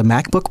as a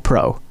MacBook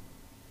Pro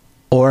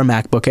or a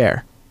MacBook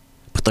Air,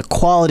 but the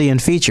quality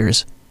and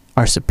features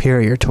are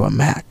superior to a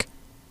Mac.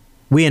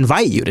 We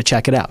invite you to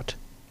check it out.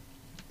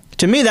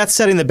 To me, that's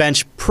setting the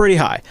bench pretty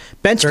high.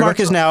 Benchmark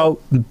is now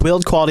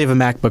build quality of a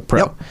MacBook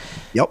Pro.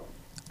 Yep.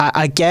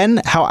 Again,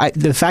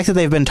 the fact that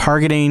they've been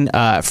targeting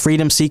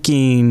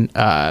freedom-seeking,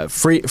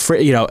 free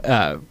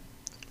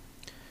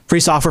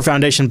software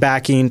foundation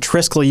backing,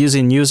 Triskel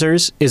using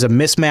users is a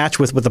mismatch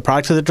with the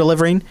product that they're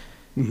delivering.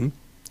 Mm-hmm.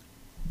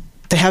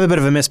 They have a bit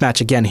of a mismatch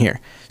again here.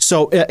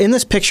 So in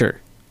this picture,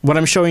 what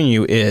I'm showing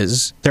you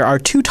is there are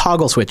 2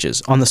 toggle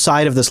switches on the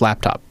side of this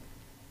laptop.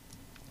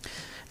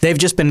 They've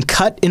just been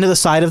cut into the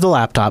side of the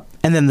laptop,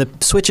 and then the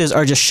switches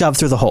are just shoved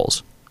through the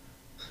holes.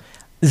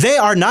 They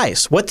are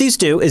nice. What these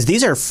do is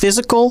these are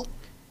physical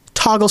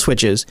toggle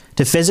switches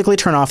to physically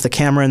turn off the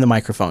camera and the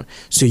microphone.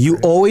 So you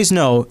always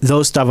know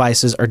those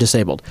devices are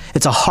disabled.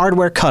 It's a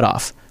hardware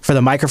cutoff for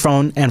the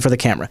microphone and for the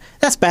camera.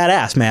 That's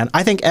badass, man.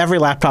 I think every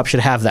laptop should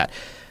have that.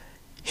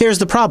 Here's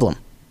the problem.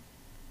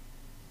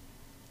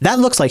 That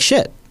looks like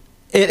shit.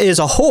 It is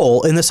a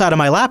hole in the side of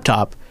my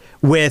laptop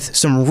with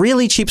some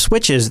really cheap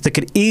switches that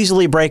could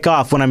easily break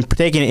off when I'm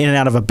taking it in and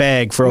out of a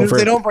bag for over. If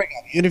they don't break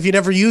off, even if you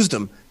never used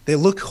them, they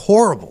look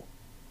horrible.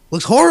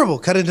 Looks horrible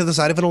cut into the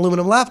side of an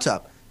aluminum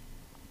laptop.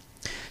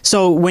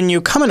 So when you're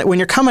coming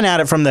at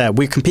it from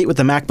we compete with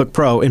the MacBook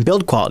Pro in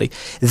build quality,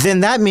 then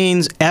that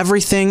means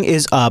everything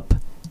is up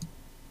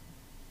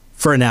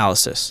for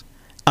analysis.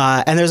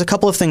 And there's a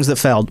couple of things that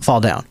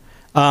fall down.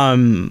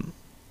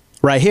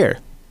 Right here.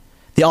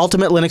 The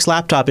Ultimate Linux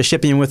laptop is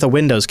shipping with a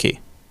Windows key.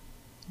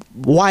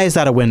 Why is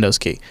that a Windows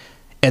key?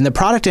 In the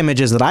product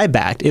images that I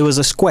backed, it was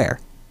a square.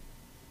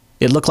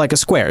 It looked like a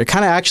square. It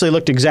kind of actually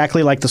looked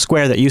exactly like the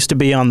square that used to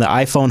be on the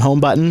iPhone home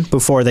button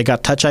before they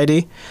got Touch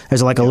ID.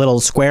 There's like a little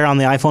square on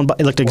the iPhone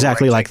button. It looked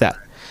exactly like that.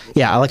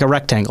 Yeah, like a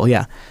rectangle,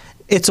 yeah.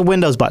 It's a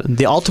Windows button.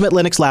 The Ultimate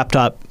Linux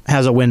laptop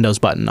has a Windows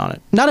button on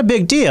it. Not a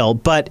big deal,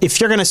 but if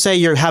you're going to say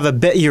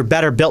you're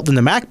better built than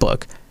the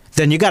MacBook,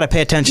 then you got to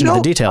pay attention to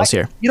the details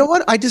here. You know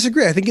what? I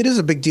disagree. I think it is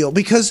a big deal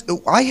because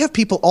I have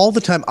people all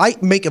the time. I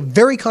make a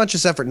very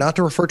conscious effort not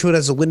to refer to it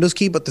as a Windows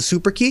key, but the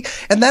super key.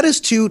 And that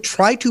is to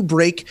try to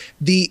break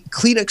the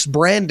Kleenex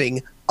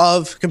branding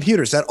of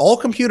computers. That all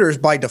computers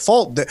by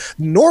default, the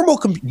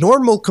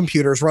normal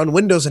computers run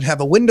Windows and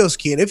have a Windows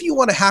key. And if you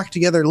want to hack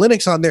together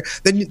Linux on there,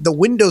 then the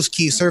Windows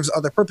key serves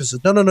other purposes.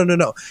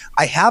 No.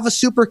 I have a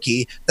super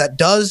key that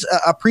does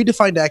a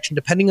predefined action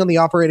depending on the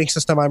operating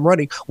system I'm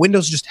running.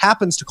 Windows just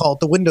happens to call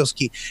it the Windows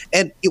key.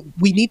 And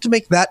we need to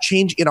make that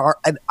change in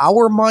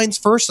our minds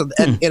first. And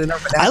in our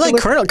vernacular. I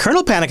like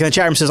Colonel Panic in the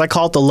chat room says, I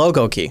call it the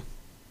logo key.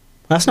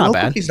 That's not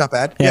bad. Logo key's not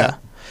bad. Yeah.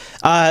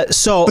 But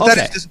that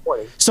is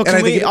disappointing. So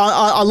can we,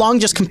 along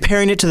just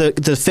comparing it to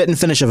the fit and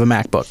finish of a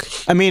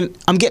MacBook? I mean,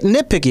 I'm getting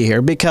nitpicky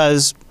here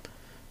because,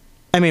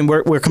 I mean,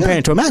 we're comparing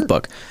it to a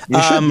MacBook.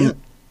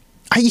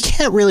 You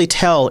can't really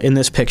tell in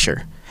this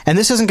picture, and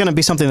this isn't going to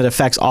be something that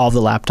affects all of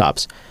the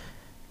laptops,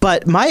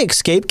 but my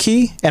escape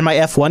key and my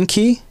F1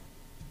 key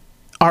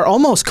are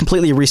almost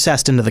completely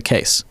recessed into the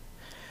case.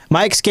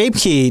 My escape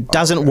key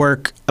doesn't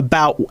work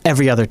about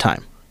every other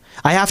time.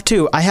 I have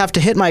to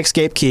hit my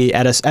escape key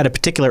at a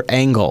particular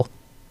angle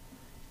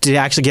to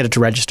actually get it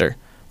to register,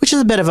 which is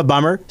a bit of a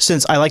bummer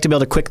since I like to be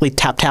able to quickly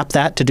tap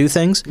that to do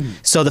things.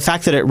 So the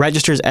fact that it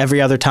registers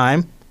every other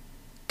time,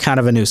 kind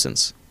of a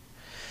nuisance.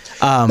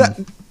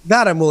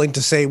 That I'm willing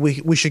to say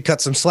we should cut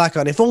some slack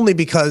on, if only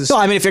because. No,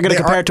 I mean, if you're going to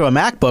compare it to a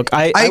MacBook,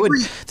 I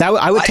would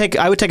take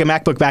a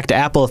MacBook back to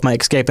Apple if my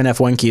escape and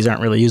F1 keys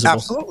aren't really usable.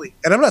 Absolutely,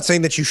 and I'm not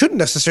saying that you shouldn't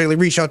necessarily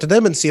reach out to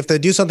them and see if they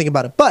do something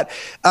about it. But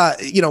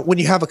when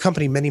you have a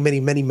company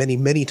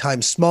many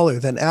times smaller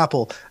than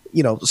Apple,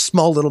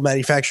 small little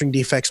manufacturing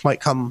defects might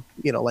come,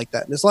 like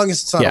that. And as long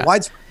as it's not a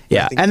widespread.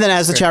 Yeah, and then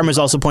as the chairman has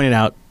also pointed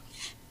out,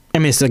 I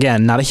mean, it's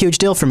again not a huge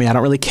deal for me. I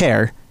don't really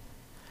care.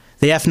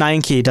 The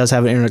F9 key does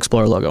have an Internet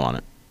Explorer logo on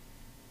it.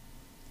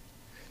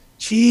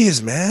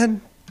 Jeez, man.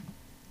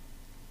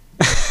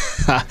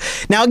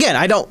 Now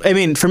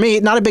again, for me,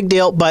 not a big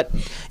deal, but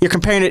you're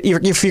comparing it.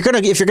 If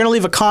you're gonna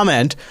leave a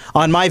comment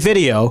on my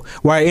video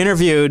where I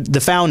interviewed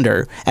the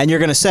founder, and you're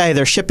gonna say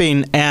they're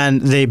shipping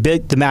and they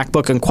bid the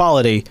MacBook in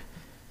quality,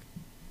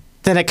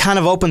 then it kind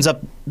of opens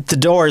up the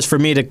doors for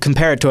me to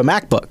compare it to a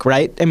MacBook,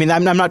 right? I mean,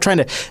 I'm not trying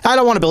to. I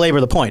don't want to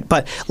belabor the point,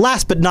 but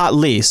last but not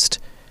least,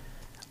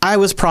 I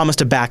was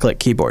promised a backlit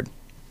keyboard.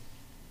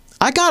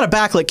 I got a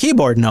backlit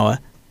keyboard, Noah.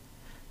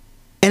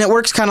 And it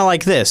works kind of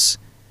like this.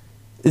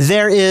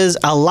 There is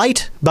a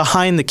light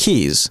behind the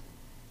keys,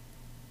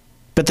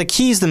 but the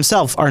keys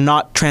themselves are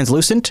not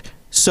translucent,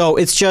 so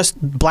it's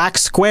just black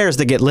squares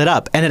that get lit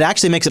up, and it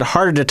actually makes it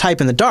harder to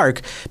type in the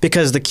dark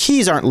because the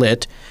keys aren't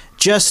lit,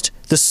 just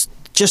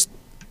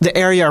the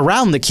area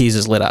around the keys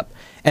is lit up.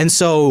 And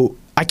so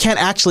I can't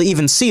actually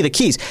even see the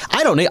keys.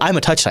 I'm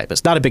a touch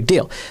typist, not a big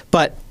deal,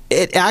 but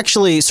it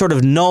actually sort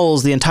of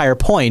nulls the entire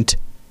point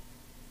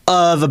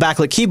of a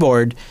backlit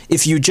keyboard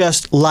if you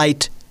just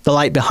light the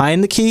light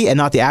behind the key and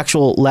not the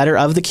actual letter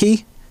of the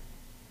key.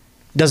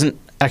 Doesn't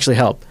actually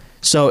help.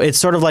 So it's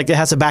sort of like it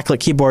has a backlit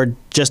keyboard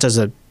just as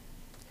a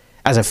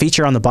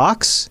feature on the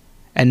box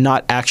and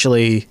not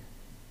actually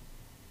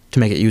to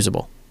make it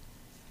usable.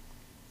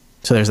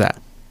 So there's that.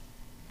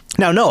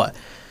 Now, Noah,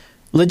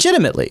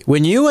 legitimately,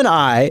 when you and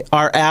I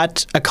are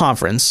at a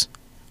conference,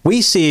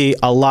 we see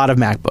a lot of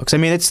MacBooks. I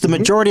mean, it's the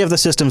majority of the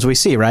systems we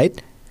see,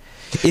 right?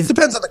 It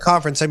depends on the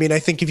conference. I mean, I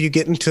think if you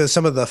get into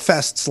some of the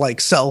fests like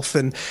Self,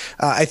 and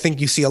I think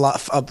you see a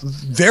lot of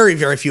very,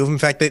 very few of them. In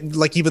fact,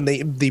 even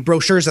the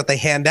brochures that they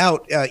hand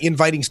out,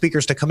 inviting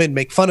speakers to come in,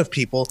 make fun of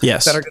people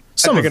that are going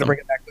to bring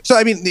it back. So,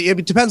 I mean,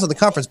 it depends on the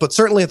conference, but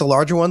certainly at the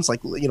larger ones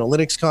like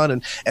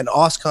LinuxCon and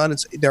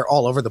OSCon, they're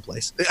all over the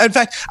place. In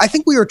fact, I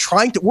think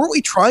weren't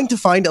we trying to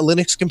find a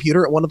Linux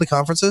computer at one of the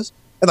conferences?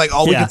 And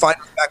all we could find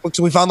was MacBooks,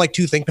 and we found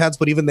 2 ThinkPads,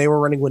 but even they were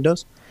running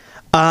Windows.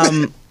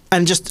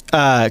 And just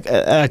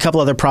a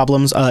couple other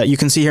problems. You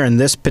can see here in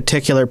this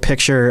particular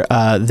picture,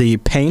 the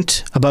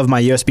paint above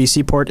my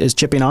USB-C port is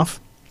chipping off.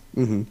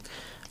 That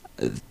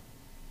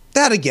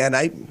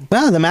again,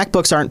 well, the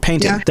MacBooks aren't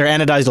painted; they're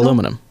anodized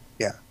aluminum.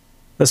 Yeah,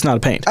 that's not a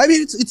paint. I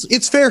mean,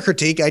 it's fair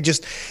critique. I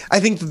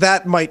think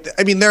that might.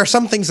 I mean, there are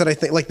some things that I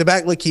think, like the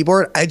backlit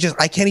keyboard. I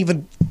can't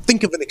even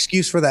think of an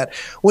excuse for that.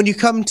 When you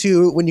come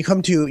to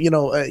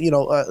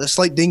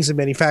slight dings in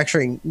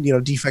manufacturing,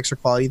 defects or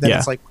quality, then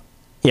it's like.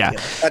 Yeah.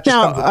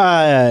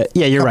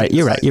 You're right.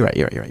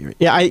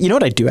 Yeah, you know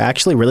what I do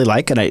actually really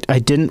like, and I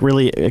didn't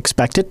really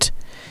expect it.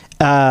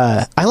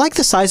 I like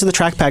the size of the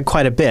trackpad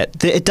quite a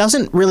bit. It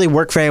doesn't really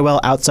work very well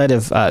outside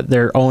of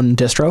their own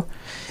distro.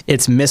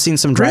 It's missing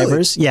some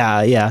drivers.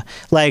 Really? Yeah.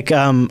 Like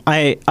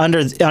I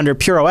under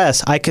Pure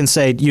OS, I can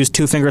say use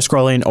 2-finger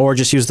scrolling or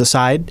just use the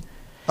side,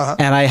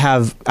 and I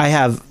have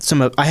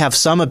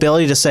some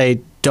ability to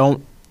say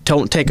don't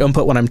don't take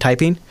input when I'm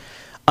typing.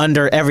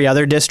 Under every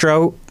other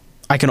distro,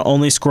 I can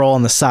only scroll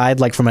on the side,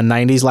 like from a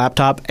 90s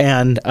laptop,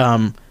 and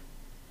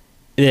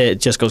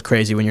it just goes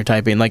crazy when you're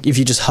typing. Like if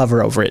you just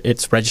hover over it,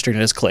 it's registering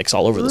as clicks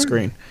all over the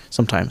screen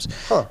sometimes.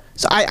 Huh.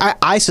 So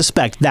I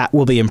suspect that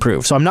will be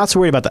improved. So I'm not so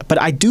worried about that.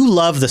 But I do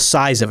love the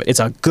size of it. It's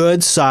a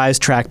good size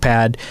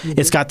trackpad.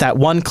 It's got that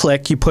one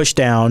click you push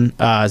down.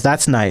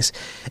 That's nice.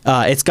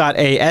 It's got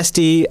a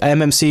SD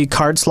MMC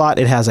card slot.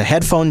 It has a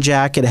headphone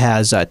jack. It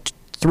has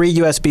 3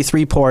 USB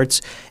 3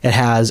 ports. It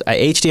has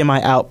a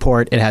HDMI out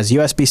port. It has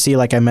USB-C,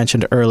 like I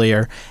mentioned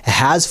earlier. It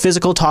has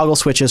physical toggle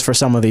switches for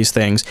some of these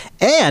things,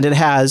 and it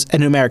has a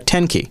numeric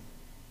 10 key.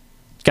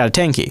 It's got a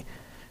 10 key,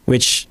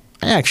 which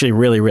I actually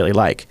really, really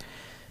like.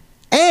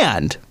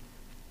 And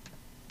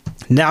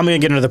now I'm going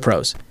to get into the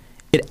pros.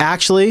 It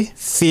actually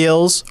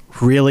feels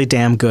really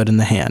damn good in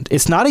the hand.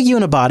 It's not a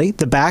unibody.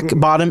 The back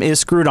bottom is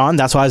screwed on.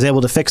 That's why I was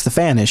able to fix the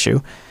fan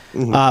issue.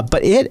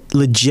 But it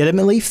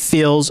legitimately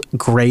feels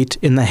great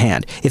in the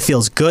hand. It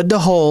feels good to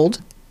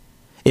hold.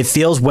 It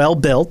feels well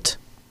built.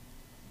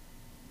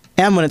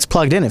 And when it's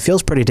plugged in, it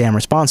feels pretty damn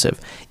responsive.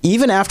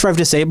 Even after I've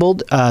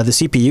disabled the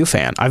CPU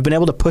fan, I've been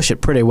able to push it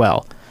pretty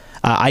well.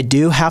 I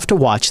do have to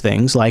watch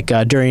things, like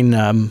during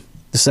the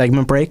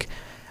segment break,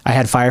 I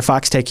had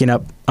Firefox taking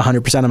up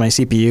 100% of my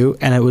CPU,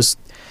 and it was...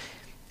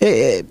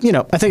 you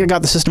know, I think I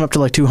got the system up to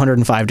like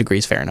 205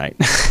 degrees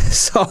Fahrenheit.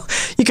 So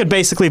you could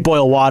basically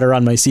boil water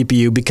on my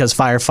CPU because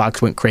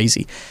Firefox went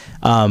crazy.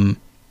 And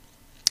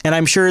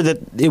I'm sure that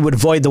it would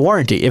void the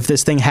warranty if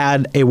this thing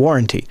had a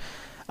warranty.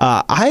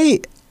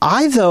 I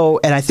though,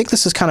 and I think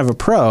this is kind of a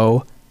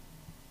pro,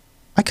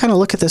 I kind of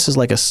look at this as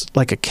like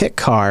a kit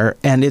car,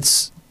 and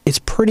it's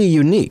pretty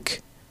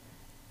unique.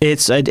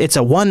 It's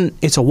a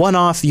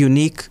one-off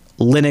unique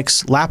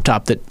Linux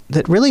laptop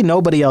that really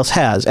nobody else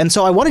has. And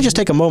so I want to just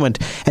take a moment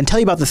and tell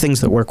you about the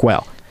things that work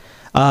well.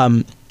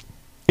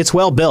 It's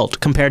well built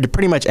compared to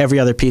pretty much every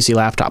other PC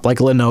laptop, like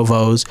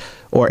Lenovo's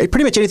or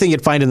pretty much anything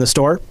you'd find in the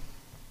store.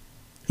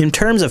 In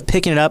terms of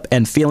picking it up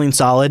and feeling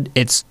solid,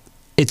 it's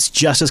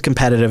just as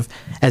competitive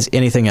as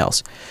anything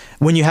else.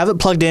 When you have it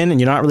plugged in and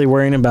you're not really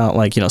worrying about,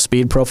 like, you know,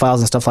 speed profiles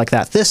and stuff like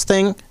that, this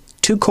thing,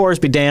 2 cores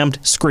be damned,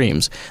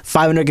 screams.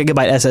 500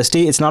 gigabyte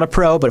SSD. It's not a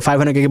Pro, but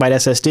 500 gigabyte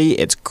SSD.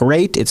 It's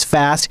great. It's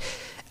fast.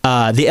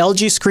 The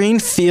LG screen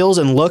feels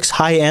and looks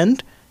high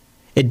end.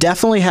 It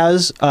definitely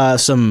has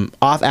some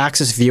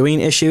off-axis viewing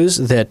issues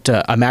that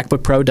a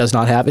MacBook Pro does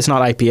not have. It's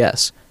not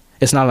IPS.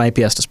 It's not an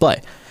IPS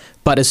display.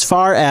 But as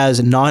far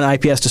as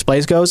non-IPS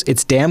displays goes,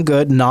 it's damn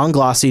good,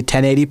 non-glossy,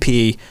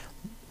 1080p,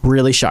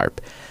 really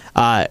sharp.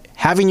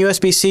 Having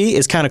USB-C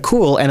is kind of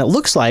cool, and it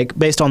looks like,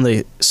 based on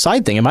the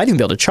side thing, it might even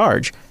be able to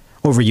charge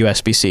over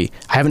USB-C.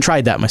 I haven't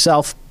tried that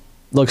myself.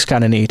 Looks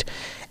kind of neat.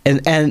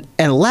 And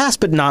last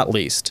but not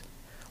least,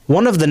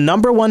 one of the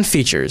 #1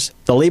 features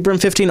the Librem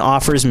 15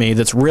 offers me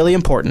that's really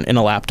important in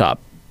a laptop.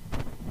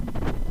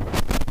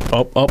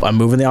 Oh, I'm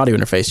moving the audio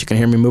interface. You can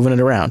hear me moving it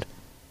around.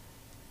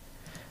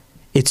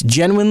 It's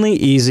genuinely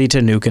easy to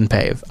nuke and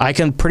pave. I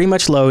can pretty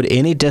much load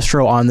any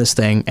distro on this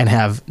thing and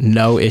have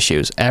no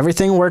issues.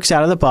 Everything works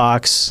out of the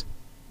box.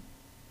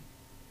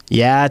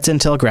 Yeah, it's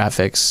Intel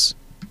graphics.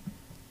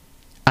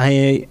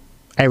 I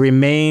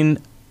remain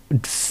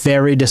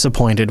very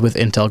disappointed with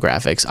Intel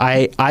graphics.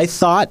 I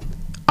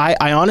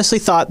honestly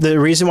thought the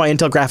reason why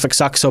Intel graphics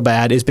suck so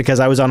bad is because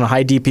I was on a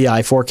high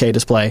DPI 4K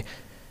display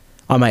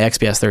on my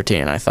XPS 13.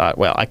 And I thought,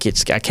 well, I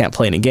can't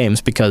play any games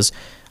because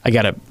I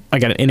got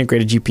an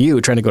integrated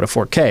GPU trying to go to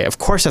 4K. Of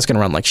course that's going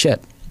to run like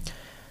shit.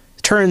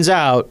 Turns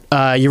out,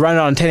 you run it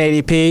on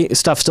 1080p,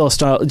 stuff's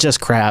still just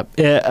crap.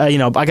 You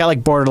know, I got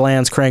like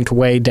Borderlands cranked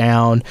way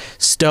down.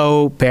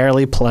 Stowe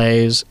barely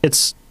plays.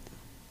 It's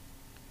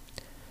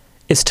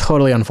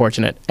totally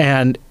unfortunate.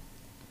 And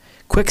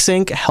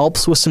QuickSync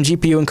helps with some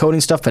GPU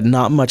encoding stuff, but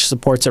not much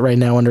supports it right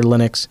now under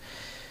Linux.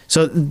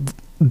 So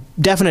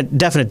definite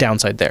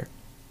downside there.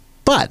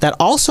 But that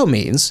also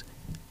means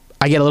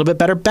I get a little bit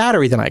better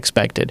battery than I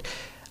expected.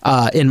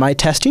 In my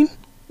testing,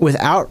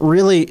 without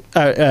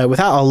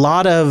a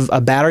lot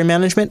of battery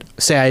management,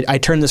 say I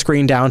turn the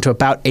screen down to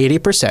about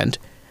 80%,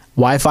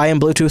 Wi-Fi and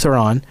Bluetooth are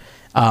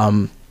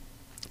on.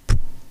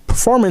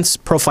 Performance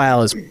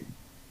profile is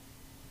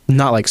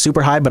not like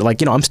super high, but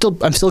like, you know, I'm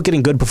still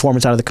getting good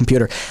performance out of the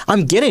computer.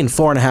 I'm getting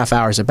 4.5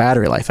 hours of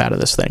battery life out of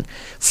this thing.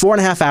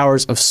 4.5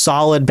 hours of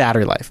solid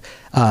battery life.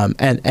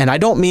 And I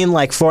don't mean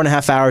like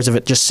 4.5 hours of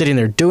it just sitting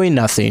there doing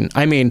nothing.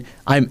 I mean,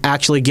 I'm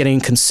actually getting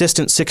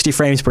consistent 60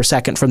 frames per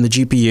second from the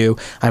GPU.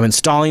 I'm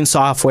installing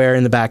software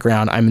in the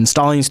background. I'm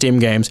installing Steam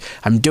games.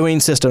 I'm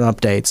doing system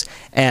updates.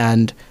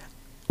 And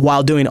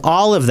while doing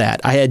all of that,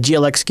 I had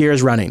GLX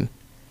Gears running.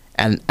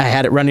 And I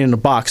had it running in a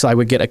box so I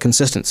would get a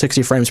consistent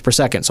 60 frames per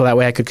second. So that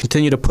way I could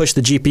continue to push the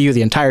GPU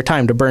the entire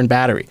time to burn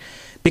battery.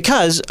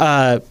 Because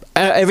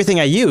everything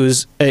I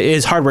use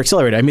is hardware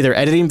accelerated. I'm either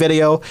editing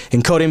video,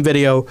 encoding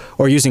video,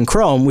 or using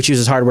Chrome, which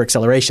uses hardware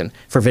acceleration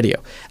for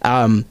video.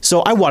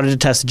 So I wanted to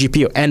test the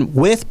GPU. And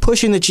with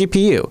pushing the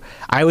GPU,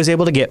 I was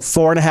able to get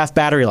 4.5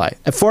 battery life,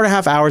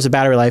 4.5 hours of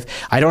battery life.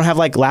 I don't have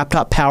like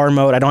laptop power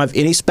mode. I don't have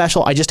any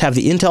special. I just have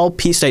the Intel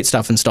P-State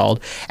stuff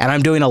installed, and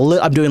I'm doing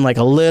like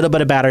a little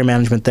bit of battery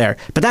management there.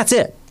 But that's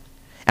it.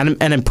 And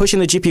I'm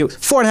pushing the GPU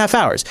 4.5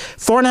 hours.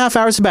 4.5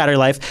 hours of battery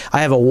life.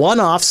 I have a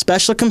one-off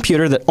special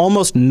computer that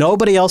almost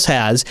nobody else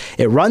has.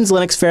 It runs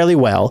Linux fairly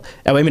well.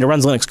 I mean, it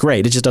runs Linux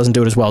great. It just doesn't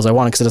do it as well as I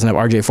want because it doesn't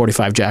have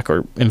RJ45 jack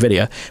or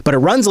NVIDIA. But it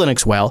runs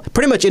Linux well.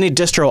 Pretty much any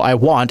distro I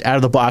want out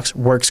of the box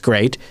works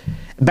great.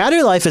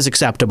 Battery life is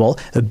acceptable.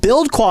 The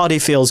build quality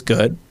feels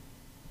good.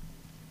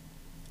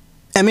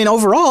 I mean,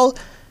 overall,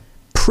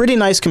 pretty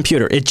nice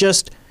computer.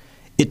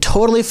 It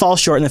totally falls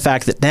short in the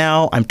fact that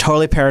now I'm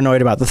totally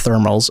paranoid about the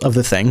thermals of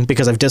the thing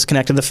because I've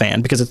disconnected the fan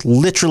because it's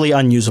literally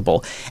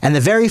unusable. And the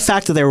very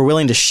fact that they were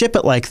willing to ship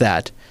it like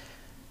that,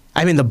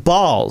 I mean, the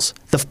balls,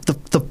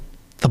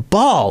 the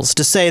balls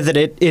to say that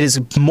it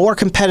is more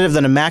competitive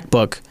than a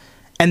MacBook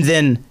and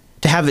then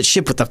to have it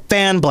shipped with the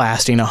fan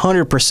blasting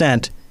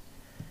 100%,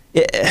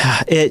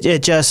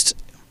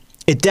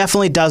 it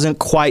definitely doesn't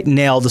quite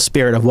nail the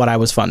spirit of what I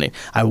was funding.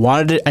 I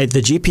wanted it.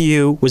 The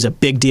GPU was a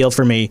big deal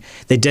for me.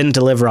 They didn't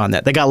deliver on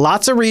that. They got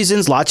lots of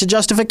reasons, lots of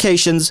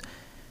justifications.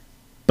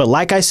 But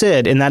like I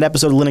said in that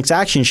episode of Linux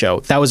Action Show,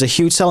 that was a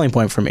huge selling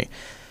point for me.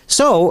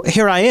 So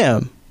here I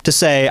am to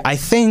say I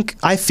think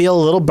I feel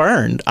a little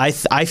burned. I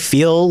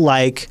feel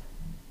like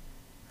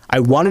I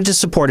wanted to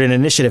support an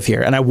initiative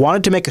here, and I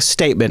wanted to make a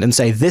statement and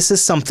say this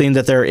is something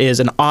that there is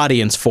an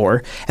audience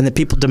for and that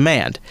people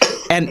demand.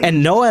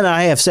 And Noah and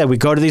I have said we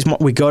go to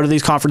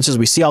these conferences,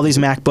 we see all these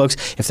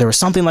MacBooks. If there was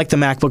something like the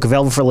MacBook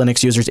available for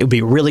Linux users, it would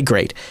be really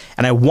great.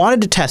 And I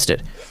wanted to test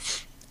it.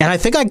 And I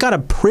think I got a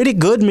pretty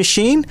good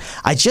machine.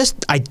 I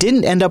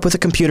didn't end up with a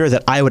computer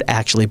that I would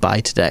actually buy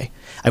today.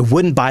 I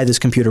wouldn't buy this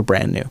computer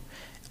brand new.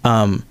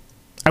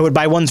 I would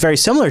buy ones very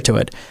similar to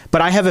it,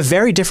 but I have a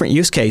very different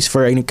use case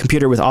for a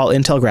computer with all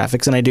Intel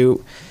graphics than I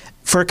do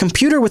for a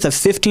computer with a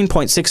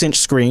 15.6-inch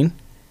screen.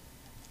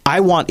 I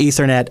want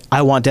Ethernet.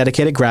 I want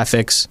dedicated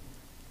graphics.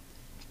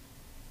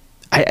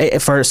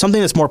 For something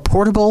that's more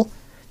portable,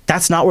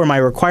 that's not where my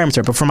requirements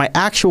are. But for my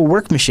actual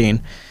work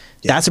machine,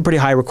 that's a pretty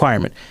high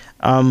requirement.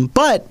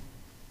 But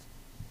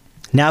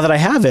now that I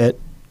have it,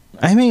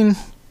 I mean,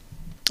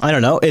 I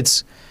don't know.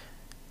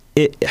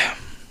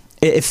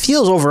 It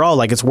feels overall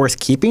like it's worth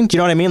keeping. Do you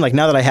know what I mean? Like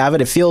now that I have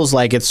it, it feels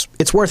like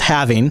it's worth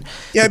having.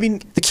 Yeah, I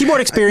mean, the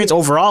keyboard experience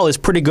overall is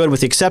pretty good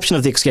with the exception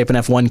of the Escape and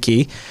F1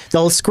 key.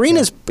 The screen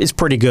is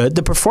pretty good.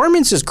 The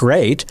performance is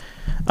great.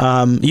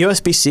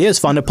 USB-C is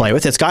fun to play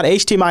with. It's got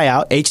HDMI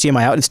out. It's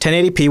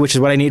 1080p, which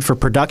is what I need for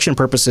production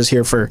purposes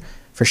here for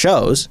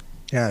shows.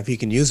 Yeah, if you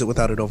can use it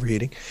without it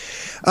overheating.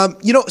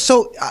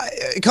 So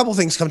a couple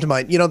things come to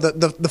mind.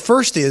 The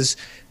first is,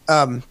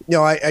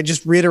 I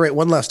just reiterate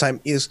one last time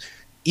is,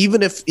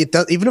 even if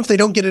they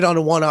don't get it on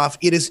a one-off,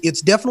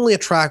 it's definitely a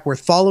track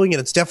worth following,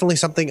 and it's definitely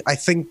something I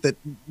think that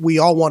we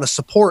all want to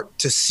support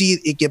to see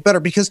it get better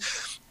because,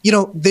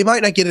 they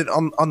might not get it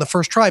on the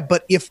first try,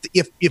 but if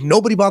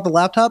nobody bought the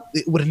laptop,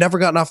 it would have never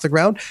gotten off the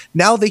ground.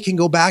 Now they can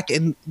go back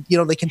and,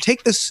 they can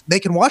take this, they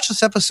can watch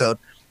this episode,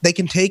 they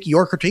can take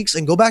your critiques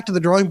and go back to the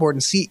drawing board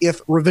and see if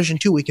revision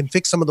 2, we can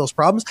fix some of those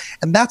problems.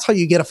 And that's how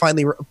you get a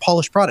finally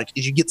polished product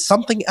is you get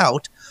something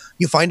out,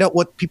 you find out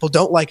what people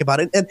don't like about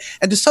it. And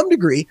to some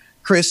degree,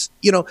 Chris,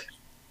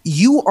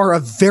 you are a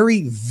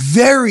very,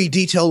 very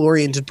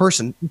detail-oriented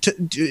person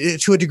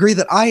to a degree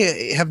that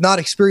I have not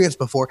experienced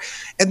before.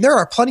 And there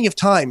are plenty of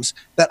times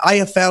that I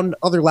have found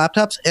other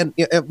laptops, and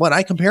when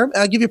I compare them,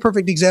 I'll give you a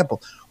perfect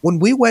example. When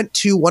we went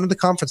to one of the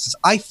conferences,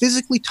 I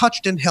physically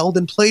touched and held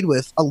and played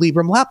with a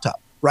Librem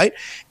laptop, right?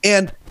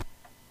 And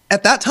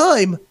at that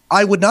time,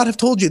 I would not have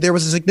told you there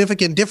was a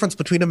significant difference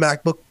between a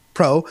MacBook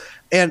Pro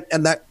and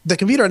that the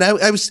computer. And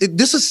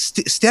this is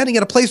standing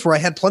at a place where I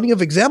had plenty of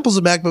examples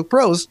of MacBook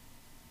Pros,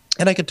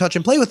 and I could touch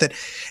and play with it.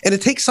 And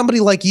it takes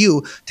somebody like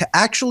you to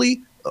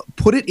actually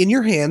put it in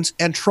your hands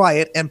and try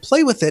it and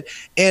play with it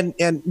and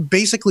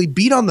basically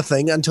beat on the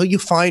thing until you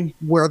find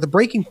where the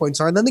breaking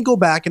points are, and then they go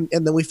back and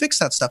then we fix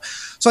that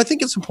stuff. So I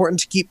think it's important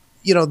to keep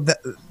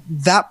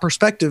that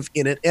perspective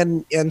in it,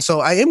 and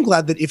so I am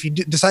glad that if you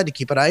decide to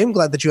keep it, I am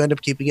glad that you end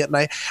up keeping it, and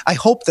I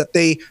hope that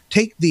they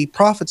take the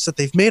profits that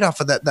they've made off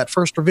of that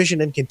first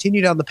revision and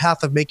continue down the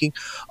path of making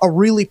a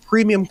really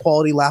premium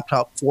quality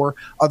laptop for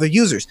other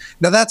users.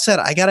 Now that said,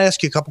 I got to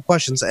ask you a couple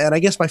questions, and I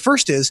guess my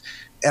first is,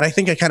 and I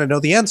think I kind of know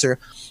the answer.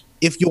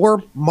 If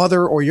your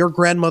mother or your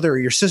grandmother or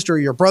your sister or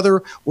your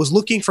brother was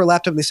looking for a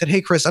laptop and they said, hey,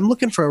 Chris, I'm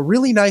looking for a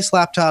really nice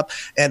laptop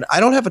and I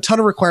don't have a ton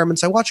of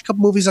requirements. I watch a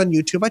couple movies on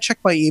YouTube. I check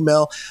my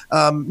email,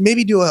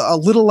 maybe do a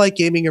little light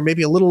gaming or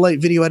maybe a little light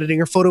video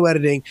editing or photo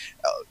editing.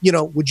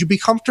 Would you be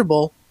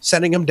comfortable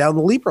sending them down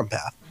the Librem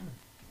path?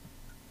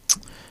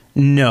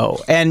 No.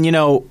 And,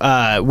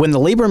 when the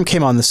Librem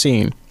came on the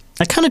scene,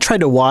 I kind of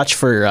tried to watch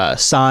for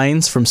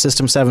signs from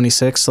System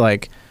 76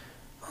 like,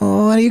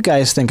 what do you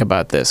guys think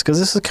about this? Because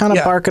this is kind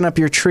of barking up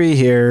your tree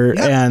here,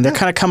 and they're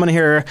kind of coming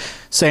here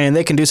saying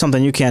they can do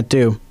something you can't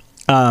do.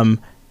 And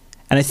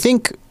I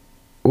think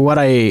what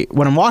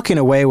I'm walking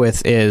away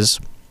with is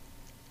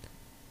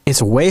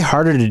it's way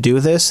harder to do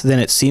this than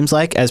it seems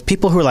like, as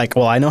people who are like,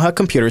 well, I know how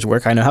computers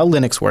work, I know how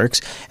Linux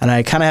works, and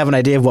I kind of have an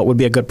idea of what would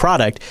be a good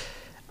product.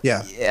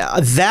 Yeah,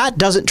 that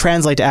doesn't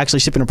translate to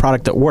actually shipping a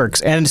product that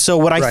works. And so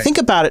when I think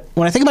about it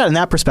in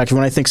that perspective,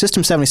 when I think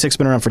System 76 has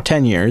been around for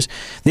 10 years,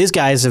 these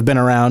guys have been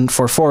around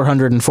for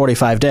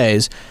 445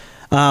 days.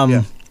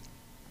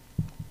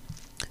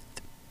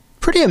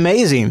 Pretty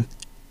amazing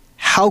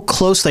how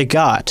close they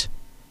got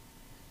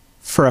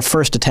for a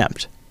first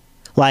attempt.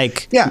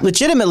 Like,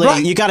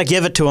 legitimately, you got to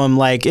give it to them.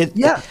 Like,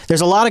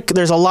 there's a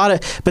lot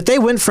of, but they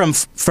went from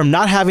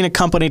not having a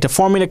company to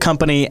forming a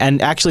company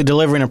and actually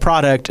delivering a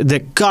product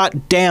that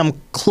got damn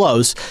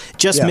close,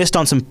 just missed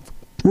on some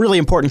really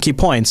important key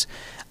points.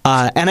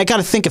 And I got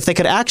to think if they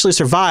could actually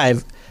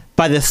survive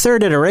by the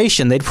third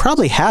iteration, they'd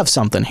probably have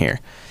something here.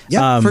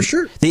 Yeah, for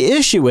sure. The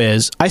issue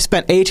is I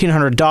spent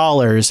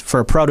 $1,800 for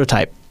a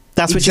prototype.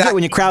 That's what you get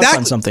when you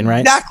crowdfund something,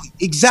 right?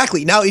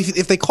 Exactly. Now,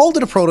 if they called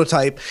it a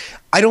prototype,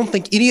 I don't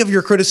think any of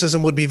your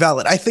criticism would be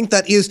valid. I think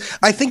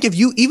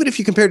even if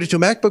you compared it to a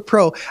MacBook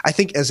Pro, I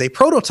think as a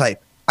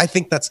prototype, I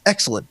think that's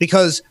excellent,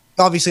 because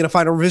obviously in a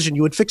final revision,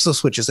 you would fix those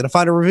switches. In a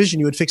final revision,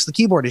 you would fix the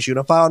keyboard issue. In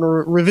a final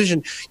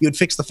revision, you would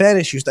fix the fan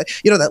issues.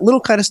 That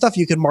little kind of stuff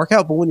you can mark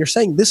out. But when you're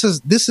saying this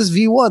is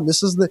V1,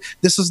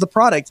 this is the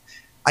product,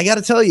 I got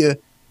to tell you,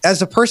 as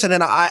a person,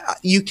 and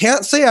you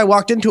can't say I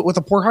walked into it with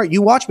a poor heart.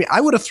 You watch me. I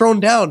would have thrown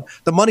down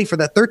the money for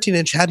that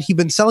 13-inch had he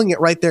been selling it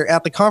right there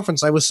at the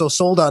conference. I was so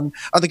sold on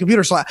the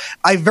computer. So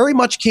I very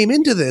much came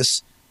into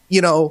this,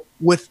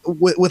 with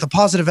a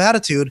positive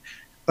attitude.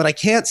 But I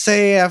can't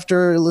say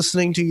after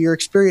listening to your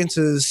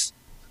experiences,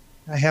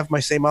 I have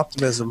my same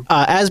optimism.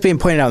 As being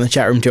pointed out in the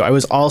chat room too, I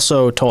was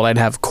also told I'd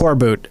have Core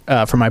Boot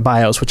for my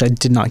BIOS, which I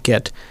did not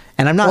get.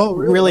 And I'm not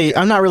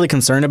I'm not really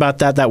concerned about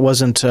that. That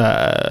wasn't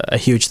a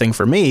huge thing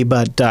for me,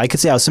 but I could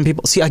see how some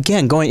people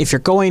if you're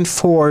going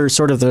for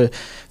sort of the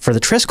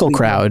Triskel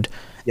crowd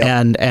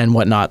and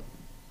whatnot,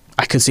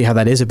 I could see how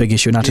that is a big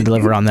issue not to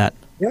deliver on that.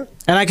 Yeah.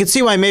 And I could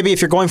see why maybe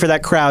if you're going for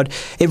that crowd,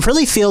 it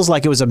really feels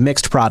like it was a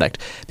mixed product.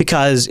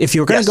 Because if you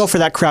were going to go for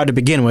that crowd to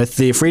begin with,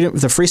 the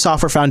Free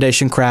Software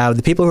Foundation crowd,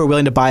 the people who are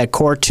willing to buy a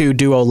Core 2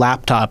 Duo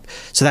laptop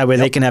so that way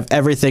they can have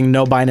everything,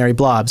 no binary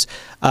blobs,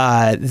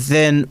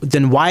 then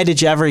why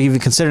did you ever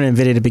even consider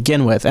NVIDIA to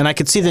begin with? And I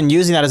could see them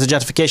using that as a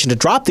justification to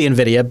drop the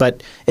NVIDIA,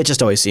 but it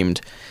just always seemed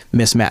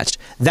mismatched.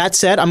 That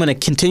said, I'm going to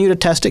continue to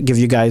test it, give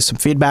you guys some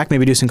feedback,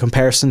 maybe do some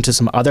comparison to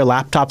some other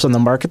laptops on the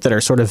market that are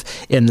sort of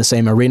in the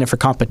same arena for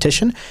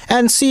competition,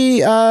 and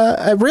see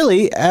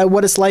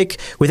what it's like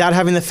without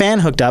having the fan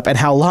hooked up and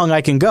how long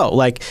I can go.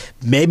 Like,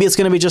 maybe it's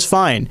going to be just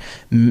fine.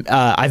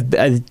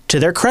 To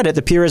their credit,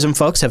 the Purism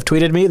folks have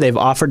tweeted me. They've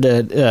offered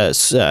to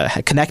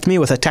connect me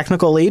with a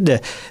technical lead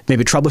to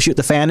maybe troubleshoot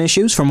the fan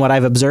issues. From what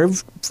I've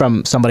observed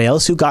from somebody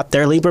else who got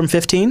their Librem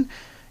 15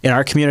 in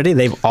our community,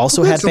 they've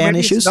also had fan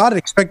issues. It's not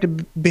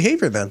expected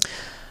behavior then.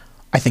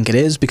 I think it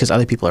is, because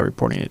other people are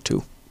reporting it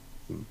too.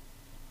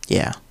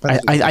 Yeah,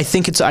 I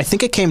think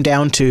it came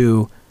down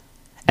to,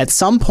 at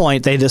some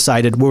point they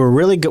decided we're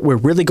really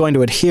going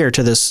to adhere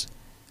to this.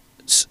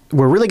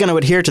 We're really going to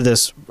adhere to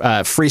this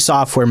free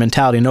software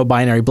mentality, no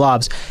binary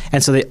blobs,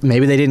 and so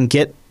maybe they didn't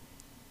get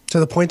to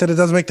the point that it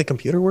doesn't make the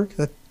computer work.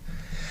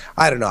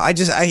 I don't know.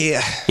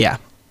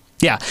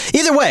 Yeah.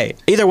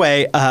 Either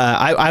way,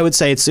 I would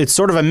say it's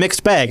sort of a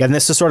mixed bag, and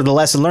this is sort of the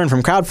lesson learned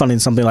from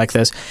crowdfunding something like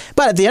this.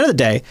 But at the end of the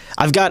day,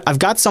 I've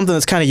got something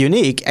that's kind of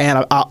unique,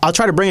 and I'll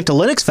try to bring it to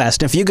Linux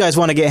Fest. If you guys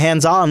want to get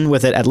hands-on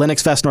with it at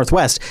Linux Fest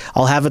Northwest,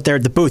 I'll have it there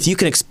at the booth. You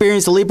can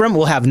experience the Librem.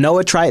 We'll have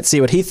Noah try it, see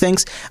what he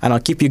thinks, and I'll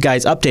keep you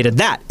guys updated.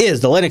 That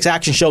is the Linux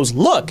Action Show's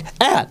look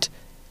at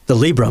the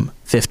Librem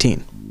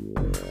 15.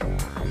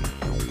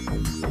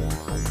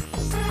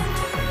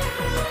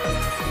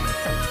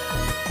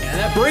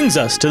 That brings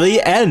us to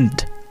the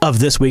end of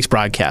this week's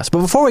broadcast.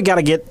 But before we got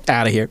to get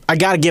out of here, I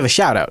got to give a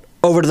shout out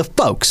over to the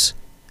folks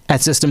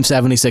at System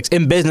 76,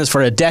 in business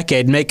for a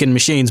decade, making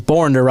machines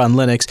born to run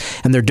Linux,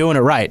 and they're doing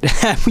it right.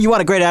 You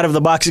want a great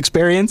out-of-the-box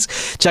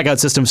experience? Check out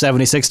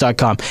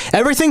System76.com.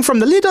 Everything from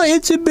the little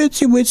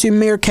itsy-bitsy-witsy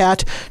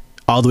Meerkat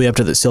all the way up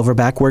to the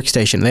Silverback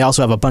workstation. They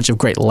also have a bunch of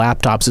great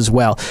laptops as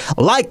well.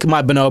 Like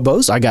my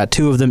bonobos, I got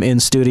two of them in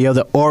studio,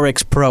 the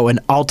Oryx Pro, an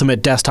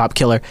ultimate desktop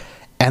killer,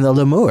 and the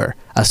Lemur,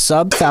 a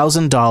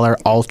sub-$1,000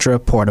 ultra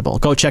portable.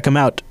 Go check them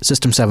out,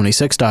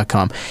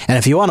 System76.com. And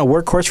if you want a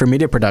workhorse for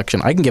media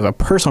production, I can give a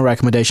personal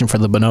recommendation for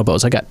the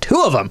bonobos. I got two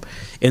of them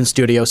in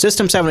studio.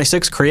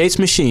 System76 creates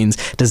machines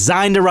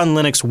designed to run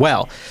Linux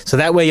well. So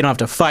that way you don't have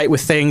to fight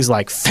with things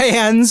like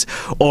fans,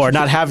 or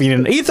not having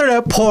an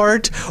Ethernet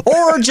port,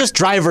 or just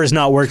drivers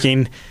not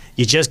working.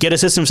 You just get a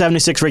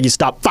System76 rig, you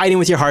stop fighting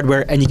with your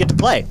hardware, and you get to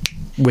play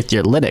with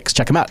your Linux.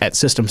 Check them out at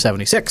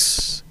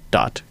System76.com.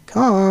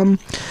 I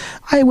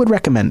would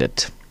recommend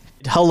it.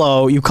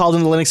 Hello, you called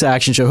in the Linux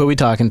Action Show. Who are we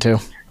talking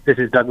to? This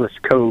is Douglas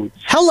Codes.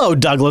 Hello,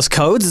 Douglas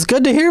Codes. It's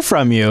good to hear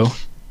from you.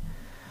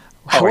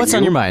 What's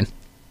on your mind?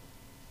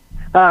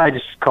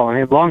 Just calling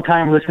in.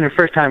 Long-time listener,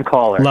 first-time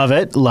caller. Love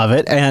it, love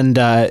it. And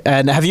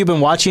have you been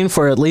watching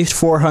for at least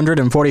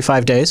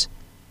 445 days?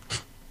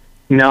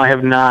 No, I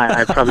have not.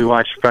 I've probably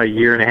watched about a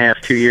year and a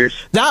half, 2 years.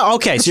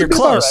 Okay, so you're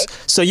close.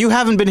 Right. So you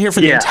haven't been here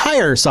for the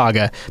entire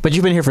saga, but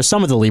you've been here for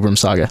some of the Libram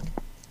saga.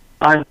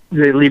 The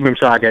Libram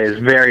saga is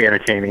very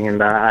entertaining,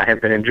 and I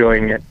have been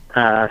enjoying it.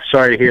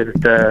 Sorry to hear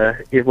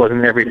that it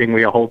wasn't everything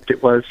we all hoped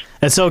it was.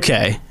 It's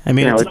okay. I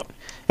mean,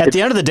 at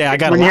the end of the day, I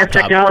got a laptop. When you have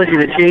technology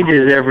that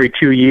changes every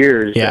 2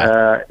 years,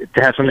 to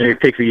have something that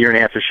takes a year and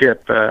a half to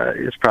ship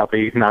is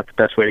probably not the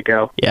best way to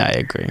go. Yeah,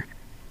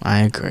 I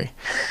agree.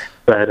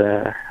 But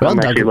I'm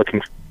actually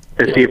looking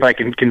to see if I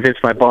can convince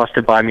my boss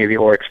to buy me the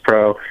Oryx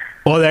Pro.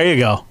 Well, there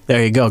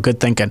you go. Good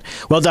thinking.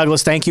 Well,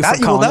 Douglas, thank you for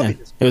calling in.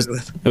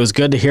 It was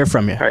good to hear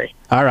from you.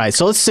 All right.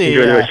 So let's see.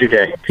 Enjoy the rest of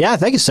your day. Yeah,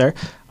 thank you, sir.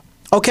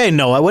 Okay,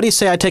 Noah, what do you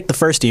say I take the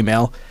first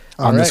email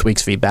on this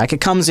week's feedback? It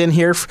comes in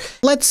here,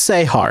 let's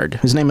say Hard.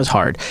 His name is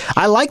Hard.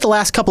 I like the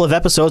last couple of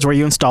episodes where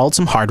you installed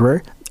some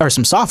hardware, or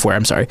some software,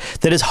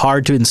 that is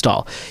hard to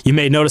install. You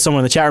may notice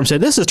someone in the chat room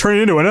said, this is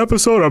turning into an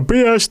episode of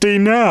BSD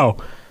Now.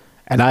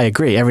 And I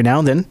agree. Every now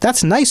and then,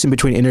 that's nice in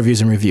between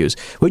interviews and reviews.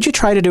 Would you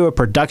try to do a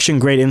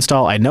production-grade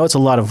install? I know it's a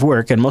lot of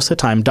work, and most of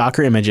the time,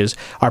 Docker images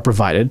are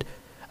provided.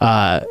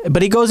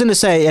 But he goes in to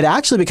say, it'd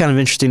actually be kind of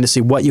interesting to see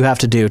what you have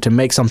to do to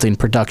make something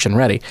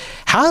production-ready.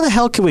 How the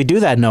hell can we do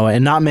that, Noah,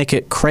 and not make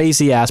it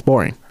crazy-ass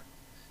boring?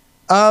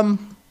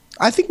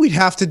 I think we'd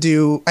have to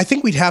do,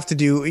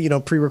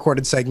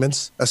 pre-recorded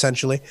segments,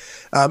 essentially.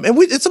 And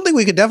it's something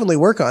we could definitely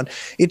work on.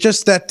 It's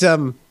just that...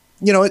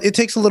 it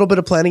takes a little bit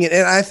of planning.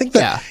 And I think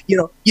that,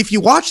 if you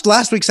watched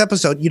last week's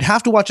episode, you'd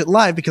have to watch it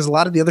live because a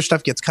lot of the other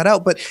stuff gets cut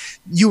out. But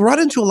you run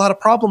into a lot of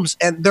problems.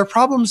 And there are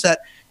problems that,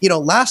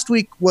 last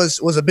week was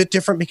a bit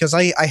different because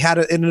I had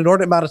an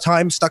inordinate amount of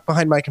time stuck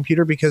behind my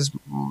computer because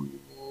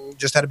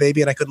just had a baby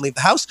and I couldn't leave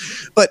the house.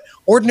 But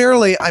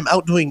ordinarily, I'm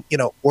out doing,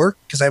 work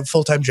because I have a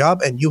full-time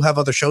job and you have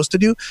other shows to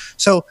do.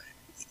 So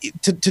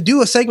to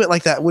do a segment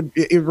like that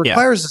it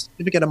requires a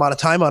significant amount of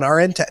time on our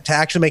end to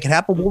actually make it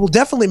happen. We'll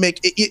definitely make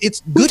it.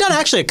 It's good. We've done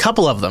actually a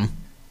couple of them.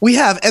 We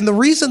have, and the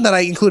reason that I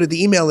included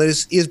the email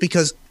is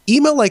because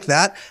email like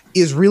that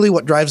is really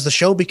what drives the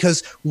show.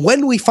 Because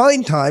when we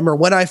find time, or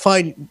when I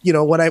find,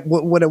 when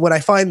I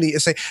find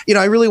say,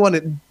 I really want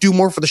to do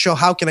more for the show.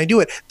 How can I do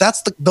it?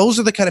 Those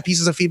are the kind of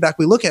pieces of feedback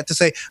we look at to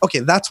say, okay,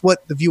 that's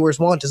what the viewers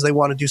want. Is they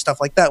want to do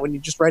stuff like that. When you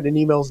just write in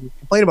emails and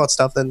complain about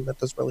stuff, then that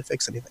doesn't really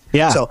fix anything.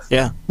 Yeah. So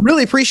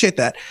really appreciate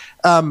that.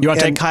 You want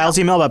to take Kyle's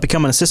email about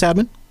becoming a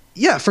sysadmin?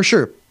 Yeah, for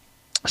sure.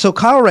 So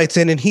Kyle writes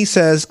in and he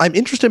says, I'm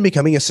interested in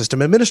becoming a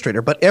system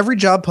administrator, but every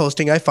job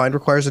posting I find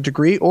requires a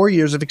degree or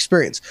years of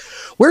experience.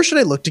 Where should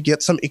I look to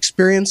get some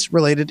experience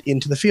related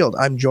into the field?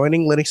 I'm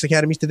joining Linux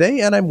Academies today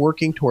and I'm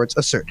working towards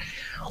a cert.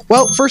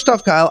 Well, first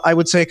off, Kyle, I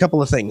would say a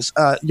couple of things.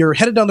 You're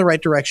headed down the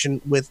right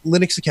direction with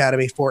Linux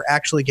Academy for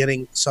actually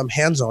getting some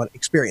hands-on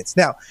experience.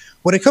 Now,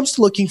 when it comes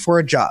to looking for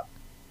a job,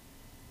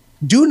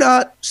 do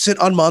not sit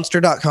on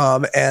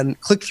monster.com and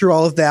click through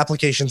all of the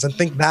applications and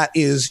think that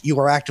is you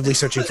are actively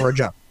searching for a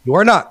job. You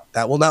are not.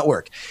 That will not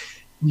work.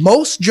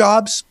 Most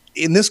jobs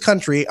in this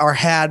country are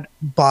had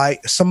by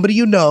somebody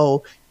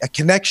a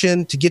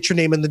connection to get your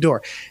name in the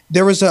door.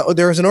 There is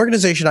an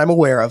organization I'm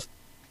aware of.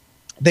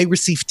 They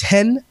receive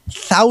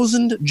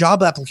 10,000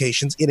 job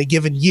applications in a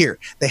given year.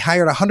 They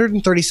hired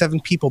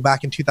 137 people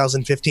back in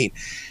 2015.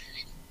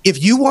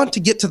 If you want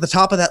to get to the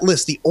top of that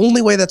list, the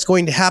only way that's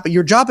going to happen,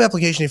 your job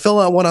application, you fill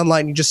out one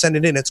online, you just send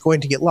it in, it's going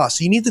to get lost.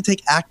 So you need to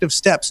take active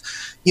steps,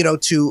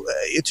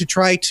 to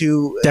try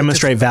to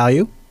demonstrate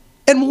value.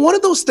 And one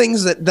of those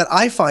things that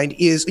I find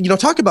is,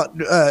 talk about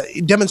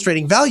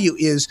demonstrating value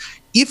is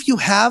if you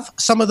have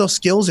some of those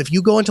skills, if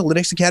you go into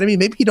Linux Academy,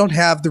 maybe you don't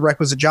have the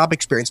requisite job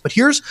experience, but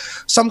here's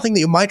something that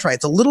you might try.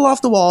 It's a little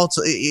off the wall.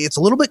 It's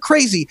a little bit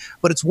crazy,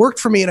 but it's worked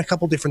for me in a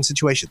couple different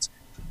situations.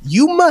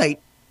 You might,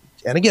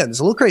 and again, it's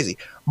a little crazy,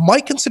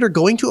 might consider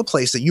going to a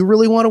place that you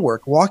really want to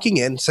work, walking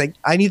in, saying,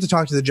 I need to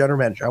talk to the general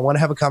manager. I want to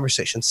have a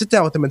conversation. Sit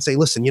down with them and say,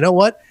 listen, you know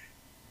what?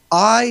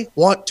 I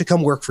want to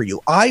come work for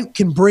you. I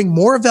can bring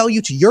more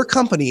value to your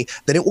company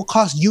than it will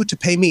cost you to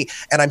pay me.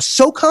 And I'm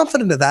so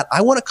confident of that.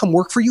 I want to come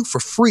work for you for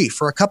free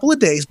for a couple of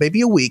days,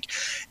 maybe a week.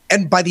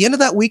 And by the end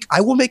of that week,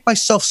 I will make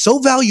myself so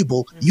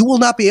valuable, you will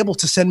not be able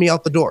to send me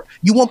out the door.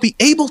 You won't be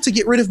able to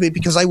get rid of me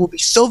because I will be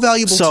so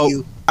valuable to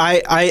you.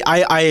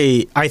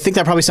 I think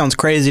that probably sounds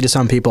crazy to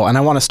some people. And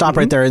I want to stop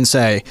right there and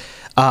say,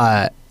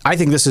 I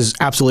think this is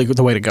absolutely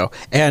the way to go.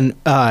 And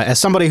as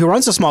somebody who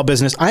runs a small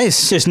business,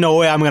 there's just no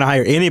way I'm going to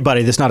hire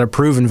anybody that's not a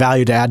proven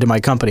value to add to my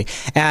company.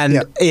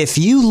 And if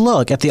you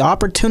look at the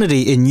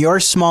opportunity in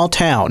your small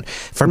town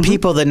for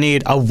people that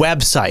need a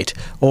website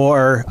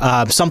or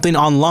something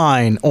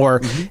online,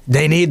 or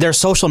they need their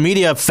social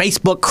media,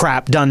 Facebook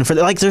crap done for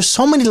them, like there's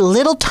so many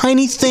little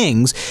tiny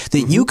things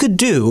that you could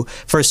do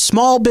for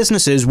small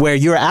businesses where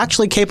you're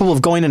actually capable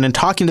of going in and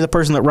talking to the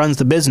person that runs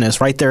the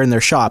business right there in their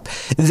shop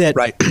that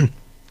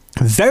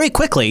very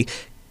quickly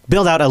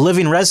build out a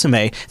living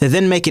resume that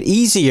then make it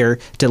easier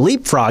to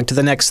leapfrog to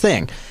the next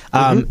thing.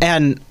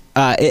 And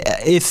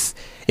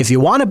if you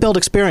want to build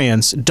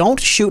experience, don't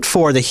shoot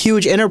for the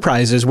huge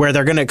enterprises where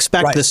they're going to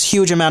expect this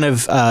huge amount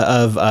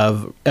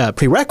of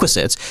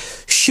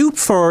prerequisites. Shoot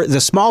for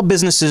the small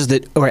businesses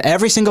where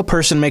every single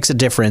person makes a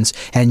difference,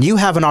 and you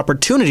have an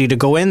opportunity to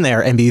go in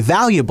there and be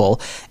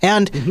valuable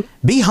and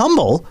be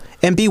humble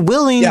and be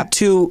willing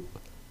to.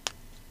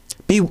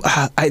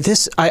 I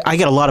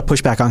get a lot of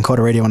pushback on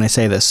Coda Radio when I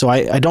say this, so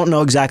I don't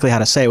know exactly how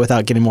to say it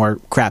without getting more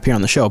crap here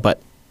on the show,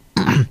 but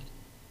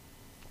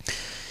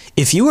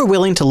if you are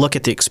willing to look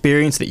at the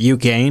experience that you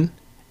gain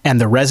and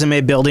the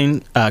resume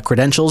building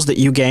credentials that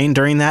you gain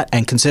during that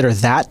and consider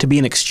that to be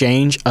an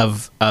exchange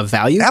of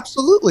value,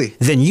 absolutely,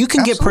 then you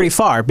can get pretty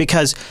far,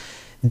 because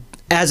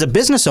as a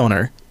business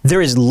owner,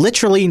 there is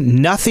literally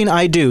nothing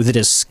I do that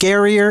is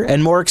scarier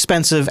and more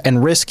expensive and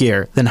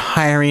riskier than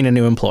hiring a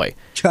new employee.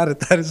 Got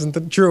it. That isn't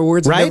the true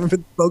words right? have never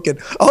been spoken.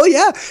 Oh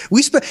yeah,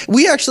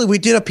 we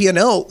did a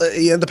P&L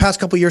in the past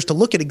couple of years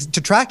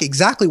to track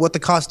exactly what the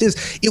cost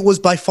is. It was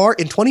by far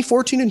in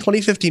 2014 and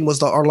 2015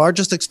 was our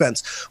largest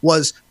expense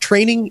was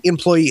training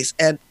employees,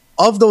 and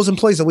of those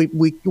employees that we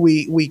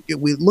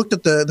looked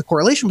at the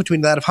correlation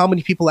between that of how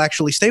many people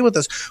actually stay with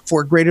us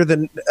for greater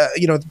than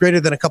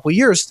a couple of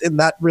years, and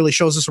that really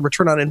shows us a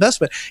return on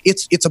investment.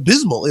 It's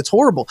abysmal. It's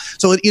horrible.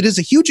 So it is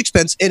a huge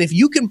expense. And if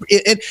you can,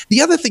 and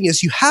the other thing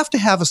is you have to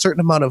have a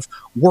certain amount of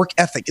work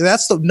ethic.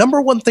 That's the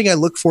number one thing I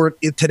look for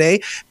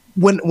today.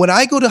 When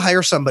I go to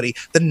hire somebody,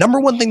 the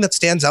number one thing that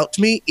stands out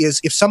to me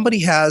is if somebody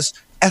has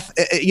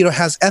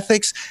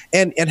ethics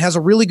and has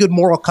a really good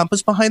moral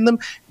compass behind them,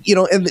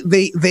 and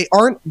they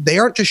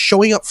aren't just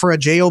showing up for a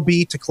job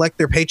to collect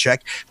their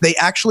paycheck. They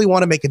actually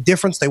want to make a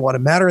difference. They want to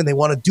matter, and they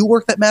want to do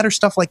work that matters,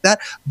 stuff like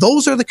that.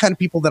 Those are the kind of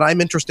people that I'm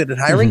interested in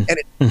hiring. And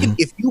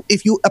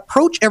if you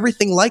approach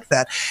everything like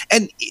that,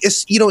 and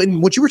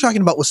in what you were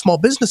talking about with small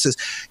businesses,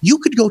 you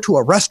could go to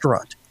a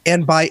restaurant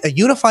and buy a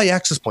Unify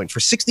access point for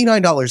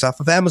 $69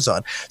 off of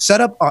Amazon, set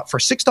up for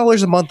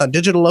 $6 a month on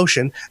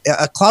DigitalOcean,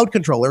 a cloud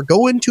controller,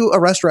 go into a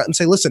restaurant and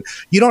say, listen,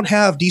 you don't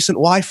have decent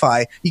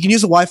Wi-Fi. You can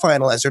use a Wi-Fi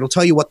analyzer. It'll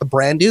tell you what the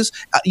brand is.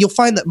 You'll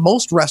find that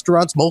most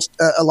restaurants,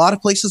 a lot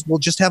of places will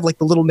just have like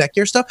the little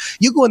Netgear stuff.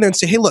 You go in there and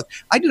say, hey, look,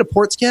 I did a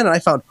port scan and I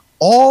found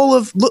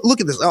look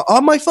at this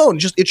on my phone.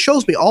 It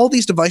shows me all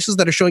these devices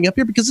that are showing up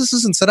here because this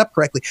isn't set up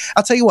correctly.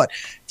 I'll tell you what,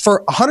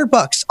 for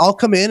 $100, I'll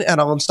come in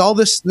and I'll install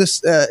this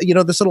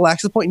little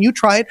access point, and you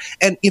try it.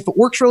 And if it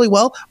works really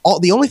well,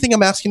 the only thing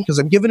I'm asking, because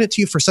I'm giving it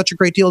to you for such a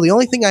great deal, the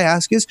only thing I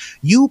ask is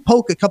you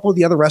poke a couple of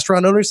the other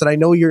restaurant owners that I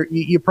know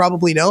you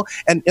probably know,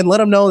 and let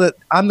them know that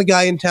I'm the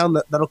guy in town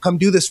that'll come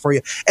do this for you.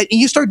 And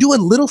you start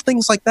doing little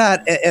things like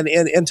that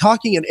and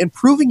talking and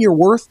proving your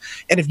worth.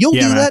 And if you'll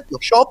do that, you'll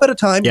show up at a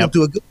time, you'll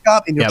do a good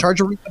job, and you'll charge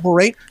a reasonable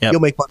rate,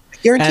 you'll make money. I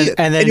guarantee it.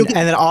 And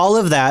then all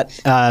of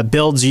that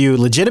builds you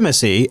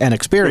legitimacy and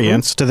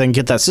experience to then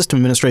get that system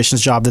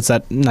administration's job that's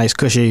that nice,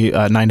 cushy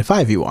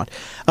 9-to-5 you want.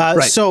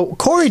 So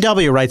Corey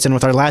W. writes in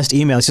with our last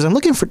email. He says, I'm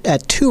looking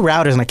at 2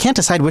 routers, and I can't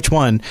decide which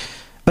one,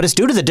 but it's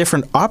due to the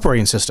different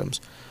operating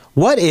systems.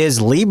 What is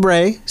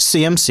Libre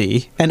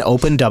CMC and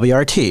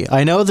OpenWRT?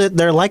 I know that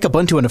they're like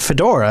Ubuntu and a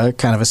Fedora,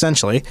 kind of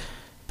essentially,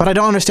 but I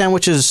don't understand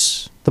which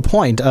is the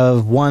point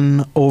of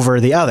one over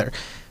the other.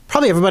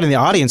 Probably everybody in the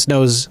audience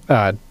knows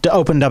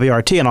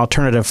OpenWRT, an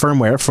alternative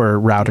firmware for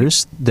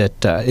routers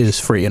that is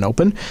free and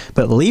open,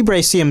 but Libre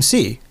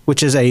CMC,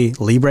 which is a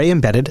Libre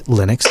embedded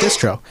Linux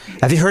distro.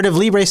 Have you heard of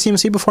Libre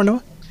CMC before,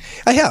 Noah?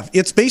 I have.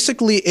 It's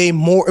basically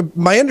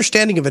my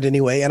understanding of it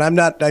anyway, and I'm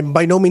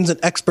by no means an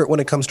expert when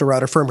it comes to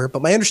router firmware,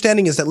 but my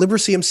understanding is that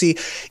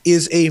LibreCMC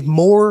is a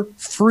more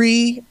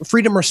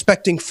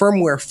freedom-respecting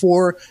firmware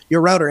for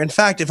your router. In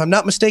fact, if I'm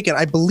not mistaken,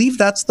 I believe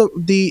that's the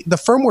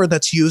firmware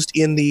that's used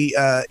in the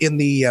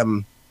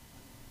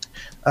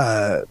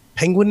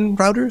Penguin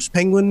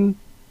routers,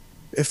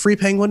 Free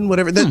Penguin,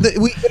 whatever.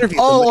 We interviewed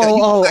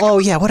them.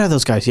 Yeah. What are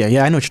those guys?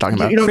 Yeah, I know what you're talking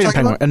about. You know Freedom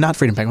Penguin, not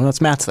Freedom Penguin.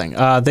 That's Matt's thing.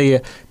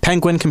 The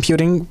Penguin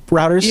computing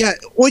routers. Yeah.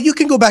 Well, you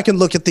can go back and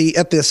look at the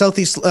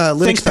Southeast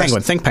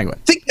Linux.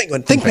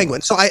 Think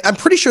Penguin. So I'm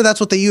pretty sure that's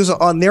what they use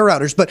on their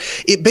routers. But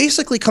it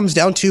basically comes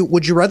down to: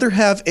 would you rather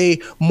have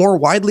a more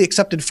widely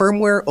accepted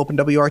firmware,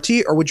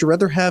 OpenWRT, or would you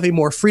rather have a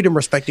more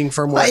freedom-respecting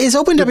firmware? Is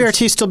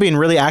OpenWRT still being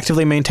really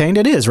actively maintained?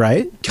 It is,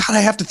 right? God, I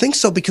have to think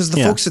so because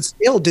the folks at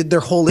Scale did their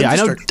whole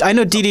infrastructure. I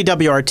know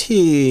DDWRT.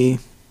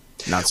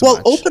 Not so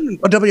much.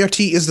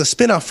 OpenWRT is the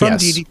spinoff from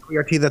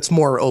DDWRT that's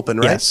more open,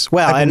 right? Yes,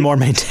 and more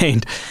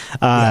maintained.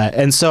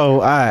 And so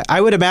I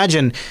would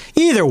imagine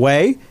either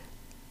way,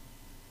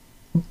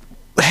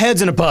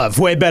 heads and above,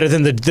 way better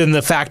than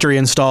the factory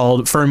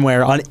installed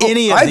firmware on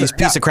any of these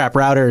piece of crap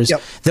routers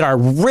that are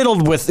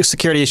riddled with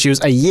security issues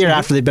a year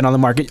after they've been on the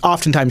market,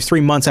 oftentimes 3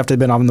 months after they've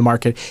been on the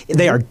market.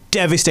 They are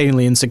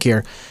devastatingly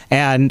insecure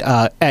and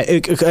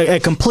a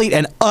complete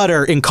and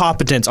utter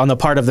incompetence on the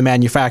part of the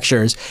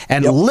manufacturers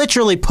and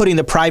literally putting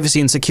the privacy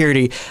and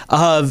security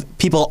of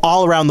people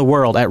all around the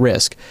world at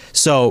risk.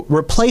 So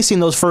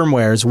replacing those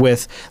firmwares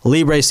with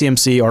Libre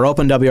CMC or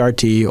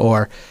OpenWRT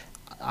or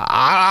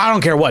I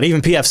don't care what, even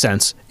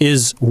pfSense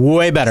is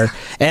way better.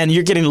 And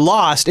you're getting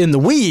lost in the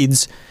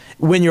weeds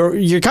when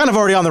you're kind of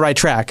already on the right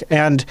track.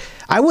 And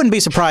I wouldn't be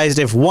surprised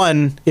if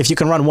you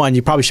can run one,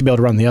 you probably should be able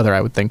to run the other,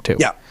 I would think too.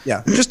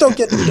 Yeah. Just don't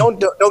get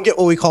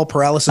what we call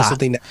paralysis at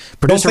the neck.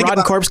 Producer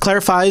Rotten Corpse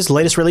clarifies the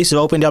latest release of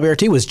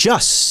OpenWRT was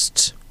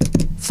just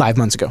 5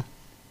 months ago.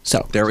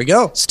 So there we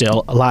go.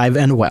 Still alive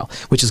and well,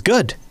 which is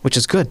good.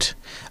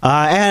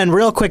 And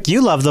real quick,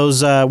 you love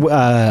those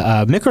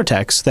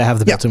Microtechs that have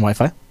the built-in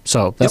Wi-Fi.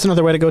 So that's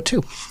another way to go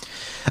too.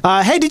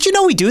 Hey, did you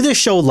know we do this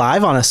show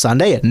live on a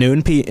Sunday at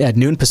noon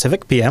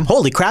Pacific PM?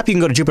 Holy crap, you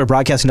can go to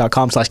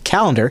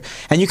jupiterbroadcasting.com/calendar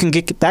and you can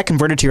get that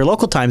converted to your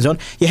local time zone.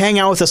 You hang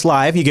out with us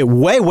live. You get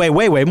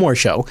way more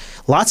show.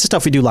 Lots of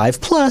stuff we do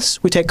live.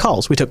 Plus, we take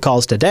calls. We took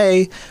calls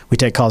today. We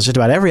take calls just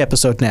about every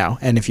episode now.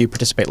 And if you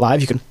participate live,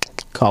 you can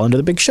call into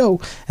the big show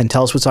and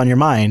tell us what's on your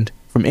mind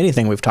from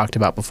anything we've talked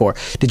about before.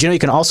 Did you know you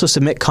can also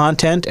submit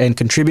content and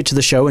contribute to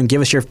the show and give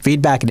us your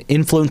feedback and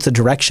influence the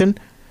direction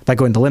by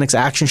going to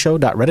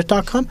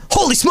linuxactionshow.reddit.com?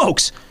 Holy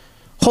smokes!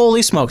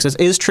 This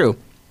is true.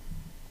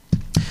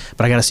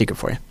 But I got a secret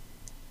for you.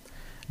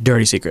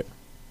 Dirty secret.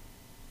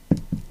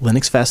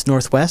 Linux Fest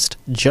Northwest,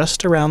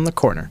 just around the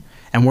corner.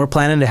 And we're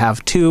planning to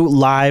have 2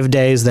 live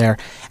days there.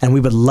 And we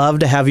would love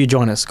to have you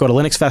join us. Go to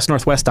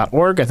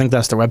linuxfestnorthwest.org. I think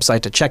that's the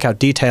website to check out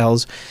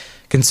details.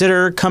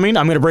 Consider coming.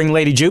 I'm going to bring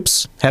Lady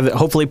Jupes. Have it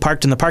hopefully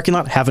parked in the parking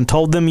lot. Haven't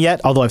told them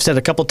yet, although I've said it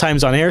a couple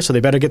times on air, so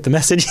they better get the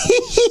message.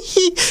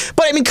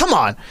 But I mean, come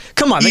on.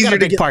 They got a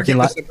big parking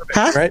lot.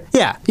 Huh? Right?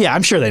 Yeah,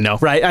 I'm sure they know,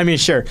 right? I mean,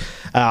 sure.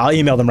 I'll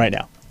email them right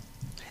now.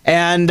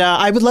 And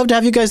I would love to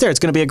have you guys there. It's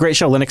going to be a great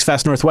show. Linux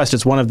Fest Northwest.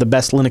 It's one of the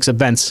best Linux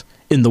events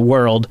in the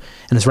world,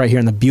 and it's right here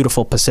in the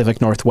beautiful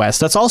Pacific Northwest.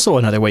 That's also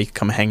another way you can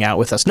come hang out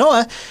with us.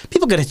 Noah,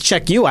 people got to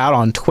check you out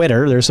on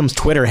Twitter. There's some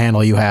Twitter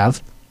handle you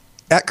have.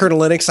 At Kernel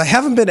Linux. I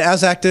haven't been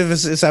as active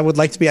as I would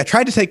like to be. I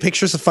tried to take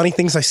pictures of funny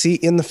things I see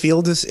in the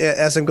field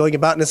as I'm going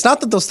about. And it's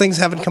not that those things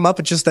haven't come up.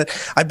 It's just that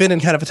I've been in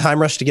kind of a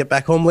time rush to get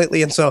back home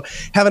lately. And so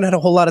haven't had a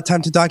whole lot of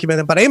time to document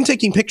them. But I am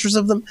taking pictures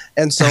of them.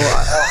 And so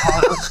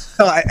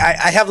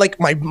I have like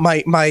my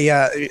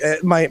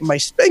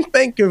spank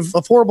bank of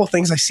horrible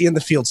things I see in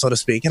the field, so to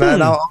speak. And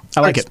I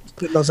like it.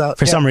 Put those out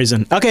for some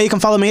reason. Okay, you can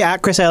follow me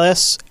at Chris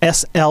SLAS.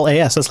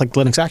 That's like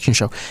the Linux Action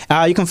Show.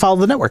 You can follow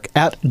the network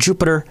at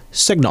Jupiter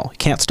Signal.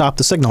 Can't stop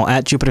the signal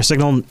at Jupiter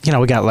Signal. You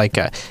know, we got like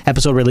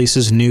episode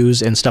releases,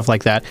 news, and stuff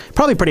like that.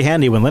 Probably pretty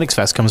handy when Linux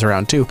Fest comes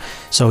around too.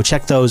 So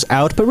check those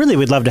out. But really,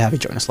 we'd love to have you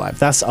join us live.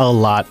 That's a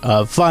lot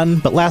of fun.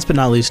 But last but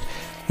not least,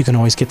 you can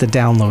always get the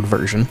download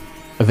version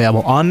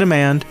available on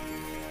demand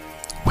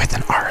with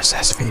an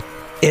RSS feed.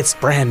 It's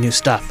brand new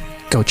stuff.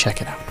 Go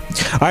check it out.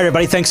 All right,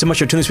 everybody. Thanks so much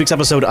for tuning this week's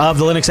episode of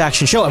the Linux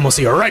Action Show, and we'll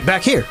see you right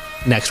back here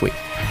next week.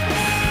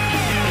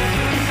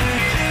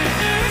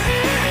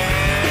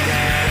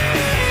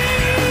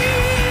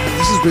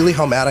 This is really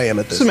how mad I am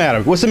at this. What's the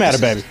matter? What's the matter,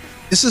 baby?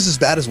 This is as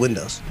bad as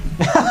Windows.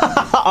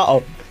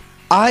 Uh-oh.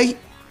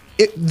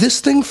 This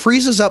thing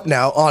freezes up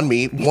now on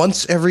me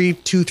once every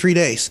 2-3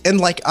 days.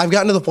 And like, I've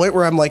gotten to the point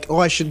where I'm like,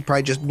 I should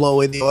probably just blow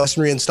away the OS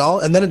and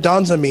reinstall. And then it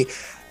dawns on me,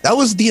 that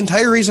was the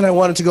entire reason I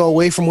wanted to go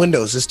away from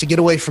Windows, is to get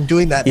away from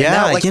doing that. Yeah, and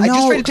now, I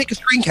just tried to take a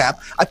screen cap.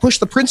 I push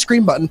the print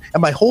screen button,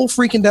 and my whole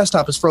freaking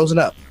desktop is frozen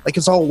up. Like,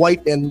 it's all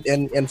white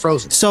and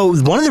frozen. So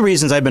one of the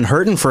reasons I've been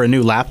hurting for a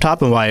new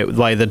laptop and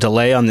why the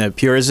delay on the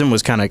Purism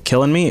was kind of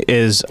killing me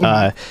is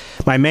my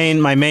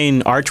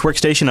main Arch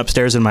workstation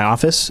upstairs in my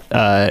office.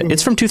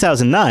 It's from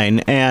 2009,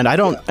 and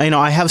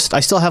I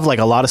still have like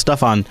a lot of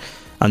stuff on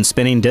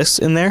spinning disks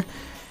in there.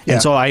 And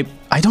so I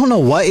don't know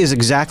what is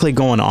exactly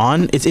going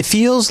on. It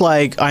feels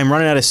like I'm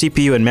running out of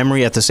CPU and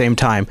memory at the same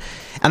time.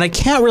 And I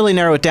can't really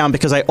narrow it down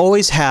because I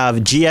always have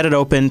gedit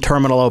open,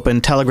 terminal open,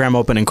 Telegram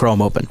open, and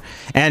Chrome open.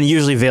 And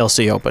usually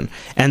VLC open.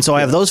 And so I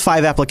have those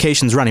 5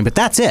 applications running, but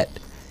that's it.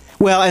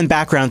 Well, and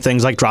background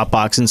things like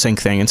Dropbox and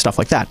SyncThing and stuff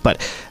like that.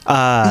 But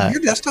your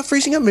desktop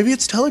freezing up? Maybe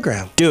it's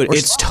Telegram. Dude,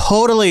 it's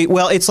totally,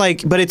 it's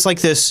like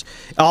this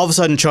all of a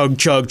sudden chug,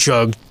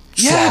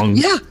 slung.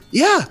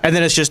 Yeah. And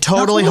then it's just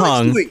totally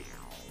hung.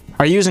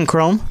 Are you using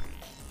Chrome?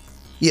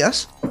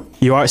 Yes.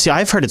 You are? See,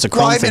 I've heard it's a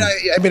Chrome thing.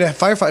 I mean,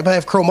 Firefox, but I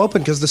have Chrome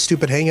open because the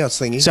stupid Hangouts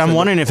thing. So I'm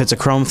wondering if it's a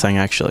Chrome thing,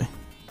 actually.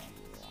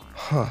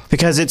 Huh.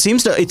 Because it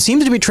seems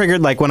to be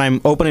triggered like when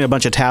I'm opening a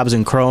bunch of tabs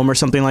in Chrome or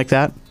something like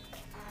that.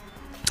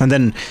 And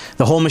then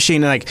the whole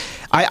machine, like,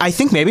 I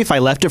think maybe if I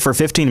left it for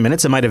 15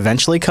 minutes, it might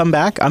eventually come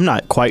back. I'm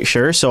not quite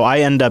sure. So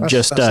I end up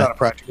That's not a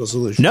practical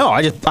solution. No,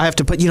 I have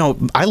to put,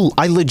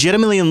 I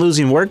legitimately am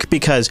losing work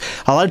because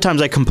a lot of times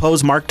I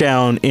compose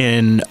Markdown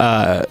in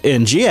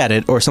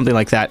gedit or something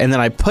like that. And then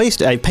I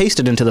paste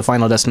it into the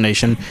final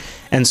destination.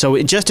 And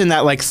so just in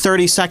that like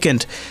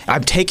 30-second,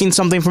 I'm taking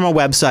something from a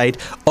website.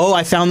 Oh,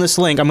 I found this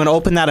link. I'm going to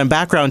open that in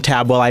background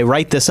tab while I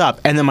write this up.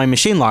 And then my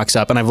machine locks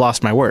up and I've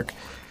lost my work.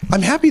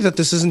 I'm happy that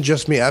this isn't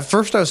just me. At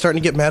first, I was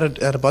starting to get mad at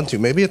Ubuntu.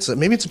 Maybe it's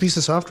a piece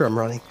of software I'm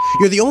running.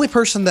 You're the only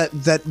person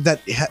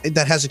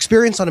that has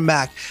experience on a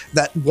Mac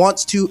that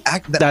wants to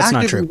act. That's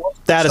not true.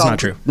 That is not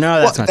true.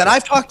 No, that's not that true.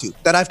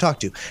 I've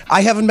talked to.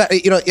 I haven't met.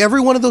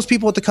 Every one of those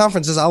people at the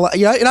conferences.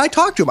 And I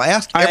talked to them. I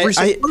asked every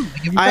single one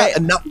of them,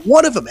 and not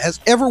one of them has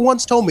ever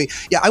once told me,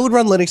 "Yeah, I would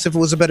run Linux if it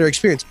was a better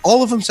experience."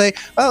 All of them say,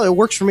 "Well, it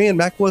works for me, and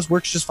Mac OS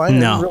works just fine."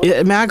 No,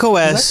 Mac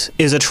OS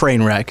is a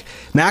train wreck.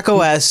 Mac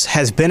OS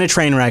has been a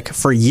train wreck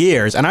for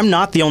years, and I'm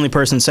not the only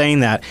person saying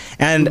that.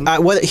 And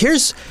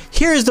here's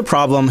the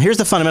problem. Here's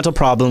the fundamental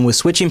problem with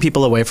switching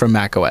people away from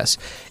Mac OS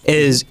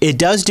is it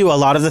does do a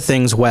lot of the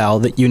things well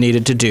that you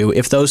needed to do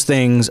if those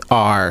things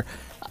are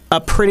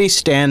a pretty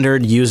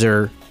standard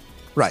user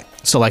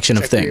selection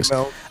of things.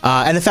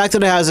 And the fact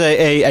that it has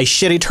a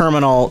shitty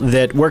terminal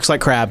that works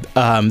like crap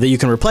that you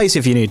can replace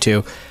if you need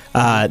to,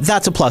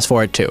 that's a plus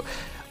for it too.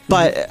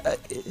 But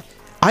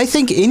I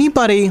think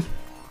anybody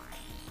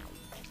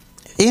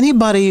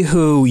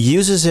who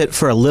uses it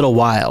for a little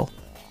while,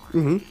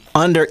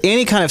 under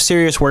any kind of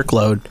serious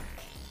workload,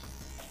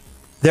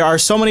 there are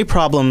so many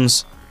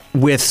problems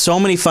with so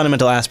many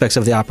fundamental aspects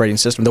of the operating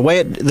system.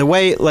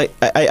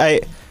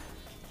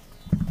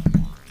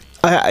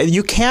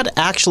 You can't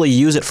actually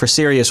use it for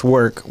serious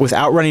work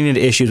without running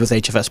into issues with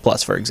HFS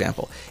Plus, for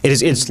example.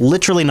 It's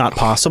literally not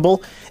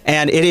possible,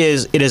 and it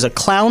is a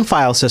clown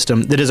file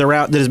system that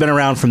has been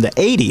around from the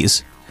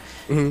 80s.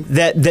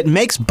 That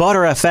makes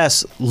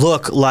ButterFS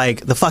look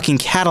like the fucking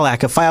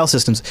Cadillac of file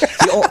systems.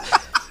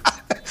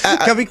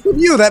 Coming from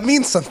you, that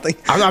means something.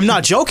 I'm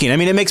not joking. I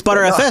mean, it makes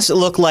ButterFS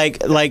look like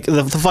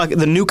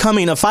the new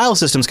coming of file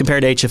systems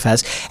compared to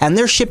HFS, and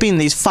they're shipping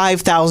these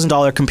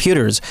 $5,000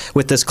 computers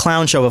with this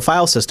clown show of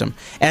file system.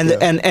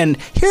 And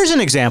here's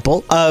an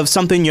example of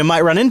something you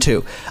might run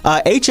into.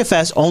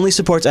 HFS only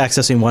supports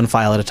accessing one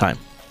file at a time.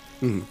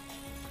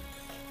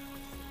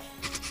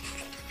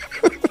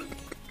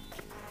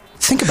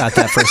 Think about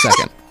that for a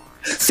second.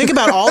 Think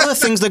about all the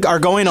things that are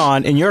going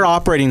on in your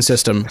operating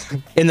system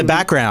in the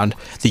background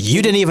that you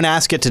didn't even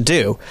ask it to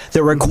do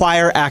that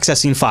require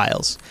accessing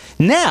files.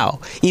 Now,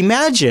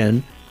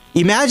 imagine a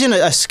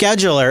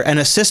scheduler and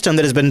a system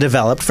that has been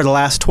developed for the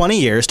last 20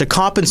 years to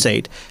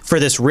compensate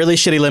for this really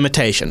shitty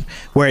limitation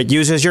where it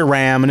uses your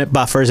RAM and it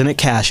buffers and it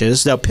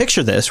caches. Now,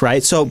 picture this,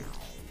 right? So,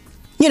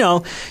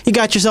 you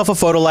got yourself a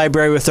photo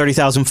library with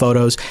 30,000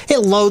 photos. It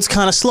loads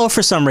kind of slow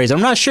for some reason.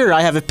 I'm not sure.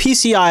 I have a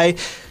PCI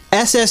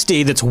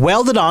SSD that's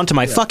welded onto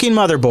my fucking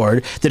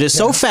motherboard that is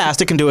so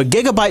fast it can do a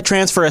gigabyte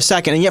transfer a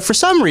second, and yet for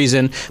some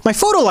reason my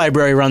photo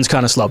library runs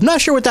kind of slow. I'm not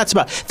sure what that's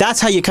about.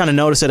 That's how you kind of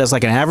notice it as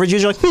like an average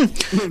user. Like,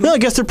 well, I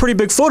guess they're pretty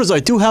big photos. I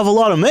do have a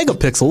lot of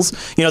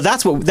megapixels.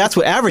 That's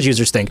what average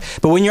users think.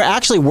 But when you're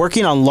actually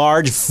working on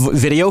large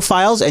video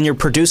files and you're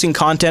producing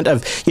content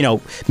of,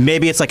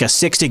 maybe it's like a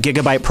 60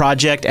 gigabyte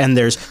project and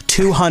there's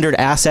 200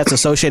 assets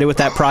associated with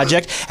that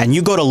project, and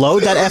you go to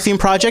load that effing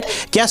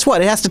project, guess what?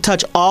 It has to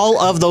touch all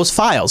of those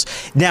files.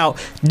 Now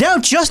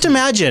just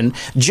imagine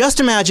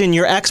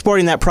you're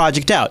exporting that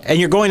project out and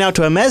you're going out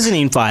to a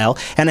mezzanine file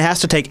and it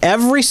has to take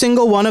every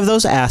single one of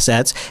those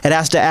assets, it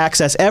has to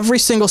access every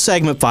single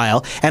segment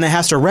file, and it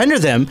has to render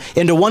them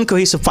into one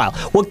cohesive file.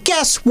 Well,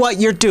 guess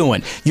what you're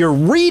doing? You're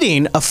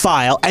reading a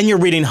file and you're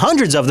reading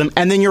hundreds of them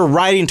and then you're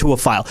writing to a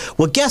file.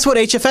 Well, guess what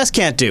HFS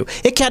can't do?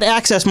 It can't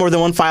access more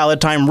than one file at a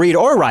time, read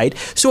or write,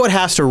 so it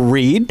has to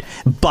read,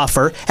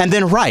 buffer, and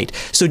then write.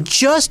 So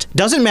just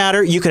doesn't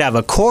matter. You could have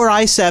a Core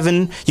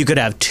i7, you could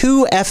have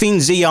 2 effing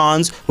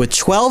Xeons with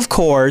 12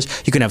 cores.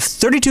 You can have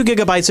 32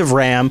 gigabytes of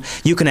RAM.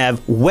 You can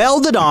have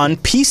welded on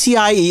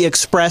PCIe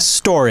Express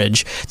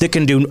storage that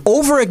can do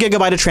over a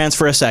gigabyte of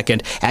transfer a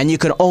second, and you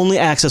can only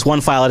access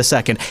one file at a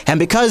second. And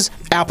because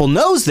Apple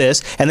knows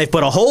this, and they've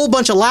put a whole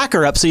bunch of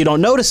lacquer up so you don't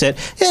notice it,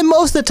 it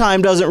most of the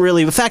time doesn't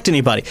really affect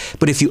anybody.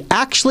 But if you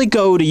actually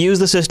go to use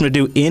the system to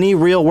do any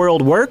real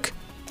world work,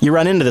 you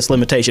run into this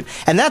limitation.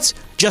 And that's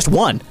just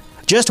one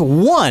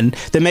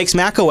that makes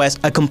Mac OS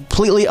a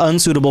completely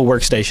unsuitable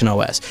workstation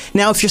OS.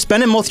 Now, if you're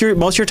spending most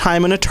of your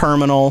time in a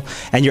terminal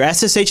and you're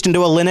SSH'd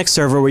into a Linux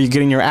server where you're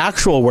getting your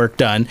actual work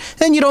done,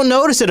 then you don't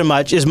notice it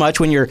as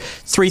much when your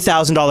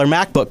 $3,000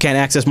 MacBook can't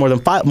access more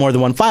than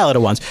one file at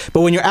once.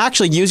 But when you're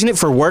actually using it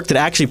for work that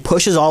actually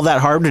pushes all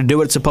that hardware to do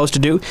what it's supposed to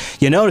do,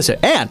 you notice it.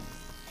 And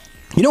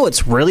you know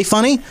what's really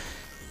funny?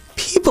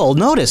 People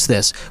notice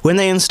this when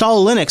they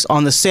install Linux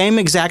on the same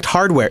exact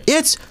hardware.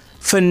 It's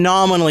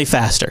phenomenally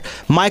faster.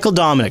 Michael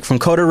Dominic from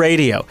Coder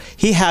Radio,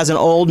 he has an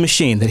old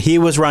machine that he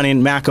was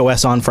running Mac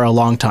OS on for a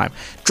long time.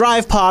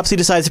 Drive pops, he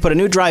decides to put a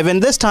new drive in,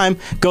 this time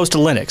goes to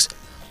Linux.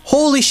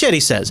 Holy shit,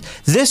 he says,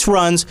 this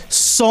runs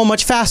so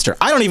much faster.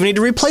 I don't even need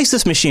to replace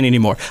this machine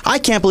anymore. I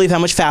can't believe how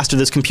much faster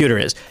this computer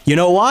is. You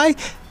know why?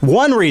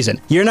 One reason,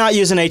 you're not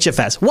using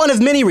HFS. One of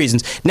many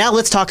reasons. Now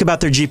let's talk about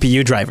their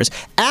GPU drivers.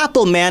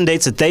 Apple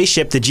mandates that they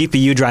ship the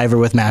GPU driver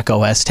with Mac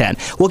OS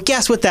X. Well,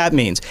 guess what that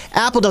means?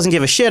 Apple doesn't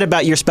give a shit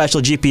about your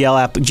special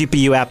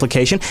GPU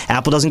application.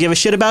 Apple doesn't give a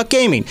shit about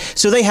gaming.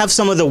 So they have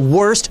some of the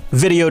worst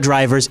video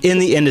drivers in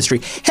the industry.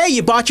 Hey,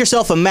 you bought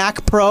yourself a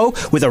Mac Pro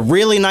with a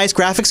really nice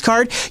graphics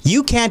card?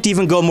 You can't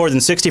even go more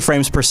than 60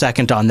 frames per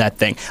second on that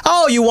thing.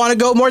 Oh, you want to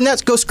go more than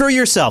that? Go screw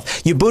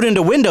yourself. You boot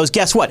into Windows,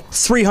 guess what?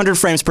 300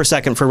 frames per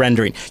second for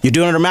rendering. You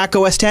do it under Mac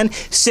OS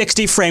X,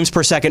 60 frames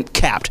per second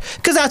capped.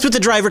 Because that's what the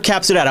driver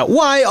caps it at.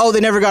 Why? Oh, they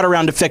never got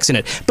around to fixing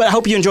it. But I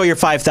hope you enjoy your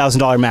 $5,000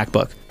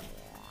 MacBook.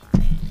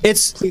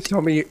 Please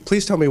tell me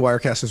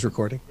Wirecast is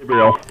recording.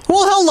 Gabriel.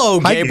 Well, hello,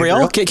 Gabriel.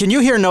 Hi, Gabriel. Can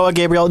you hear Noah,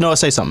 Gabriel? Noah,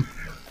 say something.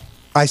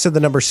 I said the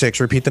number 6.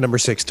 Repeat the number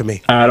 6 to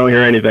me. I don't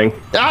hear anything.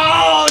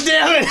 Oh,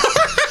 damn it!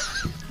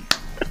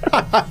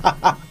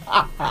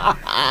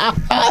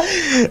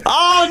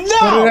 Oh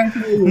no!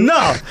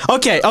 No.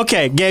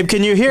 Okay. Gabe,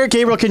 can you hear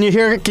Gabriel? Can you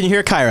hear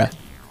Kyra?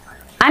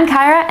 I'm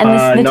Kyra, and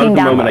this is the not team at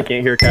the download. moment. I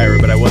can't hear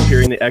Kyra, but I was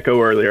hearing the echo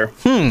earlier.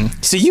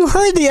 So you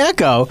heard the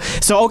echo.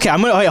 So okay,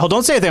 I'm gonna wait, hold on,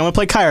 don't say anything. I'm gonna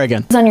play Kyra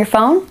again. On your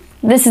phone,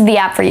 this is the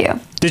app for you.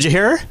 Did you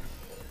hear her?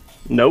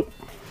 Nope.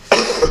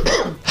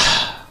 I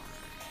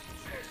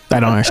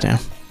don't understand.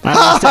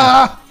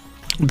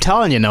 I'm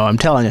telling you, no. I'm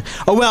telling you.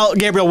 Oh well,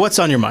 Gabriel, what's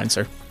on your mind,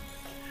 sir?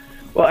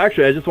 Well,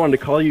 actually, I just wanted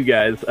to call you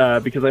guys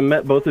because I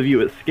met both of you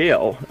at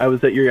Scale. I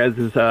was at your guys'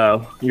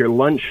 your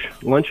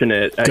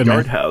luncheonette at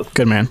Yard House.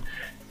 Good man.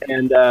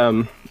 And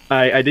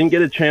I didn't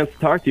get a chance to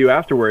talk to you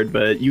afterward,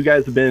 but you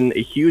guys have been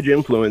a huge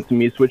influence in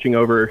me switching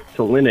over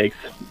to Linux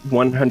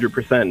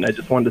 100%. And I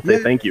just wanted to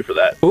say thank you for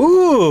that.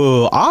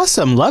 Ooh,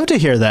 awesome. Love to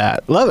hear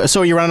that. Love it.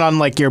 So you run it on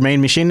like your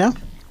main machine now?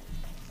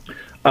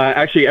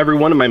 Actually, every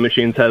one of my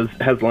machines has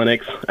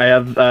Linux. I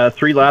have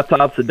 3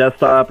 laptops, a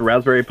desktop, a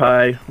Raspberry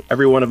Pi.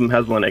 Every one of them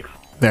has Linux.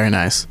 Very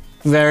nice.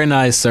 Very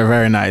nice, sir.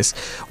 Very nice.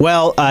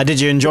 Well, did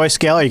you enjoy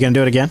Scale? Are you going to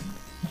do it again?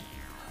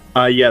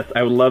 Yes,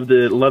 I would love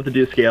to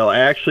do Scale. I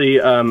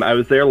actually I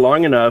was there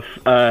long enough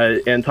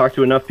and talked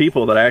to enough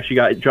people that I actually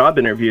got job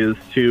interviews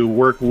to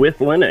work with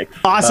Linux.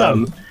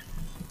 Awesome.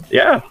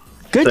 Yeah.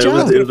 Good so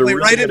job. It was a really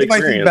Right good into my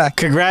experience. feedback.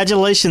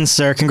 Congratulations,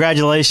 sir.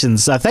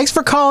 Congratulations. Thanks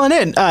for calling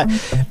in.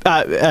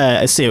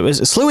 Let's see. It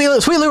was Sweet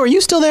Lou, are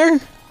you still there?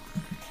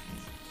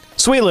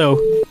 Sweet Lou.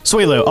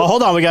 Oh,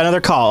 hold on. We got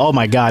another call. Oh,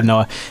 my God,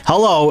 Noah.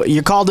 Hello.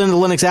 You called into the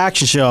Linux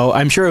Action Show.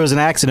 I'm sure it was an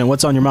accident.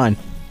 What's on your mind?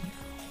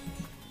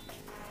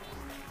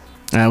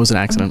 It was an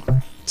accident.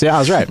 See, I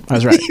was right.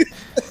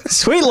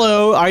 Sweet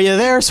Lou, are you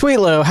there? Sweet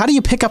Lou, how do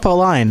you pick up a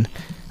line?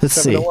 Let's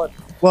see.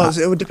 Well,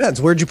 it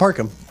depends. Where'd you park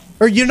him?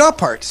 Or you're not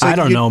parked. So I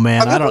don't know,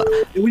 man. I don't.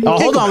 Oh,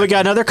 hold on. We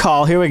got another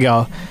call. Here we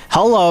go.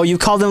 Hello, you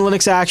called in the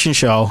Linux Action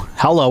Show.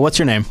 Hello, what's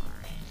your name?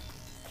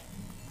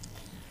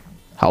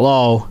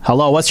 Hello,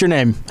 what's your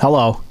name?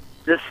 Hello.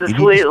 This is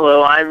Sweet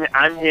Lou.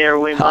 I'm here.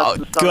 We must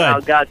have somehow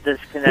got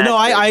disconnected. No,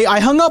 I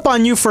hung up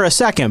on you for a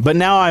second, but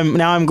now I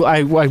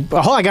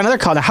got another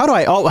call. Now, how do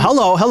I? Oh,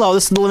 hello.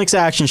 This is the Linux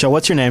Action Show.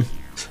 What's your name?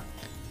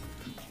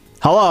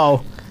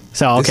 Hello.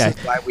 So okay.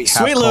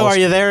 Sweet Lou, are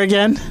you there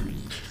again?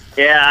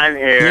 Yeah, I'm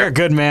here. You're a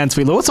good man,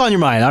 Sweet Lou. What's on your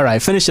mind? All right,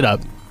 finish it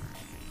up.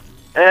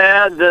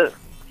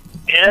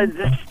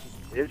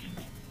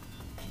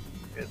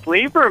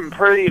 Librem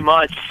pretty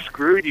much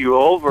screwed you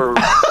over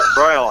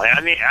royally.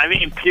 I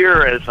mean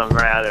Purism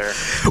rather.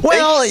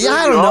 Well, yeah,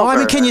 I don't know. I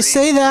mean, can you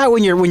say that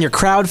when you're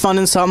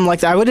crowdfunding something like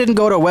that? I didn't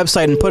go to a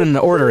website and put an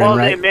order in, right?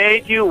 Well, they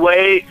made you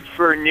wait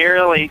for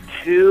nearly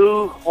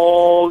 2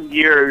 whole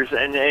years,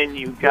 and then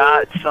you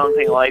got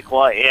something like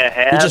what you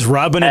had. You're just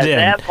rubbing it in.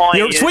 At that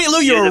point, Sweet Lou,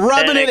 you're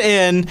rubbing it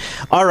in.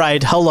 All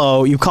right,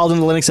 hello. You called in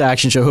the Linux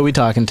Action Show. Who are we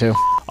talking to?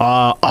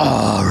 All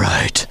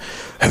right.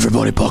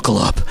 Everybody buckle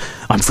up.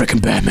 I'm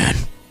frickin' Batman.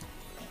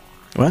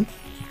 What?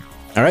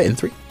 All right, in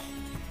 3,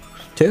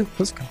 2.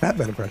 That's a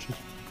Batman impression.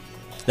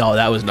 No,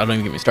 that was. Don't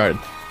even get me started.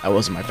 That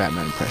wasn't my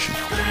Batman impression.